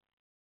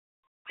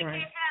we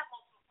can't have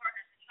multiple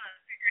partners and trying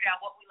to figure it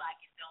out what we like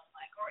and don't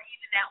like, or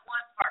even that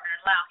one partner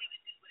allow him to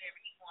do whatever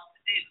he wants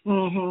to do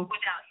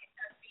without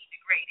us being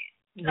degraded.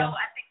 So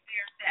I think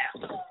there's that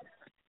whole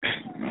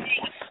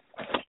thing.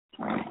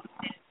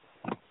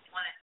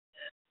 Wanting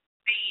to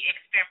be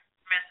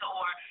experimental,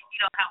 or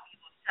how we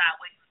will shy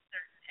away from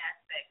certain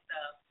aspects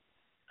of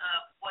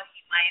what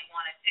he might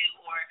want to do,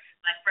 or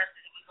like for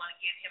instance, we want to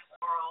give him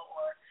oral,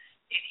 or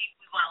if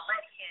we want to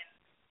let him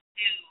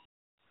do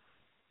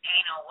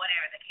anal,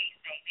 whatever the case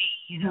may be.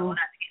 Not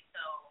to get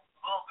so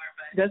vulgar,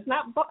 but that's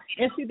not.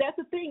 And see, that's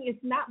the thing. It's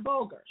not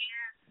vulgar.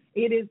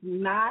 Yeah. It is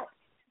not.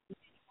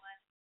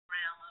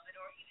 Realm of it,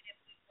 or even if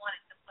we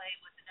wanted to play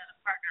with another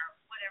partner, or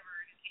whatever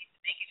the case, to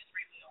make it as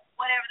real,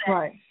 whatever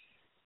that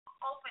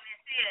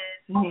openness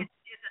is.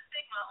 It's a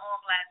stigma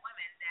on Black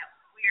women that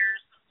we're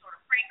some sort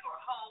of freak or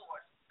hoe or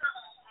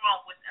something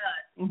wrong with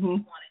us.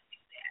 We want to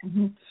do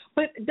that.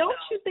 But don't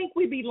you think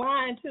we be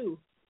lying too?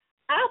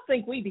 I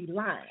think we be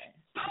lying.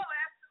 Oh,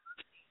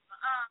 absolutely.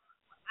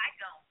 I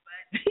don't,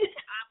 but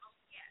I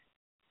believe yes.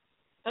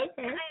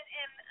 Okay.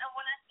 And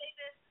when I say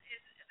this,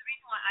 is the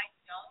reason why I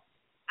don't.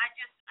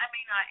 I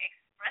may not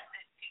express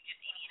it to just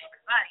any and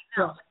everybody.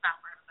 No, it's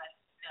not for everybody.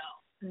 No,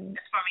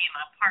 it's for me and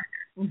my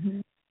partner.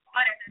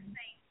 But at the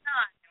same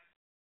time,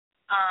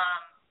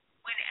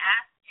 when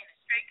asked in a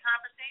straight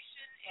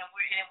conversation, and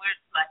we're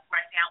like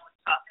right now we're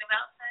talking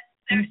about sex,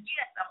 there's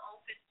yes, I'm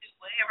open to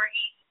whatever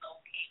he's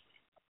okay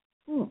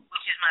with,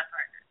 which is my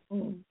partner.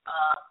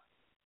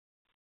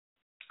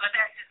 But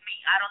that's just me.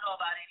 I don't know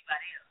about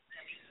anybody else.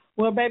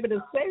 Well, baby,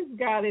 the sex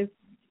goddess,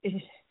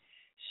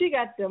 she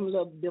got them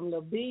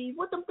little bees.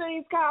 What them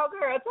things called,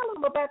 girl? Tell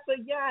them about the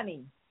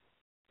yoni.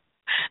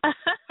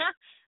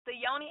 The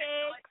yoni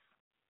eggs.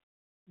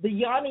 The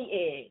yoni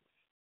eggs.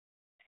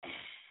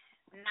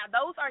 Now,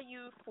 those are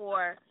used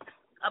for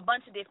a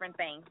bunch of different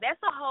things. That's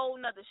a whole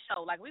nother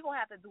show. Like, we're going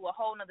to have to do a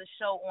whole nother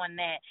show on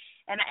that.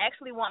 And I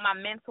actually want my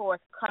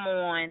mentors to come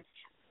on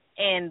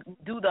and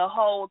do the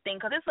whole thing,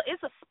 because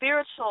it's a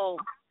spiritual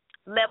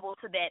level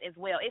to that as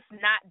well. It's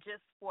not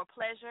just for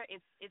pleasure.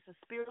 It's a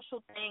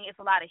spiritual thing. It's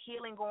a lot of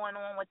healing going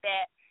on with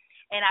that.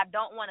 And I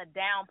don't want to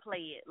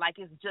downplay it like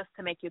it's just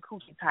to make your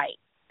coochie tight,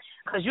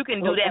 because you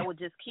can do that with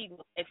just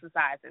Kegel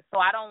exercises. So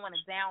I don't want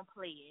to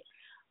downplay it.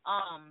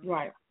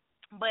 Right.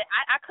 But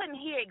I couldn't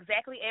hear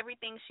exactly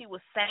everything she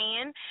was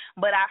saying,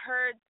 but I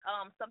heard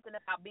something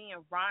about being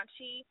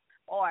raunchy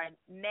or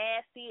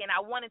nasty, and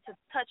I wanted to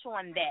touch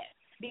on that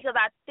because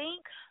I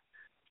think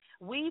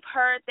we've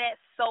heard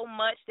that so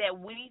much that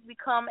we've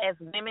become, as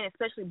women,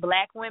 especially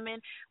Black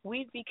women,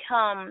 we've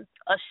become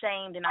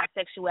ashamed in our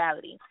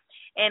sexuality.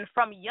 And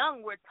from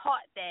young, we're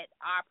taught that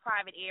our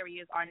private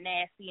areas are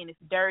nasty and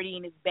it's dirty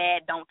and it's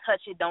bad. Don't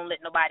touch it. Don't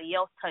let nobody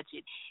else touch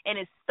it. And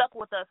it's stuck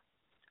with us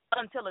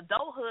until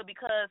adulthood,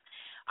 because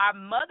our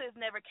mothers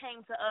never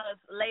came to us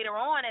later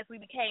on as we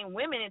became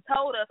women and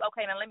told us,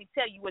 okay, now let me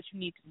tell you what you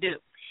need to do.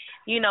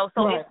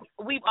 So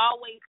we've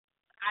always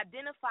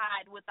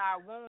identified with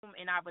our womb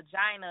and our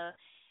vagina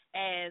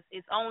as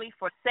it's only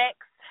for sex.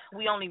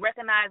 We only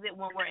recognize it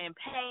when we're in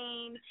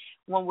pain,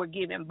 when we're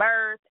giving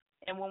birth,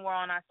 and when we're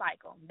on our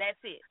cycle.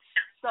 That's it.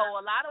 So a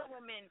lot of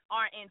women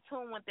aren't in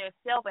tune with their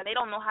self, and they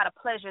don't know how to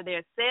pleasure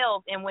their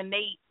selves. And when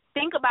they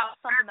think about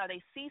something, or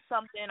they see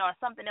something, or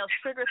something else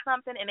triggers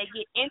something, and they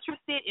get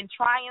interested in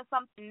trying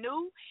something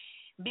new,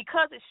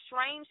 because it's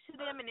strange to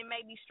them and it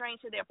may be strange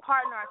to their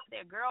partner or to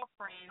their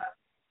girlfriend,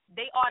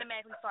 they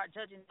automatically start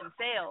judging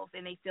themselves,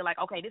 and they feel like,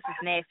 okay, this is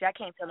nasty. I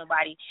can't tell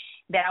nobody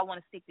that I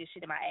want to stick this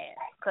shit in my ass,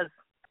 because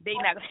they're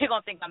going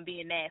to think I'm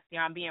being nasty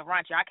or I'm being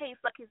raunchy. I can't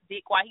suck his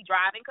dick while he's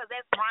driving, because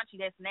that's raunchy,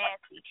 that's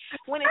nasty.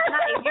 When it's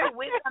not, if you're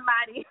with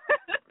somebody,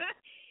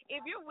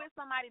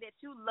 that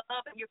you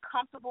love and you're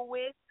comfortable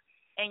with,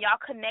 and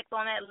y'all connect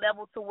on that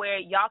level to where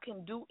y'all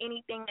can do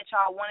anything that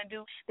y'all want to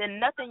do,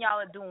 then nothing y'all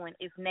are doing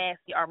is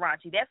nasty or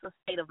raunchy. That's a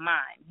state of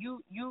mind.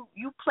 You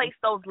place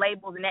those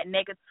labels and that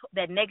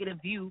negative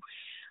view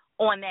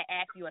on that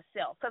act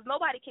yourself, because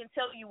nobody can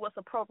tell you what's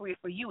appropriate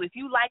for you. If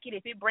you like it,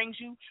 if it brings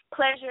you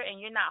pleasure and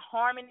you're not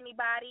harming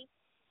anybody,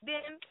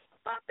 then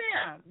fuck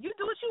them. You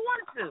do what you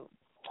want to do.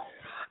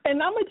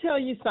 And I'm going to tell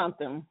you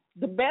something.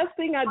 The best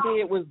thing I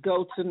did was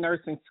go to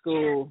nursing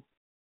school.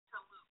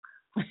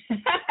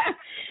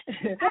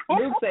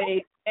 Luke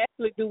say,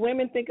 actually, do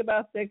women think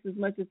about sex as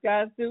much as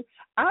guys do?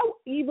 I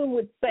even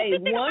would say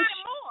once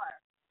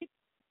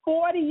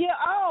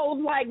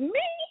 40-year-old like me,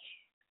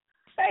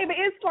 baby,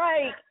 it's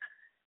like,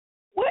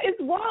 what is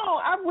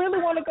wrong? I really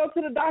want to go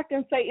to the doctor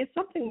and say, is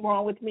something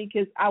wrong with me?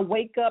 Because I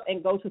wake up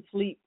and go to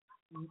sleep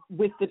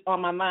with it on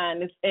my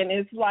mind.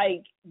 It's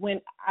like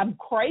when I'm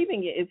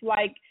craving it, it's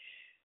like,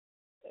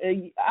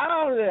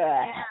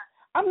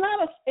 I'm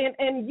not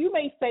and you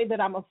may say that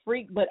I'm a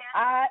freak, but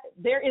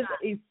there is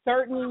a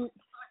certain,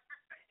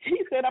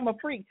 he said I'm a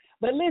freak,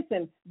 but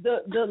listen,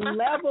 the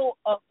level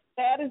of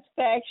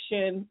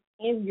satisfaction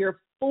in your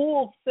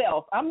full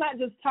self, I'm not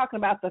just talking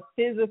about the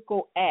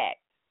physical act.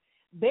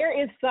 There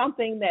is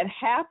something that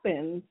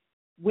happens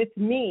with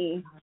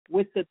me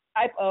with the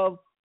type of,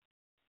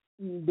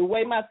 the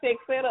way my sex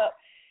set up.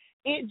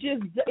 It's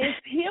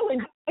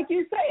healing, like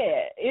you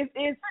said.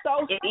 It's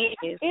so. It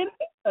is.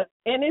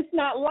 And it's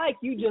not like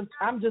you just.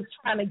 I'm just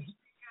trying to.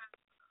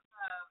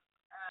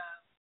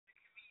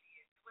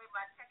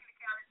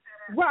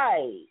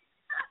 Right.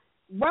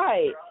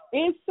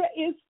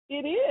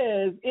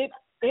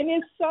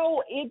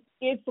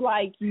 It's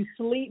like you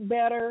sleep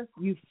better,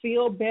 you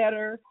feel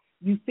better,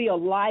 you feel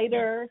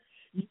lighter,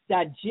 you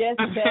digest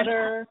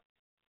better.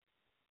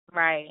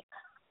 Right.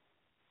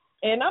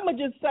 And I'm going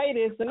to just say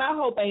this, and I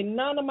hope ain't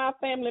none of my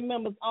family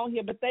members on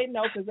here, but they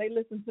know because they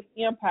listen to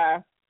the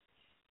Empire.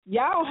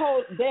 Y'all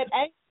hold that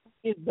ain't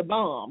is the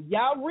bomb.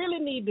 Y'all really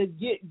need to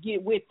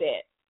get with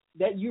that.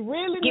 That you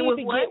really need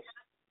to what?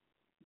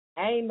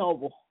 get. Ain't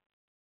noble.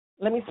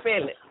 Let me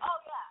spell it. Oh,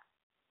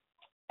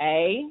 yeah.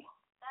 A.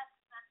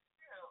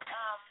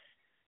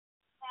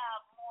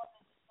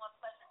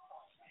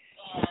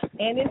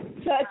 And it's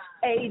such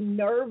a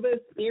nervous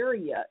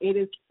area. It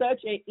is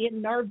such an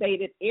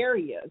innervated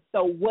area.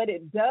 So what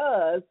it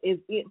does is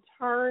it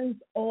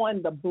turns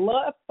on the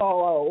blood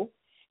flow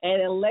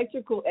and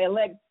electricity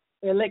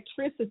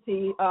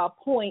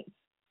points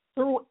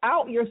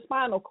throughout your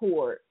spinal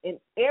cord, and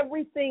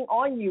everything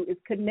on you is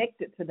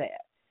connected to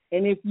that.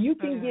 And if you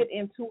can get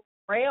into a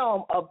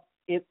realm of,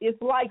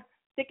 it's like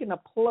sticking a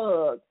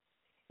plug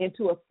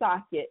into a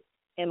socket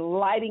and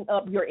lighting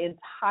up your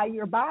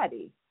entire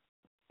body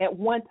at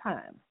one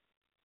time.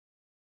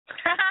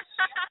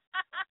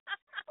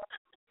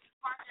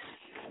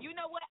 You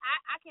know what?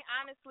 I can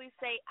honestly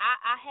say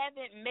I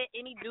haven't met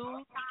any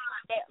dudes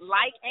that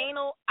like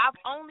anal. I've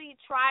only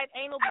tried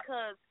anal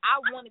because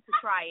I wanted to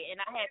try it, and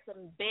I had to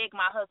beg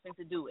my husband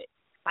to do it.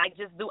 Like,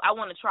 I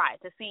want to try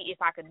it to see if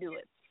I could do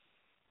it.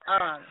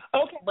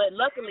 Okay. But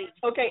luckily.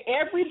 Okay,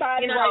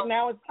 everybody right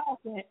now is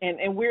talking,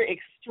 and we're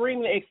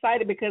extremely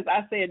excited because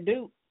I said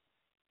dude.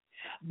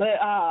 But,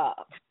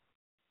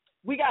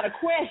 we got a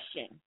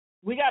question.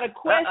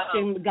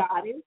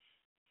 Goddess.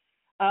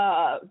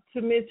 To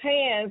Ms.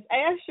 Hands,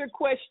 ask your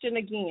question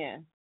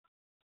again.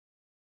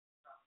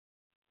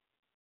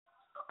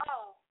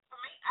 Oh, for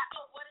me?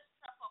 What is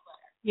truffle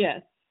butter?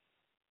 Yes.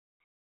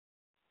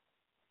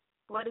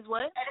 What is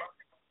what?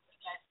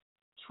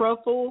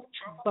 Truffle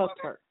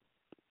butter.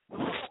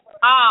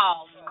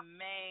 Oh,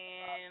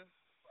 man.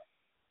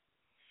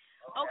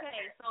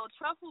 Okay, so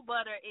truffle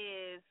butter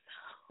is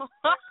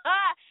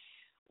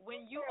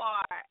when you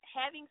are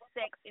having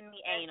sex in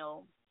the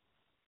anal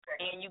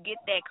and you get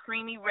that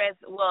creamy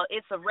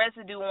it's a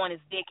residue on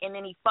his dick, and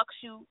then he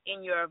fucks you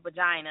in your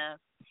vagina,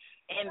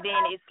 and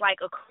then it's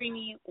like a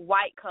creamy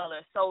white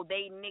color, so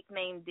they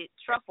nicknamed it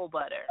truffle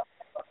butter.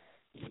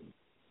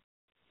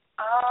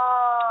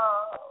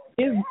 Oh.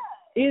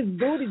 It's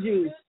booty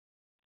juice.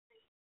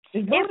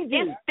 It's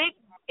thick.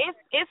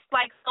 It's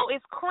like, so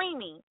it's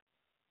creamy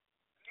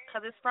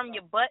because it's from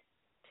your butt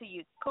to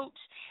your cooch.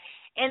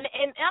 And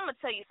I'm gonna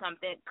tell you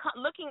something.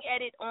 Looking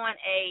at it on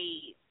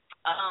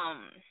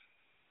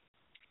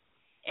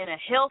in a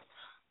health,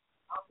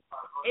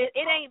 it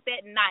ain't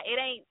that it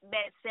ain't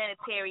that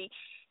sanitary.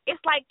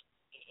 It's like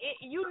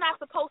you're not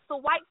supposed to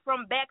wipe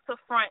from back to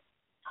front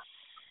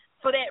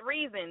for that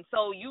reason.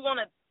 So you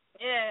wanna,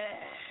 I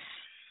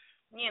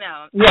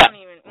don't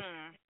even.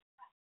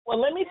 Well,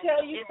 let me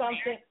tell you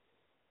something.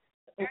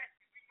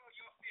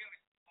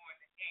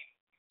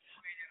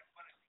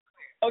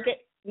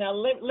 Okay. Now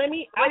let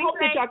me. I hope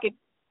that y'all can.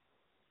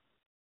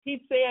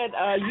 He said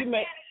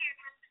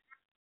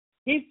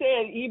He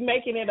said you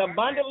making it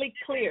abundantly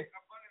clear.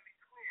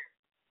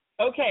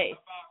 Okay.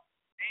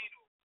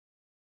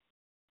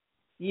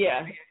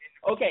 Yeah.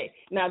 Okay.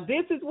 Now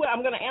this is what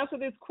I'm going to answer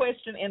this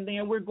question, and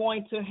then we're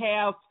going to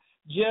have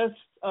just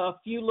a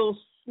few little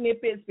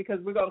snippets because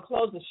we're going to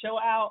close the show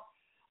out.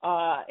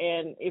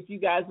 And if you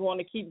guys want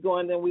to keep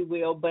going, then we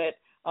will. But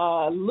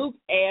Luke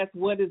asked,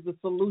 what is the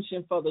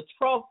solution for the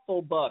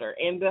truffle butter?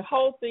 And the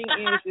whole thing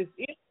is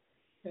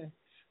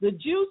the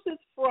juices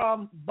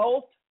from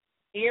both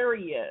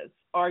areas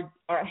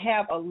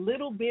have a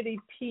little bitty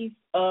piece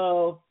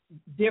of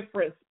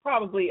difference,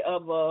 probably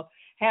of a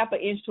half an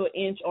inch to an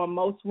inch on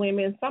most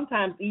women,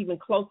 sometimes even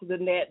closer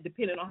than that,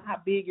 depending on how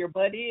big your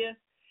butt is.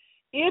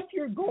 If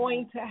you're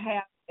going to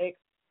have sex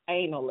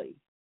anally,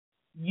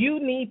 you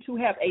need to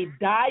have a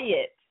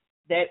diet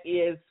that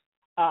is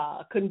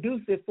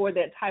conducive for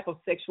that type of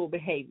sexual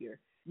behavior.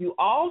 You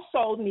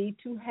also need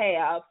to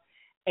have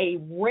a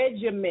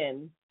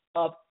regimen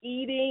of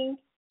eating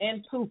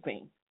and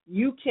pooping.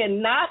 You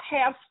cannot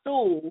have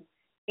stool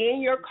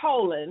in your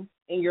colon,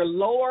 in your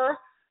lower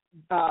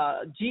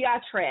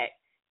GI tract,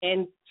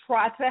 and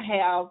try to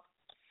have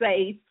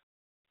safe,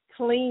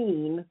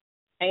 clean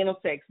anal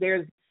sex.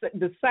 There's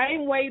the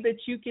same way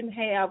that you can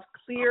have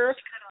clear.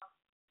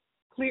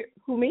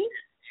 Who, me?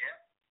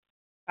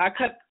 Yeah.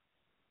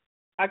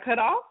 I cut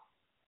off?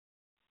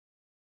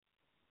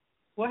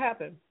 What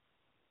happened?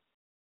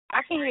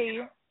 I can hear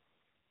you.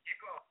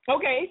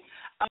 Okay.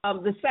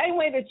 The same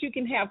way that you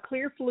can have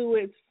clear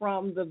fluids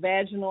from the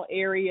vaginal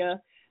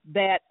area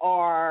that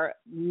are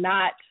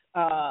not,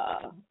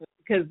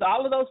 because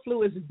all of those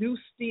fluids do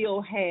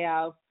still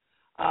have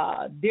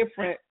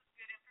different.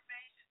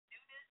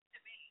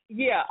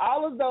 Yeah,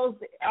 all of those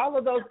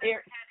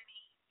areas.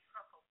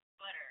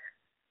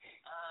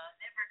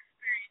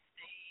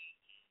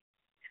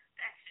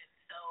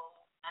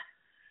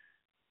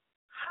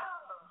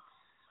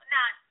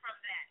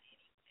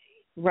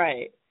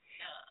 Right.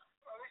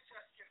 Well, it's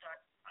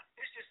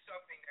just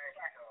something that,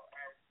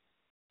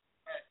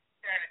 as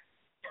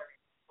sanitary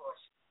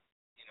precaution,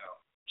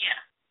 Yeah.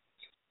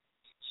 You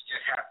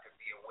just have to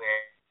be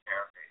aware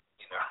of it,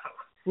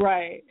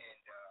 Right.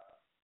 And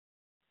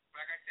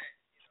like I said,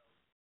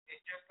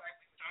 it's just like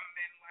some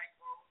men like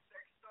oral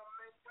sex, some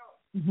men don't.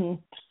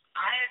 Mm-hmm.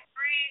 I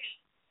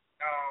agree.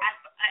 I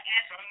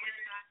asked some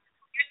women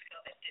 2 years ago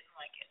that didn't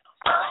like it.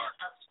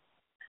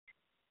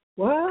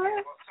 What? Well,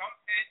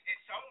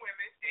 some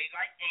women, they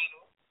like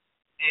anal,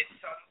 and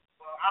some,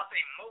 well, I'll say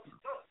most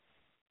don't.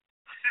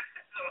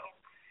 So,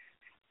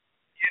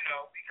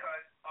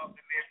 because of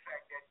the mere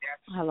fact that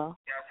that's Hello.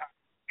 That's how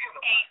you feel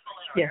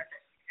about it. Yes.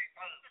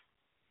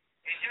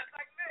 It's just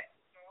like men,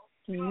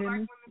 Can you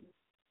hear me?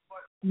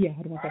 But, Yeah.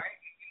 How do I right?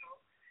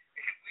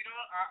 If we don't,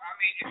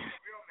 if you're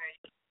a real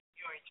man,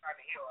 you ain't trying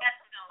to heal us.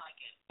 That's not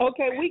like it.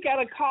 Okay, we got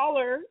a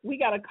caller.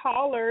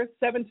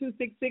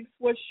 7266.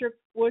 What's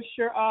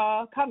your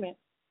comment?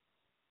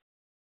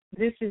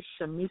 This is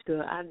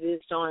Shamika. I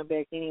just joined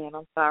back in.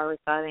 I'm sorry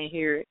if I didn't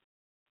hear it.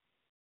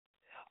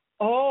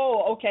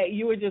 Oh, okay.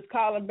 You were just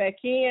calling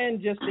back in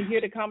just to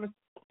hear the conversation.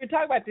 We're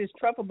talking about this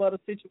truffle butter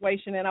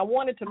situation, and I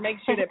wanted to make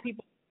sure that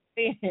people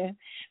understand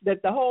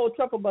that the whole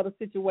truffle butter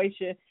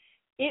situation,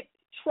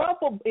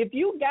 if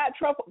you got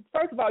truffle,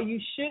 first of all, you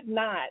should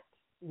not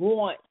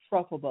want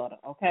truffle butter,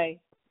 okay?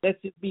 Let's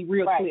just be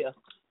real clear.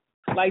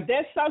 Like,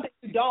 that's something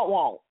you don't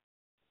want.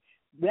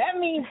 That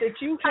means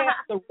that you have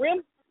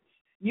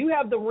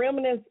the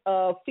remnants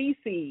of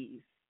feces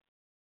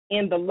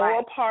in the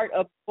lower part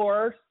of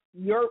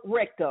your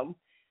rectum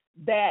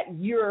that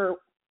you're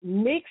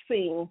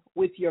mixing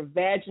with your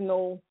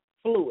vaginal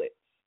fluids.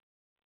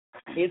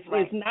 It's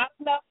not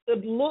enough to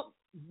look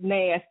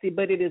nasty,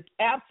 but it is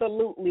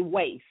absolutely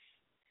waste.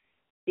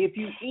 If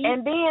you eat,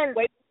 and then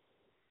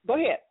go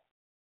ahead.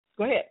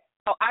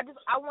 Oh,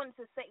 I wanted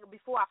to say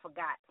before I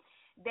forgot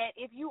that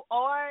if you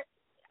are,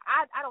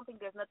 I don't think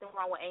there's nothing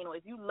wrong with anal.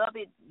 If you love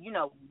it,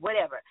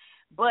 whatever.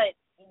 But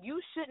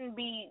you shouldn't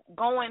be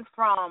going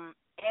from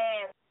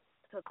ass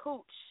to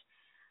cooch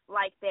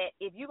like that.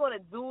 If you're going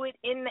to do it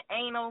in the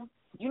anal,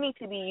 you need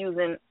to be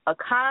using a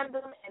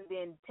condom and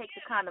then take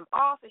the condom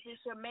off if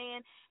it's your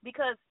man,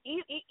 because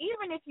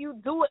even if you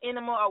do an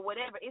enema or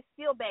whatever, it's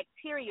still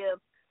bacteria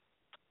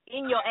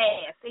in your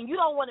ass, and you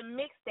don't want to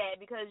mix that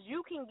because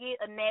you can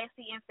get a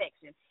nasty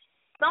infection.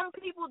 Some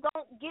people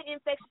don't get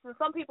infections, and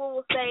some people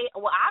will say,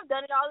 well, I've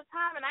done it all the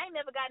time, and I ain't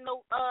never got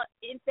no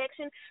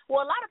infection.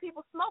 Well, a lot of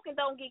people smoking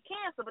don't get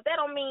cancer, but that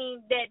don't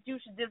mean that you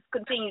should just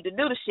continue to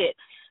do the shit.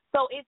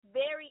 So it's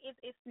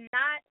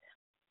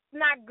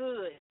not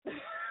good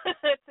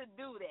to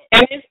do that.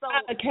 And it's so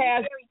not a be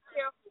very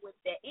careful with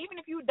that.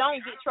 Even if you don't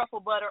get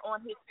truffle butter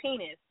on his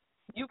penis,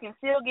 you can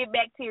still get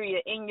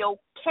bacteria in your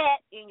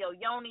cat, in your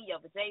yoni, your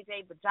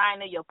vajayjay,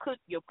 vagina, your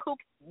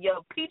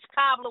peach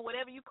cobbler,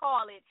 whatever you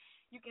call it.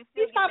 You can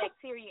still get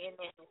bacteria in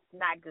there. It's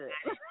not good.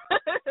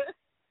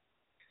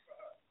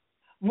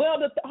 Well,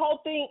 the whole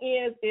thing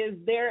is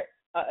there.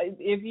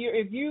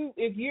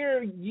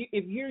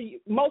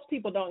 Most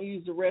people don't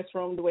use the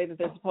restroom the way that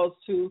they're supposed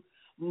to.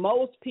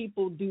 Most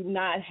people do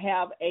not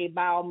have a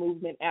bowel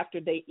movement after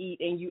they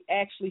eat, and you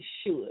actually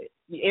should.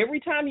 Every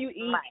time you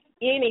eat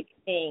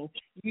anything,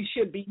 you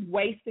should be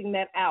wasting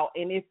that out.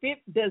 And if it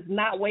does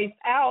not waste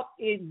out,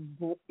 it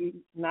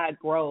not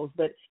grows,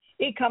 but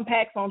it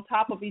compacts on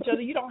top of each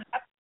other. You don't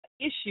have an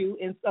issue.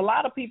 And a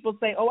lot of people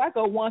say, oh, I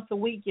go once a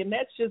week, and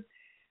that's just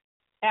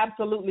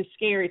absolutely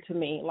scary to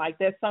me. Like,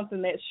 that's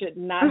something that should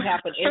not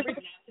happen. Every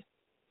time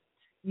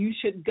you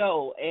should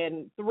go.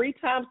 And 3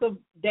 times a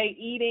day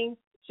eating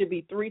should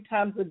be 3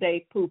 times a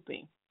day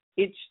pooping.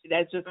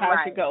 That's just how it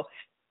should go.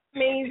 It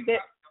means that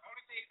the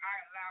only thing I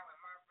allow in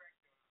my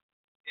rectum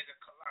is a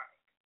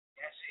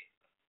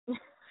colonic.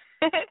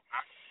 That's it.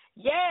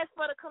 Yes,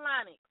 for the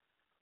colonic.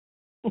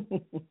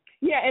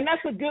 Yeah, and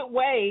that's a good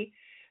way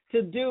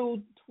to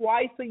do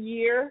twice a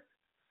year.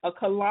 a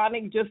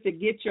colonic just to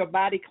get your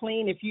body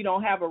clean if you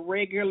don't have a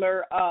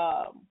regular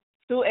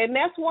stool. And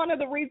that's one of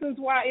the reasons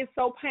why it's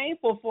so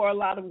painful for a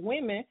lot of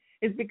women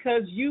is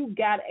because you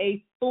got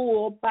a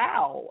full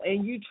bowel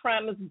and you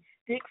trying to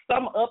stick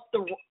some up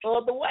the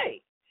other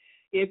way.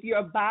 If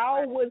your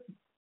bowel was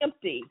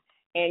empty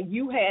and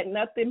you had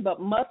nothing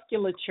but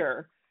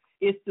musculature,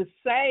 it's the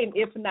same,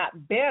 if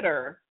not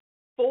better,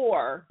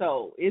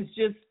 so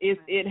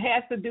it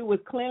has to do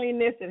with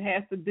cleanliness. It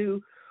has to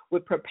do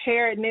with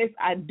preparedness.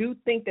 I do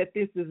think that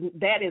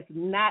that is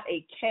not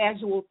a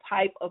casual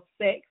type of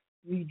sex.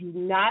 We do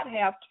not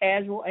have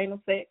casual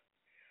anal sex.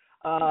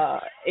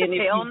 And if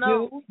you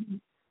do,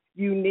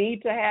 you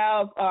need to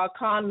have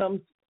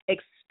condoms,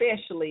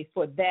 especially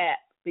for that,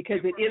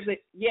 because it is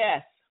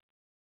yes.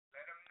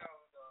 Let them know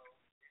though,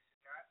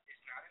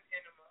 it's not an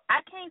enema. I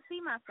can't see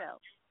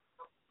myself.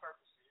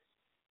 Purposes.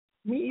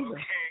 Me either.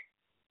 Okay.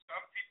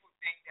 Some people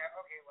think that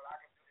well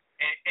I can do it.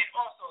 And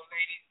also,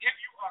 ladies, if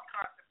you are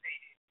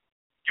constipated,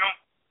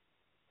 don't.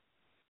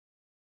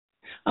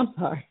 I'm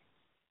sorry.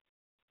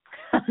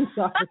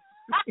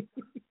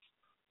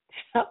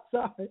 I'm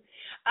sorry.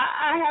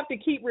 I have to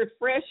keep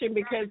refreshing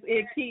because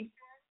it keeps.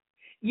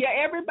 Yeah,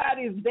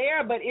 everybody's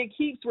there, but it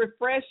keeps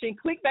refreshing.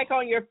 Click back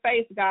on your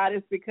face,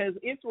 Goddess, because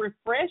it's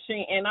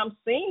refreshing, and I'm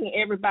seeing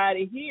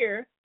everybody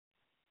here.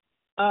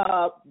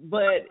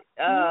 But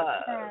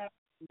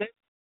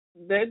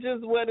that's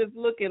just what it's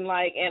looking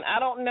like. And I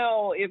don't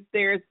know if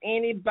there's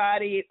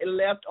anybody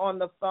left on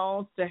the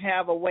phones to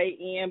have a weigh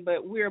in,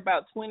 but we're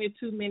about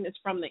 22 minutes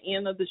from the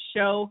end of the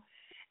show.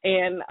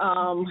 And,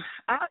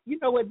 you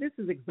know what, this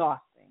is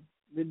exhausting.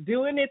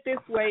 Doing it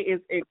this way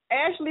is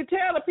Ashley,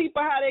 tell the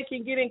people how they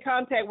can get in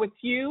contact with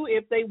you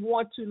if they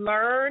want to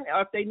learn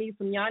or if they need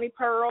some Yanni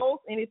pearls,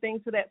 anything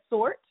to that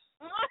sort.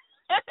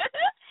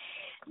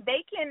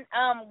 They can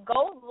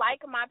go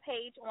like my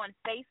page on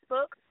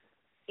Facebook.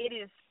 It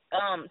is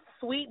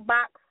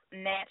Sweetbox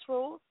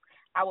Naturals.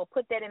 I will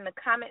put that in the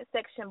comment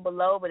section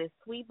below, but it's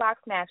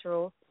Sweetbox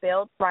Naturals,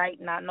 spelled right,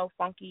 not no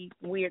funky,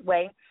 weird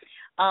way.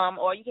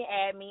 Or you can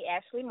add me,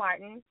 Ashley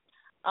Martin.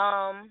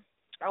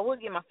 I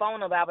would get my phone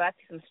number out, but I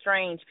see some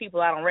strange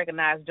people I don't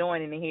recognize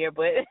joining in here.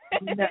 But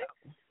no,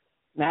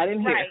 not in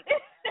here. Right.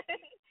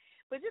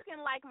 But you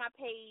can like my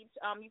page.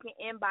 You can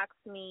inbox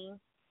me.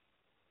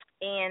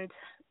 And,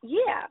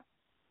 yeah.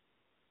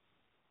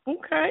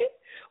 Okay.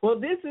 Well,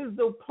 this is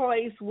the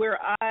place where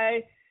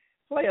I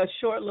play a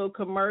short little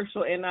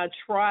commercial, and I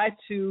try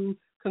to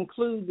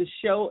conclude the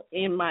show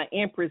in my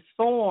Empress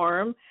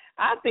form.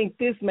 I think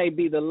this may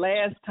be the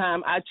last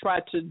time I try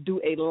to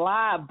do a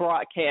live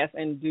broadcast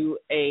and do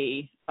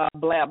a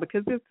blab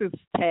because this is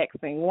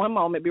taxing. One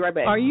moment, be right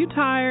back. Are you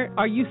tired?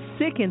 Are you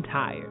sick and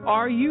tired?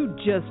 Are you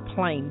just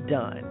plain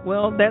done?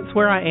 Well, that's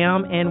where I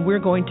am, and we're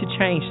going to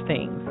change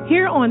things.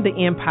 Here on The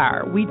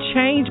Empire, we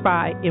change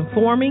by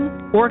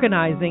informing,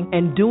 organizing,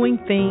 and doing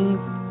things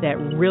that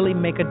really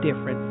make a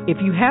difference. If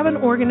you have an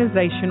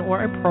organization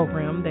or a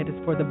program that is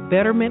for the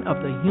betterment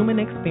of the human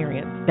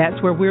experience, that's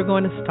where we're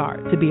going to start.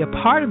 To be a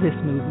part of this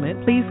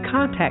movement, please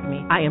contact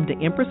me. I am the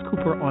Empress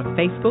Cooper on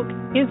Facebook,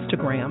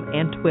 Instagram,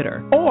 and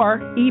Twitter. Or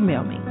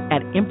email me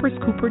at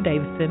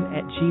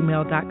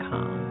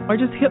empresscooperdavison@gmail.com. Or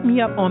just hit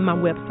me up on my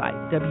website,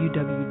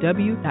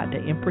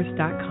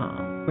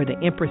 www.theempress.com, where the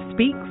Empress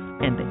speaks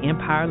and the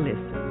Empire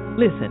listens.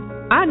 Listen,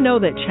 I know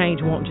that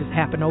change won't just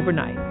happen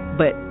overnight,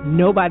 but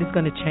nobody's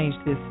going to change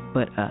this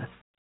but us.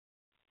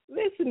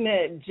 Listen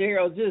to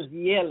Gerald just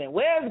yelling,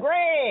 "Where's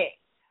Greg?"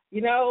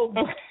 You know,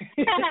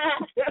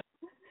 it's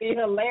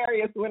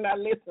hilarious when I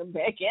listen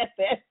back at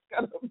that. It's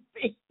going to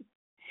be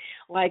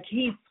like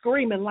he's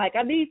screaming like,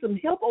 "I need some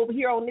help over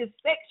here on this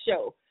sex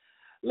show."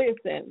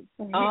 Listen,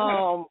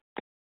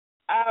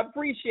 I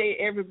appreciate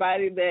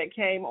everybody that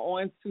came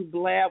on to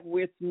blab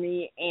with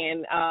me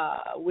and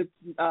with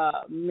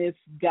Miss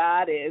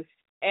Goddess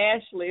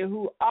Ashley,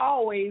 who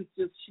always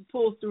she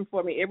pulls through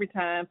for me every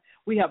time.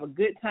 We have a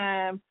good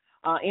time.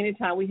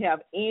 Anytime we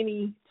have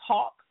any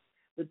talks,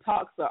 the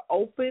talks are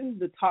open,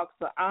 the talks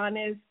are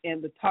honest,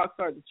 and the talks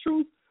are the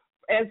truth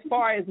as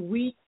far as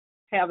we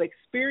have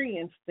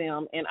experienced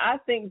them. And I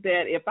think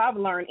that if I've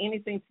learned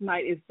anything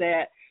tonight is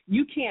that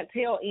you can't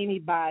tell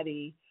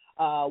anybody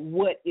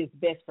what is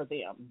best for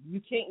them.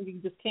 You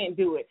just can't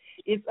do it.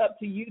 It's up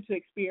to you to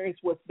experience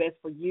what's best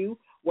for you,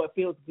 what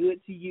feels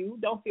good to you.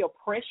 Don't feel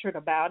pressured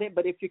about it.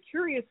 But if you're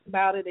curious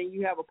about it and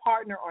you have a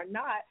partner or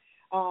not,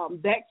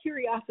 that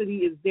curiosity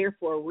is there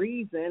for a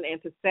reason. And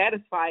to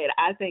satisfy it,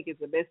 I think is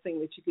the best thing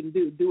that you can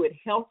do. Do it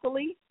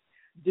healthily,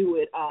 do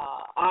it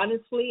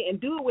honestly, and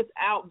do it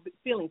without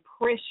feeling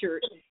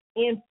pressured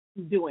in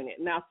doing it.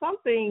 Now, some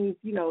things,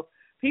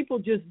 people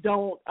just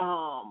don't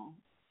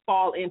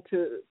fall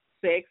into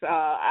sex.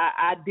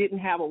 I didn't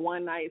have a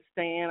one-night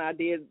stand. I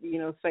did,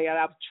 say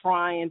I was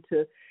trying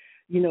to,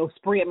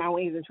 spread my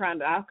wings and trying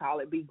to, I call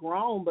it, be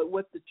grown. But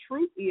what the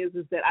truth is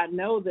that I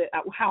know that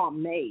how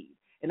I'm made,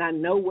 and I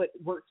know what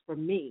works for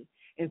me.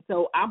 And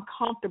so I'm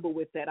comfortable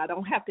with that. I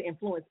don't have to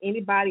influence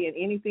anybody and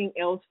anything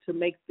else to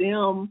make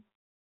them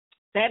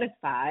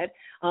satisfied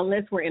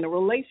unless we're in a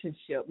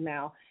relationship.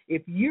 Now,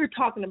 if you're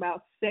talking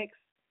about sex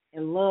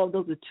and love,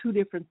 those are two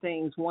different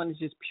things. One is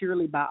just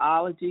purely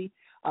biology,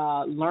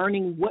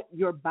 learning what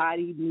your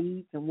body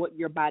needs and what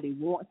your body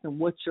wants and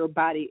what your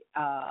body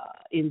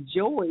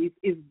enjoys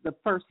is the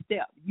first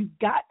step. You've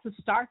got to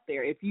start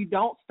there. If you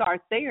don't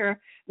start there,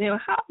 then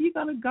how are you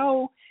going to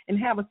go and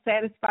have a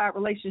satisfied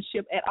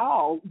relationship at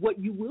all? What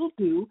you will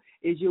do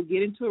is you'll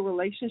get into a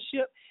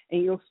relationship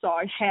and you'll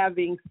start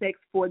having sex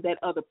for that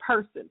other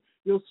person.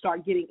 You'll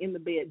start getting in the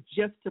bed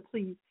just to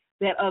please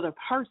that other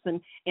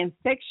person, and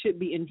sex should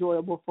be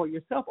enjoyable for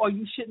yourself, or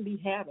you shouldn't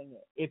be having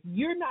it. If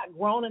you're not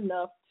grown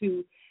enough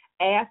to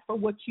ask for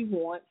what you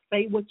want,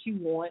 say what you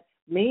want,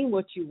 mean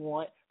what you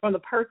want from the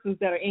persons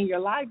that are in your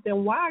life,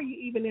 then why are you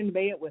even in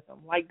bed with them?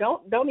 Like,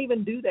 don't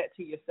even do that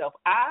to yourself.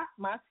 I,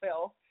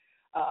 myself,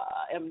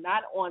 am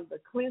not on the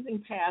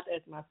cleansing path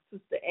as my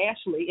sister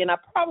Ashley, and I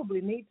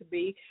probably need to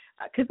be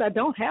because I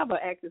don't have an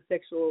active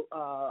sexual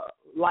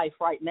life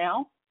right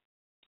now.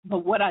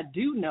 But what I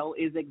do know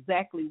is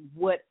exactly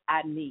what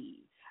I need.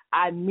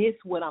 I miss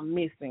what I'm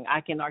missing.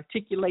 I can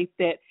articulate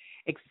that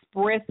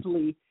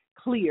expressly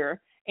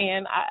clear,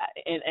 and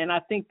I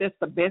think that's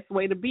the best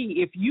way to be.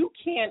 If you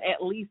can't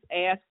at least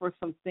ask for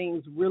some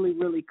things really,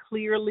 really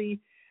clearly,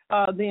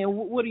 then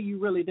what are you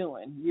really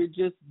doing? You're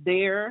just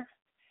there,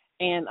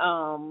 and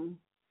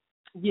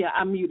yeah,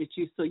 I muted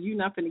you, so you're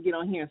not going to get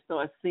on here and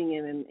start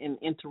singing and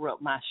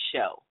interrupt my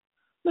show.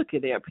 Look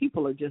at there.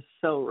 People are just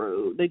so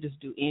rude. They just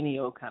do any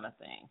old kind of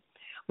thing.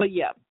 But,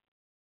 yeah,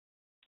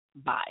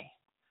 bye.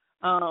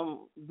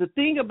 The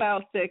thing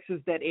about sex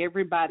is that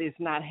everybody's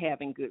not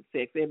having good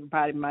sex.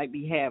 Everybody might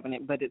be having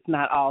it, but it's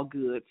not all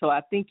good. So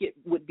I think it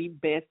would be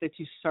best that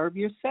you serve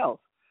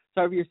yourself.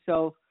 Serve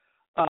yourself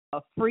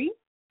free.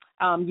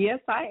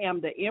 Yes, I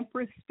am the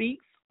Empress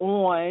Speaks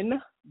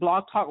on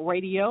Blog Talk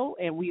Radio,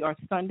 and we are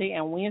Sunday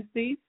and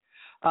Wednesdays.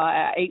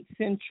 At 8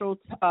 Central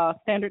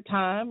Standard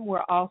Time.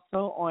 We're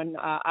also on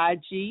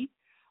IG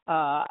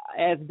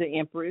as the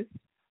Empress,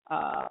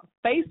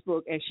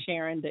 Facebook as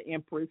Sharon the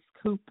Empress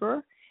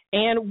Cooper.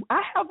 And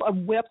I have a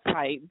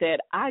website that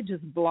I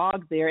just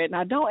blog there, and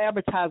I don't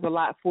advertise a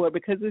lot for it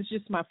because it's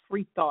just my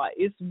free thought.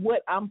 It's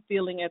what I'm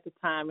feeling at the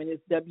time, and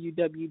it's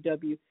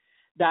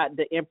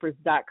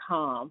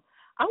www.theempress.com.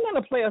 I'm going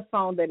to play a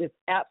song that is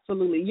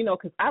absolutely,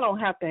 because I don't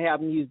have to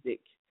have music,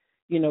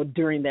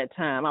 during that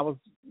time. I was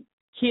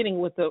kidding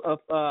with I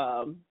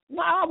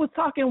was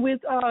talking with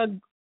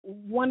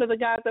one of the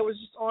guys that was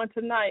just on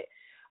tonight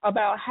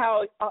about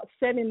how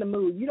setting the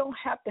mood. You don't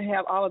have to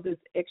have all of this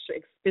extra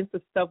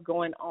expensive stuff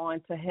going on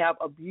to have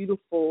a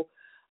beautiful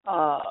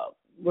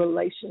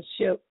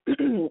relationship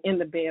in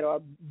the bed or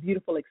a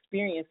beautiful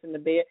experience in the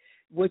bed.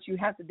 What you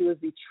have to do is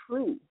be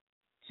true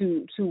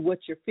to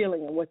what you're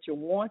feeling and what you're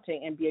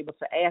wanting and be able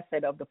to ask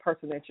that of the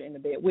person that you're in the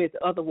bed with.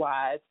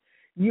 Otherwise,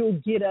 you'll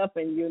get up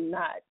and you're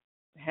not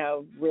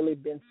have really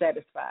been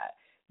satisfied.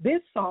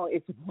 This song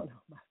is one of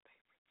my favorites.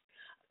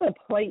 I'm going to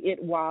play it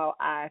while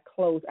I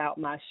close out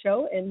my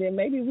show, and then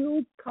maybe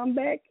we'll come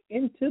back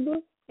into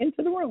the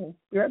room.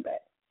 Be right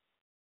back.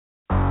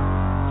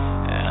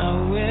 I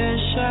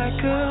wish I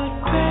could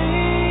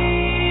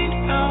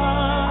paint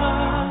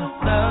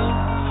our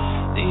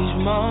love, these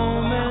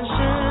moments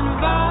in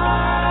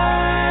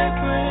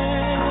vibrant.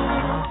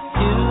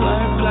 You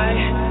wordplay,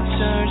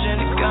 surge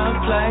in the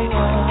gunplay,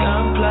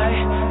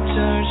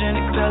 surge in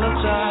the pillow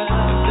talk,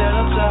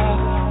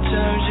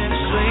 surge in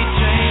the sweet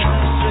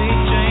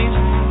dreams,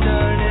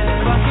 turn it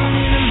fucking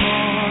in the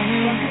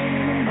morning.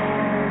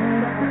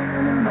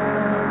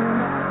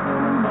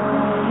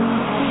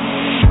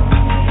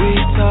 We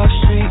talk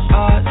street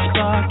art,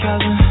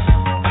 sarcasm,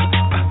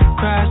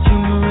 crass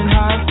humor in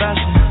high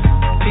fashion.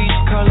 Peach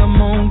color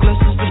moon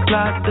glistens, the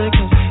plot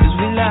thickens as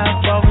we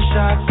laugh over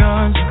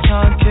shotguns and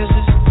tongue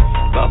kisses.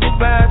 Bubble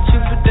bath, you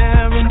for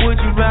daring, would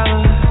you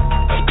rather?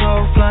 A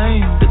cold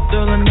flame, the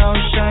thrill of no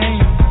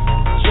shame.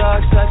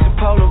 Drugs, sex, and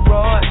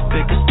Polaroid,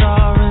 pick a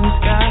star in the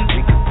sky,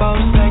 we could both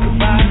say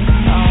goodbye.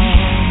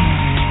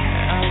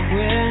 I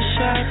wish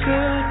I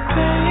could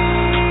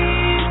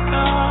paint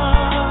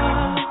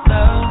our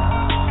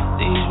love,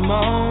 these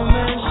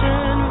moments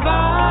in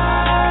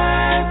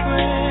vibrant.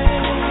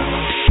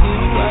 You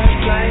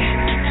wordplay,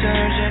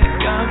 surge in the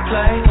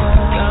gunplay,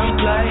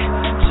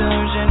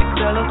 surge in the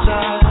pillow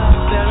talk,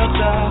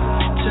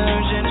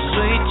 surge in the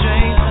sweet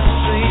dreams,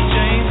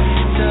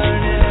 turn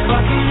it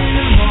fucking in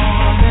the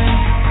morning,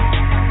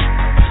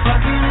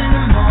 fucking in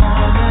the morning.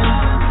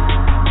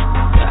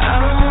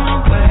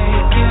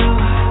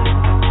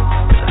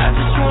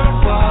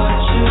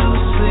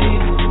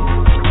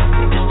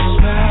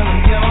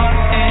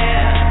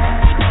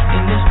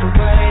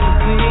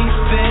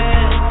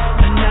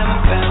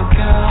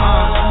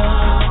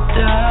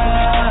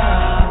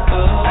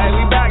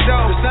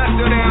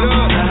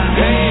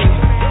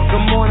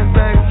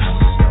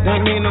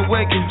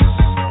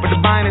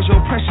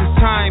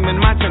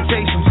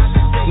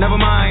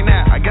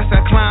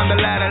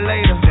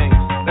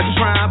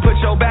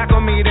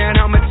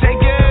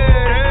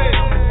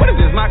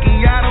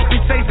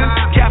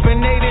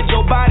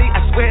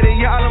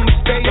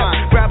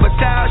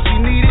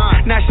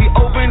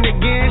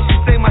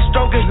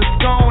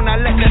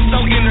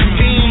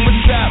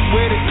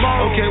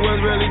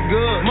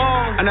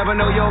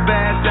 never know your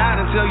bad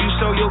side until you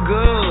show your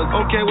goods.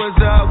 Okay, what's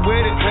up with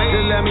it?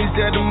 Just let me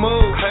set the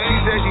mood. She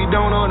said she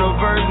don't know the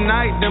first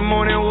night, the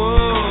morning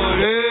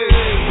wood.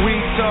 Hey. We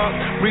talk,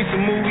 read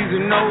some movies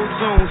and old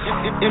tunes.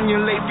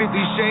 Emulate 50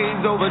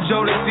 Shades over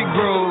Jodeci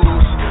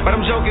Grooves. But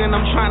I'm joking,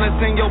 I'm trying to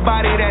sing your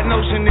body that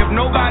notion. If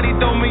nobody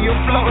throw me a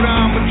floater,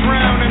 I'ma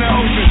drown in the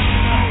ocean.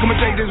 Come and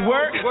take this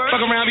work,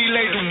 fuck around, be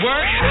late to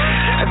work.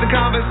 As the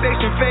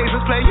conversation fades,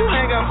 let's play you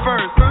hang up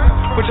first.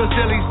 Put your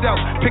silly self,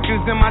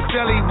 pictures in my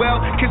celly. Well,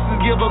 kisses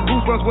give a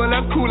goosebumps, well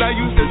that's cool, I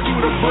used to do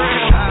the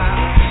braille.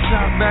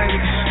 Stop, baby,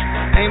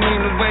 ain't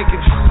mean to wake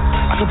it.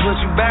 I can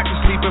put you back to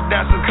sleep if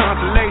that's a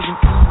consolation.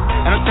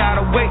 And I'm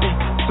tired of waiting,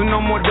 so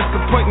no more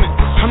disappointment.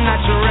 I'm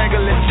not your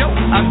regular joke,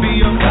 I'll be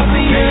your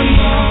coffee in the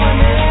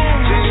morning.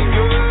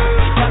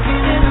 Coffee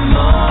in the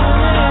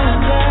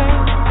morning.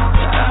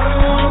 I don't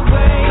wanna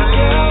wake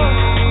you.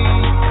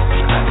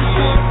 I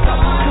just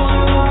wanna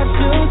watch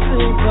you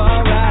sleep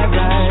alright,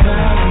 right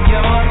around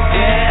your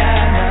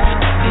skin.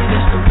 Is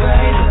this the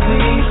way that we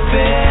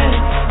fit?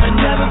 I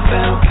never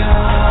felt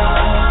comfortable.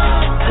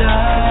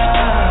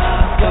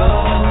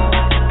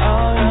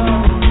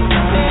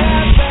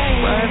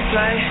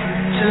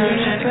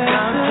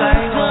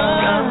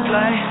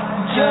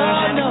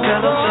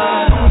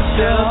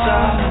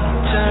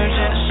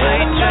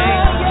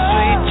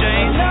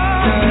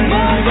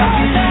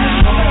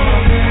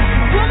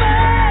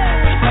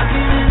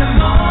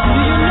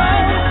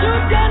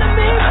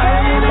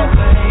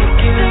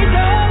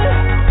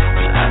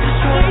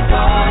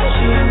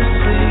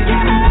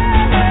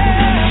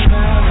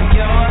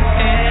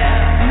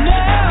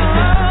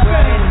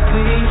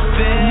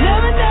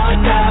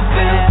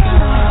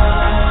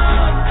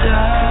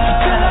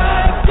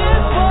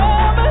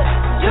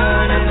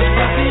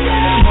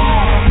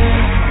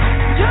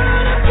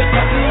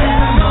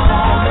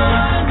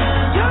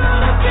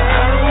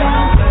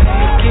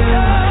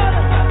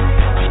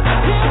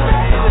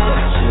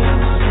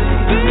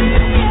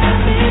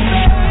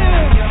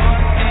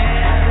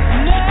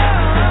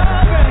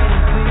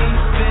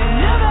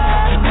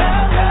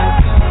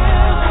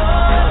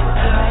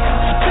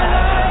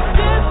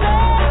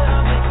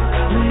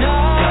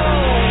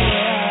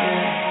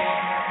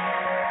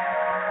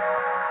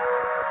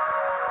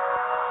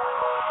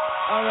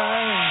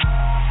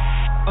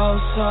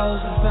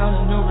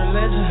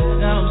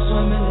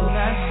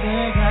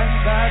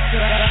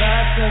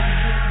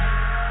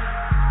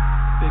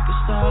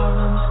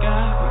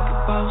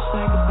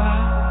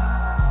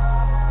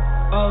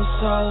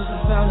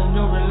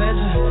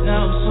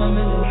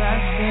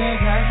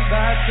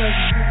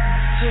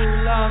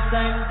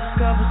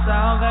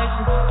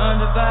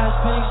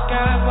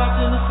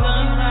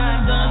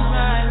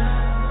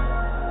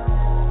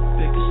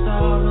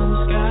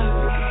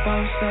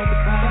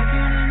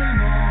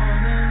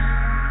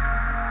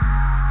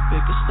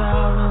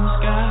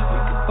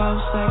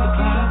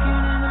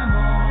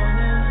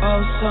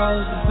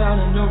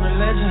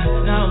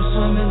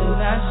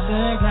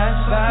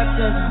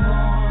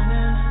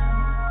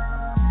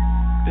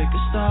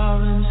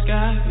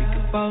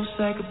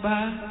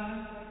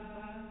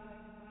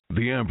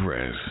 The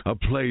Empress, a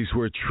place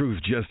where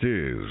truth just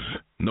is.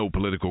 No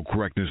political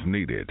correctness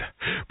needed.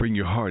 Bring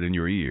your heart in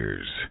your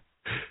ears.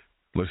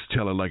 Let's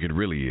tell it like it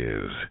really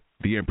is.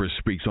 The Empress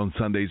speaks on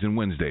Sundays and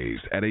Wednesdays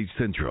at 8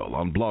 Central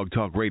on Blog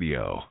Talk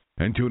Radio.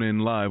 And tune in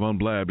live on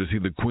Blab to see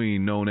the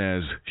queen known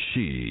as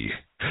She.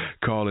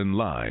 Call in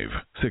live,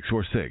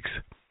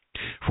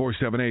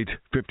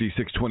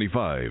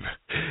 646-478-5625.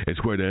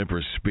 It's where the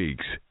Empress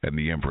speaks and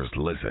the Empress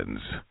listens.